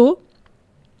 কিন্তু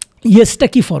ইয়েসটা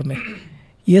কী ফর্মে?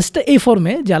 ইয়েসটা এই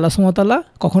ফর্মে যে আল্লাহ সুবহানাহু ওয়া তাআলা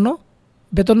কখনো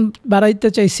বেতন বাড়াইতে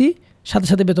চাইছি, সাথে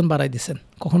সাথে বেতন বাড়াই দিচ্ছেন,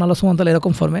 কখনো আল্লাহ সুবহানাহু ওয়া তাআলা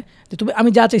এরকম ফর্মে যে তুমি আমি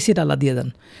যা চাইছি এটা আল্লাহ দিয়ে দেন।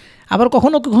 আবার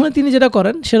কখনো কখনো তিনি যেটা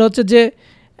করেন সেটা হচ্ছে যে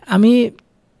আমি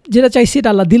যেটা চাইছি এটা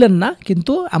আল্লাহ দিলেন না,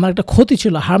 কিন্তু আমার একটা ক্ষতি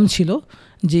ছিল, হার্ম ছিল,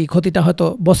 যে ক্ষতিটা হয়তো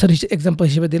বসের এক্সাম্পল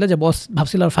হিসেবে দিলে যে বস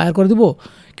ভাবছিল আর ফায়ার করে দিব,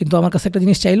 কিন্তু আমার কাছে একটা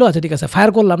জিনিস চাইলো, আচ্ছা ঠিক আছে ফায়ার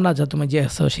করলাম না, যা তুমি যে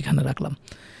আসো সেখানে রাখলাম।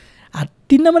 আর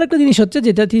 3 নম্বর একটা জিনিস হচ্ছে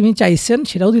যেটা তিনি চাইছেন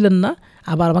সেটাও দিলেন না,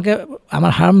 আবার আমাকে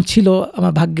আমার হার্ম ছিল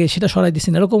আমার ভাগ্যে সেটা সরাই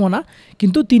দিচ্ছেন এরকমও না,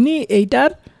 কিন্তু তিনি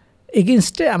এইটার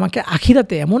এগেনস্টে আমাকে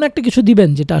আখিরাতে এমন একটা কিছু দিবেন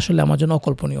যেটা আসলে আমার জন্য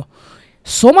অকল্পনীয়।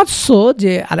 সো মাচ সো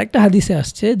যে আরেকটা হাদিসে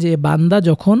আসছে যে বান্দা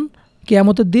যখন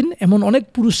কিয়ামতের দিন এমন অনেক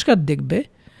পুরস্কার দেখবে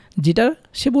যেটা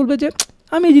সে বলবে যে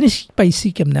আমি এই জিনিস পাইছি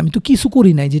কেমনে, আমি তো কিছু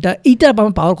করি নাই, যেটা এইটা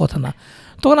আমার পাওয়ার কথা না।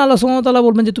 তখন আল্লাহ সুবহানাহু ওয়া তাআলা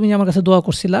বলবেন যে তুমি আমার কাছে দোয়া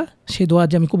করছিলা, সেই দোয়া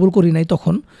যে আমি কবুল করি নাই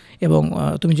তখন, এবং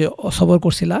তুমি যে সবর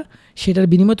করছিলা সেটার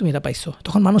বিনিময়ে তুমি এটা পাইছো।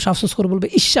 তখন মানুষ আফসোস করে বলবে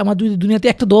ইস আমার যদি দুনিয়াতে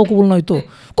একটা দোয়া কবুল না হইতো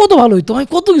কত ভালো হইতো, আমি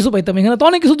কত কিছু পাইতাম, এখানে তো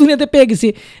অনেক কিছু দুনিয়াতে পেয়ে গেছি,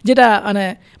 যেটা মানে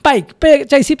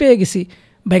চাইছি পেয়ে গেছি,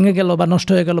 ভেঙে গেল বা নষ্ট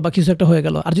হয়ে গেল বা কিছু একটা হয়ে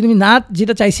গেল। আর যদি আমি না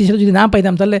যেটা চাইছি সেটা যদি না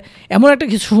পাইতাম তাহলে এমন একটা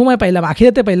কিছু সময় পাইলাম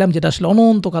আখিরাতে পাইলাম যেটা আসলে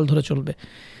অনন্তকাল ধরে চলবে।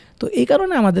 তো এই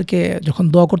কারণে আমাদেরকে যখন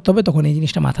দোয়া করতে হবে তখন এই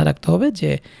জিনিসটা মাথায় রাখতে হবে যে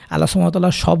আল্লাহ সুবহানাহু ওয়া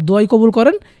তাআলা সব দোয়াই কবুল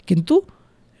করেন, কিন্তু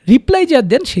রিপ্লাই যা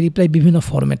দেন সেই রিপ্লাই বিভিন্ন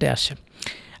ফরম্যাটে আসে।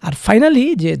 আর ফাইনালি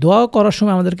যে দোয়া করার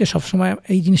সময় আমাদেরকে সবসময়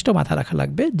এই জিনিসটা মাথায় রাখা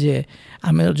লাগবে যে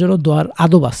আমার জন্য দোয়ার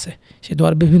আদব আছে, সেই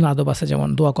দোয়ার বিভিন্ন আদব আছে, যেমন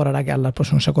দোয়া করার আগে আল্লাহর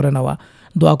প্রশংসা করে নেওয়া,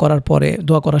 দোয়া করার পরে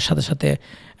দোয়া করার সাথে সাথে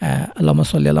আল্লাহুম্মা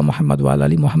সাল্লি আলা মুহাম্মাদ ওয়া আলা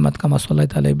আলি মুহাম্মাদ কামা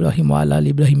সাল্লাইতা আলা ইব্রাহিম ওয়া আলা আলি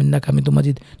ইব্রাহিম ইন্নাকা হামিদুম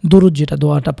মাজিদ, দরুদ যেটা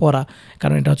দোয়াটা পড়া,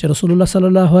 কারণ এটা হচ্ছে রাসূলুল্লাহ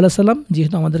সাল্লাল্লাহু আলাইহি সাল্লাম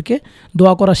যেহেতু আমাদেরকে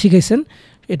দোয়া করা শিখাইছেন,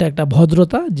 এটা একটা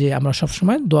ভদ্রতা যে আমরা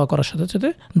সবসময় দোয়া করার সাথে সাথে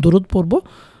দরুদ পড়ব,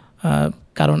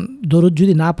 কারণ দরুদ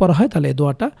যদি না পড়া হয় তাহলে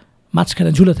দোয়াটা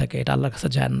মাঝখানে ঝুলে থাকে, এটা আল্লাহর কাছে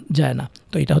যায় না।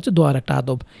 তো এটা হচ্ছে দোয়ার একটা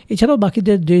আদব। এছাড়াও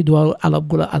বাকিদের যে দোয়ার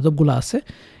আদবগুলো আছে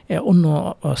অন্য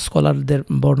স্কলারদের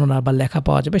বর্ণনা বা লেখা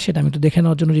পাওয়া যাবে, সেটা আমি একটু দেখে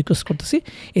নেওয়ার জন্য রিকোয়েস্ট করতেছি।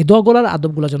 এই দোয়াগুলোর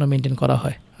আদবগুলো যেন মেনটেন করা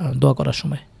হয় দোয়া করার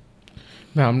সময়।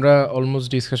 আমরা অলমোস্ট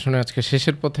ডিসকাশনে আজকে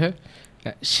শেষের পথে।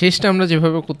 শেষটা আমরা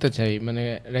যেভাবে করতে চাই, মানে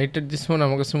রাইটার দিস মন,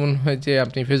 আমার কাছে মনে হয় যে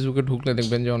আপনি ফেসবুকে ঢুকলে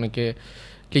দেখবেন যে অনেকে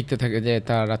লিখতে থাকে যে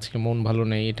তার আজকে মন ভালো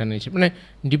নেই, এটা নেই, মানে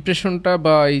ডিপ্রেশনটা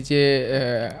বা এই যে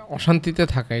অশান্তিতে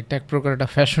থাকা এটা এক প্রকার একটা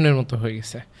ফ্যাশনের মতো হয়ে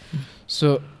গেছে। সো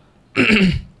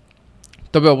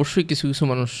তবে অবশ্যই কিছু কিছু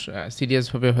মানুষ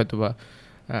সিরিয়াসভাবে হয়তো বা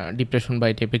ডিপ্রেশন বা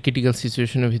এই টাইপের ক্রিটিক্যাল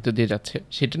সিচুয়েশনের ভিতর দিয়ে যাচ্ছে,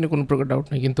 সেটা নিয়ে কোনো প্রকার ডাউট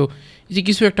নেই। কিন্তু এই যে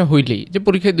কিছু একটা হইলেই যে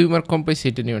পরীক্ষায় 2 মার্ক কম পাই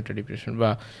সেটা নিয়েও একটা ডিপ্রেশন, বা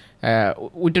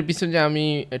ওইটার পিছনে যে আমি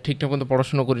ঠিকঠাক মতো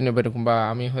পড়াশোনা করি না বা এরকম, বা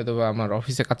আমি হয়তো বা আমার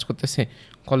অফিসে কাজ করতেছে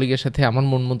কলিগের সাথে আমার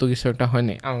মন মতো কিছু একটা হয়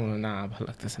না, আমার না ভালো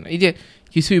লাগতেছে না, এই যে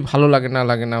কিছুই ভালো লাগে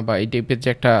না বা এই টাইপের যে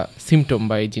একটা সিমটম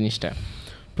বা এই জিনিসটা,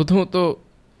 প্রথমত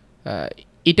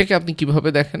এটাকে আপনি কিভাবে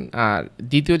দেখেন? আর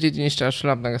দ্বিতীয় যে জিনিসটা আসলে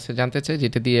আপনার কাছে জানতে চাই,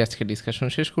 যেটা দিয়ে আজকে ডিসকাশন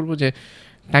শেষ করব, যে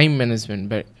টাইম ম্যানেজমেন্ট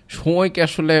বা সময়কে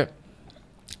আসলে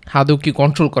আদৌ কি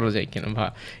কন্ট্রোল করা যায় কিনা, বা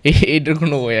এইটার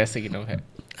কোনো ওয়ে আছে কিনা ভাই?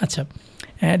 আচ্ছা,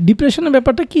 ডিপ্রেশনের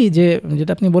ব্যাপারটা কি, যে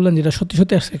যেটা আপনি বললেন যেটা সত্যি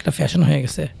সত্যি একটা ফ্যাশন হয়ে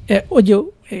গেছে, ওই যে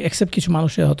এক্সেপ্ট কিছু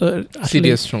মানুষের হয়তো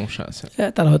সিরিয়াস সমস্যা আছে,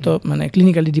 তারা হয়তো মানে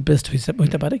ক্লিনিক্যালি ডিপ্রেসড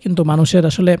হইতে পারে, কিন্তু মানুষের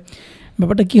আসলে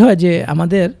ব্যাপারটা কি হয় যে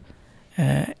আমাদের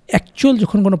অ্যাকচুয়াল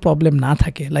যখন কোনো প্রবলেম না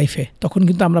থাকে লাইফে তখন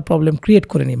কিন্তু আমরা প্রবলেম ক্রিয়েট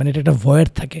করে নিই, মানে এটা একটা ভয়েড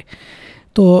থাকে।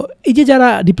 তো এই যে যারা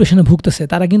ডিপ্রেশনে ভুগতেছে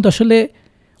তারা কিন্তু আসলে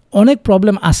অনেক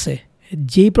প্রবলেম আছে,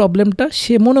 যেই প্রবলেমটা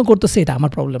সে মনে করতেছে এটা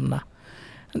আমার প্রবলেম না।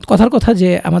 কথার কথা যে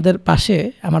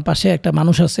আমার পাশে একটা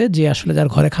মানুষ আছে যে আসলে যার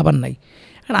ঘরে খাবার নাই,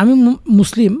 আর আমি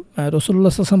মুসলিম,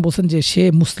 রাসূলুল্লাহ সাল্লাল্লাহু আলাইহি ওয়াসাল্লাম বলছেন যে সে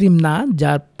মুসলিম না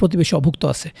যার প্রতিবেশী অভুক্ত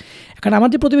আছে। কারণ আমার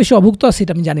যে প্রতিবেশী অভুক্ত আছে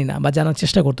এটা আমি জানি না বা জানার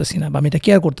চেষ্টা করতেছি না বা আমি এটা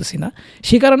কেয়ার করতেছি না,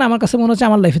 সেই কারণে আমার কাছে মনে হচ্ছে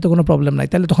আমার লাইফে তো কোনো প্রবলেম নাই,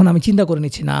 তাহলে তখন আমি চিন্তা করে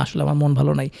নিচ্ছি না আসলে আমার মন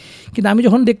ভালো নাই। কিন্তু আমি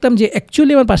যখন দেখতাম যে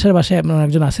অ্যাকচুয়ালি আমার পাশের বাসায় এমন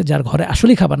একজন আছে যার ঘরে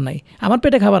আসলেই খাবার নাই, আমার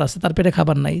পেটে খাবার আছে তার পেটে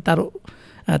খাবার নাই,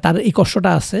 তার এই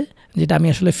কষ্টটা আছে যেটা আমি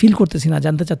আসলে ফিল করতেছি না,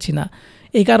 জানতে চাচ্ছি না,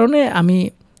 এই কারণে আমি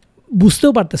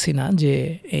বুঝতেও পারতেছি না যে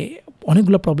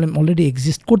অনেকগুলো প্রবলেম অলরেডি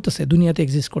এক্সিস্ট করতেছে, দুনিয়াতে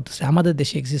এক্সিস্ট করতেছে, আমাদের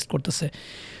দেশে এক্সিস্ট করতেছে।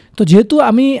 তো যেহেতু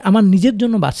আমি আমার নিজের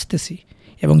জন্য বাঁচতেছি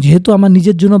এবং যেহেতু আমার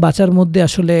নিজের জন্য বাঁচার মধ্যে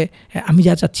আসলে আমি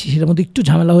যা চাচ্ছি সেটার মধ্যে একটু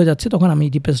ঝামেলা হয়ে যাচ্ছে, তখন আমি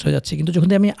ডিপ্রেসড হয়ে যাচ্ছি। কিন্তু যখন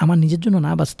আমি আমার নিজের জন্য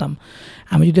না বাঁচতাম,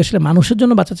 আমি যদি আসলে মানুষের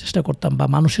জন্য বাঁচার চেষ্টা করতাম বা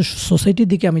মানুষের সোসাইটির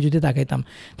দিকে আমি যদি তাকাইতাম,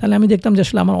 তাহলে আমি দেখতাম যে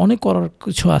আসলে আমার অনেক করার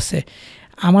কিছু আছে,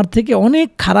 আমার থেকে অনেক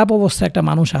খারাপ অবস্থা একটা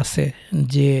মানুষ আছে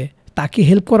যে তাকে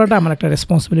হেল্প করাটা আমার একটা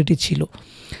রেসপন্সিবিলিটি ছিল।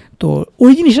 তো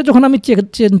ওই জিনিসটা যখন আমি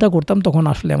চিন্তা করতাম তখন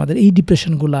আসলে আমাদের এই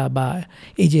ডিপ্রেশনগুলা বা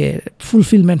এই যে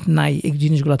ফুলফিলমেন্ট নাই এই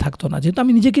জিনিসগুলো থাকতো না। যেহেতু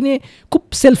আমি নিজেকে নিয়ে খুব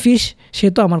সেলফিশ,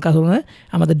 সেহেতু আমার কারণে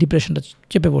আমাদের ডিপ্রেশনটা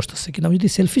চেপে বসতেছে। কিন্তু আমি যদি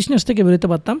সেলফিশনেস থেকে বেরোতে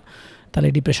পারতাম তাহলে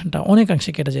ডিপ্রেশনটা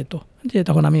অনেকাংশে কেটে যেত, যে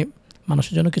তখন আমি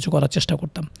মানুষের জন্য কিছু করার চেষ্টা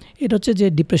করতাম। এটা হচ্ছে যে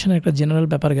ডিপ্রেশনের একটা জেনারেল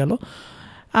ব্যাপার গেল।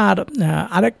 আর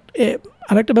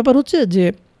আরেকটা ব্যাপার হচ্ছে যে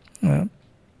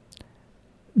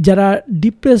যারা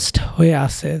ডিপ্রেসড হয়ে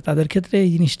আছে তাদের ক্ষেত্রে এই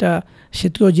জিনিসটা, সে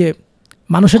তো যে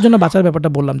মানুষের জন্য বাঁচার ব্যাপারটা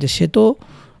বললাম, যে সে তো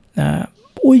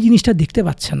ওই জিনিসটা দেখতে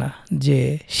পাচ্ছে না যে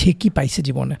সে কি পাইছে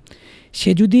জীবনে। সে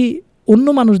যদি অন্য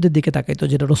মানুষদের দিকে তাকাইতো,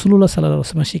 যেটা রাসূলুল্লাহ সাল্লাল্লাহু আলাইহি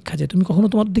ওয়াসাল্লামের শিক্ষা, যে তুমি কখনো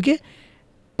তোমার দিকে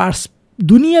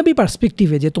দুনিয়াবি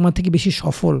পার্সপেক্টিভে যে তোমার থেকে বেশি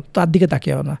সফল তার দিকে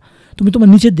তাকিও না, তুমি তোমার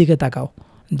নিচের দিকে তাকাও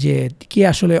যে কে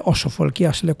আসলে অসফল, কে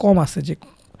আসলে কম আছে, যে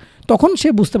তখন সে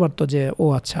বুঝতে পারতো যে ও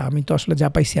আচ্ছা, আমি তো আসলে যা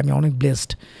পাইছি আমি অনেক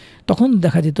ব্লেসড। তখন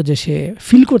দেখা যেত যে সে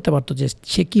ফিল করতে পারতো যে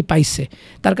সে কি পাইছে,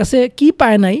 তার কাছে কি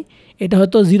পায় নাই এটা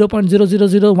হয়তো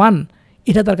 0.0001,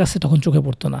 এটা তার কাছে তখন চোখে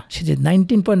পড়তো না। সে যে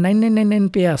 19.9999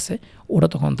 পেয়ে আছে ওটা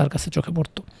তখন তার কাছে চোখে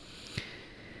পড়তো।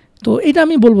 তো এটা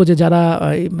আমি বলবো যে যারা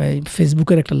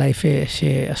ফেসবুকের একটা লাইফে সে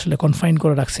আসলে কনফাইন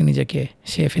করে রাখছে নিজেকে,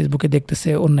 সে ফেসবুকে দেখতেছে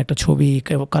অন্য একটা ছবি,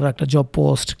 কারো একটা জব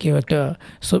পোস্ট, কেউ একটা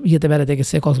ইয়েতে বেড়াতে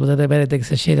গেছে, কক্সবাজারে বেড়াতে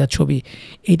গেছে সেটা ছবি,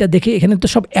 এইটা দেখে এখানে তো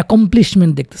সব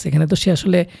অ্যাকমপ্লিশমেন্ট দেখতেছে, এখানে তো সে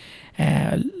আসলে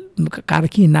কার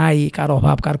কি নাই, কার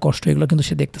অভাব, কার কষ্ট, এগুলো কিন্তু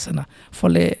সে দেখতেছে না।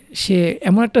 ফলে সে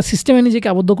এমন একটা সিস্টেমে নিজেকে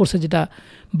আবদ্ধ করছে যেটা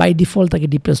বাই ডিফল্ট তাকে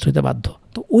ডিপ্রেসড হতে বাধ্য।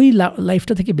 তো ওই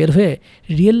লাইফটা থেকে বের হয়ে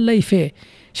রিয়েল লাইফে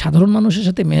সাধারণ মানুষের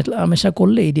সাথে মেশা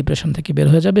করলে এই ডিপ্রেশন থেকে বের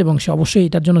হয়ে যাবে, এবং সে অবশ্যই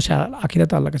এটার জন্য সে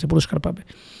আখিরাতে আল্লাহর কাছে পুরস্কার পাবে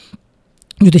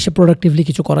যদি সে প্রোডাক্টিভলি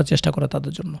কিছু করার চেষ্টা করে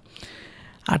তাদের জন্য।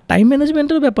 আর টাইম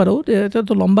ম্যানেজমেন্টের ব্যাপারেও এটা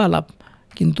তো লম্বা আলাপ,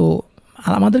 কিন্তু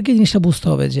আমাদেরকে এই জিনিসটা বুঝতে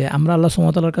হবে যে আমরা আল্লাহ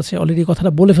সুবহানাহু ওয়া তাআলার কাছে অলরেডি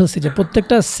কথাটা বলে ফেলছি যে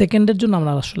প্রত্যেকটা সেকেন্ডের জন্য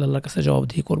আমরা আসলে আল্লাহর কাছে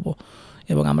জবাবদিহি করব।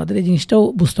 এবং আমাদের এই জিনিসটাও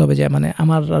বুঝতে হবে যে মানে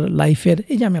আমার লাইফের,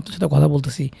 এই যে আমি আপনার সাথে কথা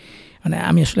বলতেছি, মানে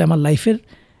আমি আসলে আমার লাইফের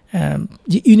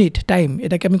যে ইউনিট টাইম,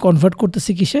 এটাকে আমি কনভার্ট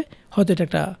করতেছি কিসে, হয়তো এটা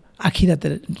একটা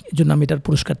আখিরাতের জন্য আমি এটার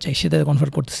পুরস্কার চাই সেটা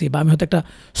কনভার্ট করতেছি, বা আমি হয়তো একটা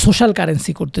সোশ্যাল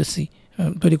কারেন্সি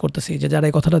তৈরি করতেছি, যে যারা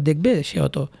এই কথাটা দেখবে সে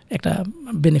হয়তো একটা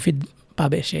বেনিফিট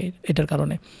পাবে সে এটার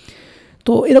কারণে।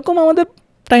 তো এরকম আমাদের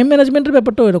টাইম ম্যানেজমেন্টের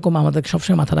ব্যাপারটাও এরকম আমাদের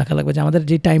সবসময় মাথা রাখা লাগবে, যে আমাদের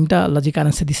যে টাইমটা আল্লাহ যে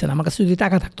কারেন্সি দিচ্ছেন, আমার কাছে যদি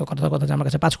টাকা থাকতো, কথা যে আমার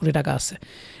কাছে 5 কোটি টাকা আছে,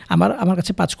 আমার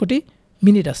কাছে 5 কোটি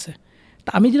মিনিট আছে, তা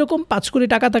আমি যেরকম 5 কোটি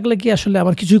টাকা থাকলে কি আসলে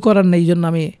আমার কিছুই করার নেই, এই জন্য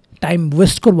আমি টাইম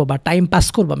ওয়েস্ট করবো বা টাইম পাস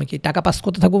করবো, আমি কি টাকা পাস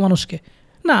করতে থাকবো মানুষকে?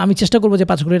 না, আমি চেষ্টা করবো যে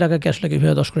 5 কোটি টাকাকে আসলে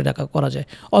কীভাবে 10 কোটি টাকা করা যায়,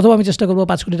 অথবা আমি চেষ্টা করবো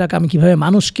 5 কোটি টাকা আমি কীভাবে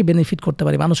মানুষকে বেনিফিট করতে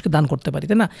পারি, মানুষকে দান করতে পারি,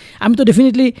 তাই না? আমি তো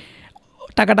ডেফিনেটলি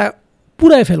টাকাটা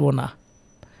পুরাই ফেলবো না।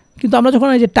 কিন্তু আমরা যখন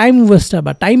এই যে টাইম ওয়েস্টার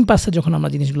বা টাইম পাসে যখন আমরা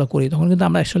জিনিসগুলো করি, তখন কিন্তু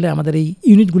আমরা আসলে আমাদের এই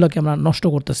ইউনিটগুলোকে আমরা নষ্ট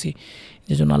করতেছি,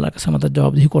 যে জন্য আল্লাহর কাছে আমাদের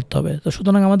জবাবদিহি করতে হবে। তো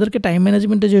সুতরাং আমাদেরকে টাইম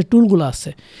ম্যানেজমেন্টের যে টুলগুলো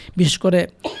আছে, বিশেষ করে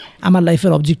আমার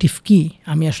লাইফের অবজেক্টিভ কী,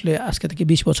 আমি আসলে আজকে থেকে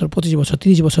 20 বছর, 25 বছর,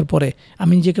 30 বছর পরে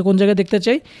আমি নিজেকে কোন জায়গায় দেখতে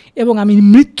চাই, এবং আমি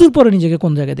মৃত্যুর পরে নিজেকে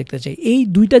কোন জায়গায় দেখতে চাই, এই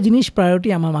দুইটা জিনিস প্রায়োরিটি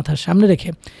আমার মাথার সামনে রেখে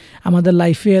আমাদের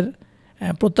লাইফের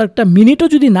প্রত্যেকটা মিনিটও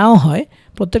যদি নাও হয়,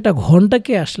 প্রত্যেকটা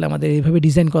ঘন্টাকে আসলে আমাদের এইভাবে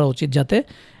ডিজাইন করা উচিত, যাতে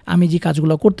আমি যে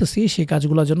কাজগুলো করতেছি সেই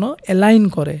কাজগুলোর জন্য অ্যালাইন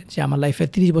করে যে আমার লাইফের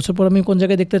 30 বছর পর আমি কোন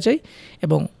জায়গায় দেখতে চাই,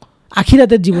 এবং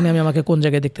আখিরাতের জীবনে আমি আমাকে কোন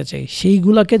জায়গায় দেখতে চাই,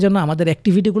 সেইগুলোকে যেন আমাদের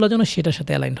অ্যাক্টিভিটিগুলো যেন সেটার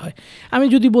সাথে অ্যালাইন হয়। আমি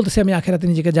যদি বলতেছি আমি আখিরাতে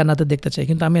নিজেকে জান্নাতে দেখতে চাই,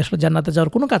 কিন্তু আমি আসলে জান্নাতে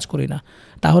যাওয়ার কোনো কাজ করি না,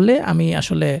 তাহলে আমি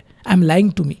আসলে I am lying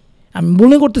to me. আমি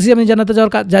মনে করতেছি আমি জান্নাতে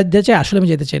যাওয়ার যেতে চাই, আসলে আমি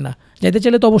যেতে চাই না। যেতে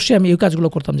চাইলে তো অবশ্যই আমি এই কাজগুলো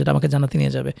করতাম যেটা আমাকে জান্নাতে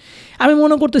নিয়ে যাবে। আমি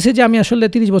মনে করতেছি যে আমি আসলে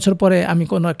 30 বছর পরে আমি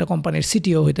কোনো একটা কোম্পানির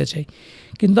সিটিও হইতে চাই,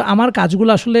 কিন্তু আমার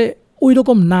কাজগুলো আসলে ওই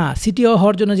রকম না। সিটিও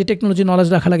হওয়ার জন্য যে টেকনোলজি নলেজ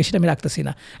রাখা লাগে সেটা আমি রাখতেছি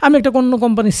না। আমি একটা কোনো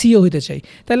কোম্পানির সিও হইতে চাই,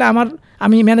 তাহলে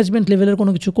আমি ম্যানেজমেন্ট লেভেলের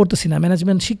কোনো কিছু করতেছি না,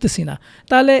 ম্যানেজমেন্ট শিখতেছি না,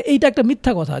 তাহলে এইটা একটা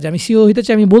মিথ্যা কথা যে আমি সিও হইতে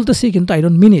চাই আমি বলতেছি, কিন্তু আই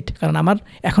ডোন্ট মিন ইট, কারণ আমার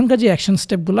এখনকার যে অ্যাকশন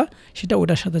স্টেপগুলো সেটা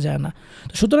ওইটার সাথে যায় না।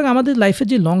 তো সুতরাং আমাদের লাইফের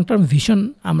যে লং টার্ম ভিশন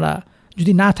আমরা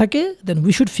যদি না থাকে, then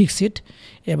we should fix it.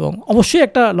 এবং অবশ্যই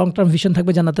একটা লং টার্ম ভিশন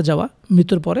থাকবে জান্নাতে যাওয়া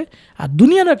মৃত্যুর পরে, আর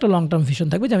দুনিয়ারও একটা লং টার্ম ভিশন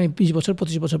থাকবে যে আমি 20 বছর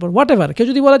 25 বছর পর হোয়াট এভার। কেউ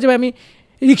যদি বলা যে আমি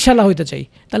রিক্সাওয়ালা হইতে চাই,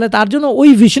 তাহলে তার জন্য ওই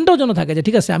ভিশনটাও যেন থাকে যে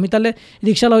ঠিক আছে আমি তাহলে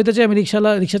রিক্সাওয়ালা হইতে চাই, আমি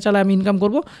রিক্সা চালায় আমি ইনকাম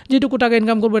করবো, যেটুকু টাকা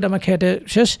ইনকাম করবো এটা আমার খেটে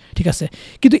শেষ, ঠিক আছে।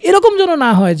 কিন্তু এরকম যেন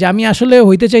না হয় যে আমি আসলে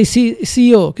হইতে চাই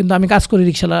সিইও, কিন্তু আমি কাজ করি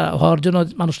রিক্সাওয়ালা হওয়ার জন্য,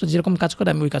 মানুষটা যেরকম কাজ করে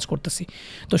আমি ওই কাজ করতেছি।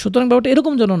 তো সুতরাং ব্যাপারটা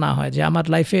এরকম যেন না হয় যে আমার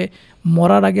লাইফে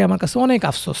মরার আগে আমার কাছে অনেক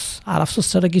আফসোস, আর আফসোস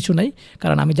ছাড়া কিছু নাই,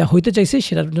 কারণ আমি যা হইতে চাইছি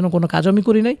সেটার জন্য কোনো কাজও আমি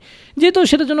করি নাই, যেহেতু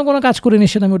সেটার জন্য কোনো কাজ করিনি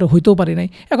সেটা আমি ওটা হইতেও পারি নাই।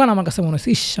 এখন আমার কাছে মনে হচ্ছে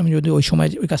ইস আমি যদি ওই সময়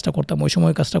ওই কাজটা করতাম, ওই সময়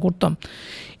ওই কাজটা করতাম।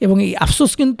 এবং এই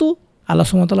আফসোস কিন্তু আল্লাহ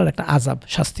সুবহানাহু ওয়া তাআলার একটা আযাব,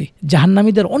 শাস্তি।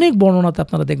 জাহান্নামীদের অনেক বর্ণনাতে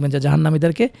আপনারা দেখবেন যে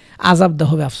জাহান্নামীদেরকে আযাব দেওয়া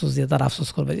হবে আফসোস দিয়ে, তারা আফসোস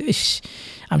করবে যে ইস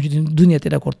আমি যদি দুনিয়াতে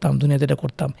এটা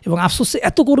করতাম, এবং আফসোস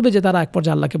এত করবে যে তারা এক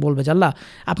পর্যায়ে আল্লাহকে বলবে যে আল্লাহ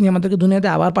আপনি আমাদেরকে দুনিয়াতে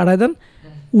আবার পাঠায় দেন,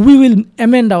 we will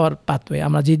amend hour pathway,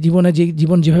 আমরা যে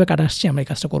জীবন যেভাবে কাটা আসছি আমরা এই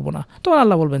কাজটা করবো না। তখন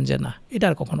আল্লাহ বলবেন যে না, এটা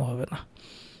আর কখনো হবে না।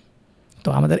 তো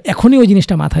আমাদের এখনই ওই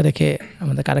জিনিসটা মাথায় রেখে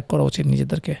আমাদের কারেক্ট করা উচিত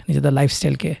নিজেদেরকে, নিজেদের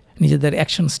লাইফস্টাইলকে, নিজেদের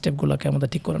অ্যাকশন স্টেপগুলোকে আমাদের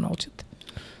ঠিক করে নেওয়া উচিত।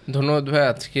 ধন্যবাদ ভাই,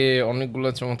 আজকে অনেকগুলো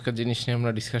চমৎকার জিনিস নিয়ে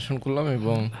আমরা ডিসকাশন করলাম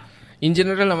এবং ইন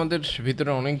জেনারেল আমাদের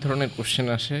ভিতরে অনেক ধরনের কোশ্চেন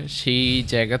আসে, সেই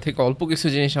জায়গা থেকে অল্প কিছু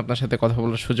জিনিস আপনার সাথে কথা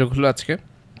বলার সুযোগ হলো আজকে।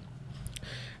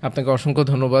 আপনাকে অসংখ্য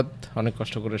ধন্যবাদ, অনেক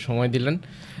কষ্ট করে সময় দিলেন।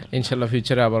 ইনশাল্লাহ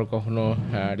ফিউচারে আবার কখনো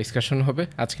ডিসকাশন হবে।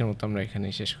 আজকের মতো আমরা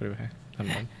এখানেই শেষ করি ভাই,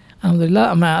 ধন্যবাদ। আলহামদুলিল্লাহ,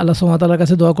 আমরা আল্লাহ সুবহানাহু ওয়া তাআলার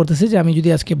কাছে দোয়া করতেছি যে আমি যদি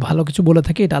আজকে ভালো কিছু বলে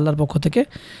থাকি এটা আল্লাহর পক্ষ থেকে,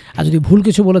 আর যদি ভুল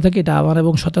কিছু বলে থাকি এটা আমার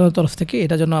এবং শয়তানের তরফ থেকে,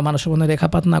 এটা যেন মানুষের মনে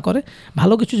রেখাপাত না করে।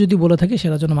 ভালো কিছু যদি বলে থাকি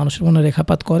সেটা যেন মানুষের মনে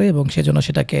রেখাপাত করে এবং সেজন্য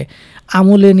সেটাকে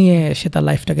আমলে নিয়ে সে তার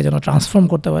লাইফটাকে যেন ট্রান্সফর্ম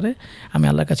করতে পারে। আমি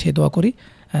আল্লাহর কাছে দোয়া করি।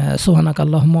 সুবহানাকা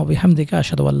আল্লাহুম্মা ওয়া বিহামদিকা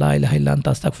আশহাদু আল্লা ইলাহা ইল্লা আনতা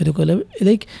আস্তাগফিরুকা ওয়া আতুবু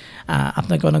ইলাইক।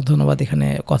 আপনাকে অনেক ধন্যবাদ এখানে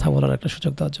কথা বলার একটা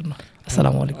সুযোগ দেওয়ার জন্য।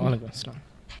 আসসালামু আলাইকুম। ওয়ালাইকুম আসসালাম।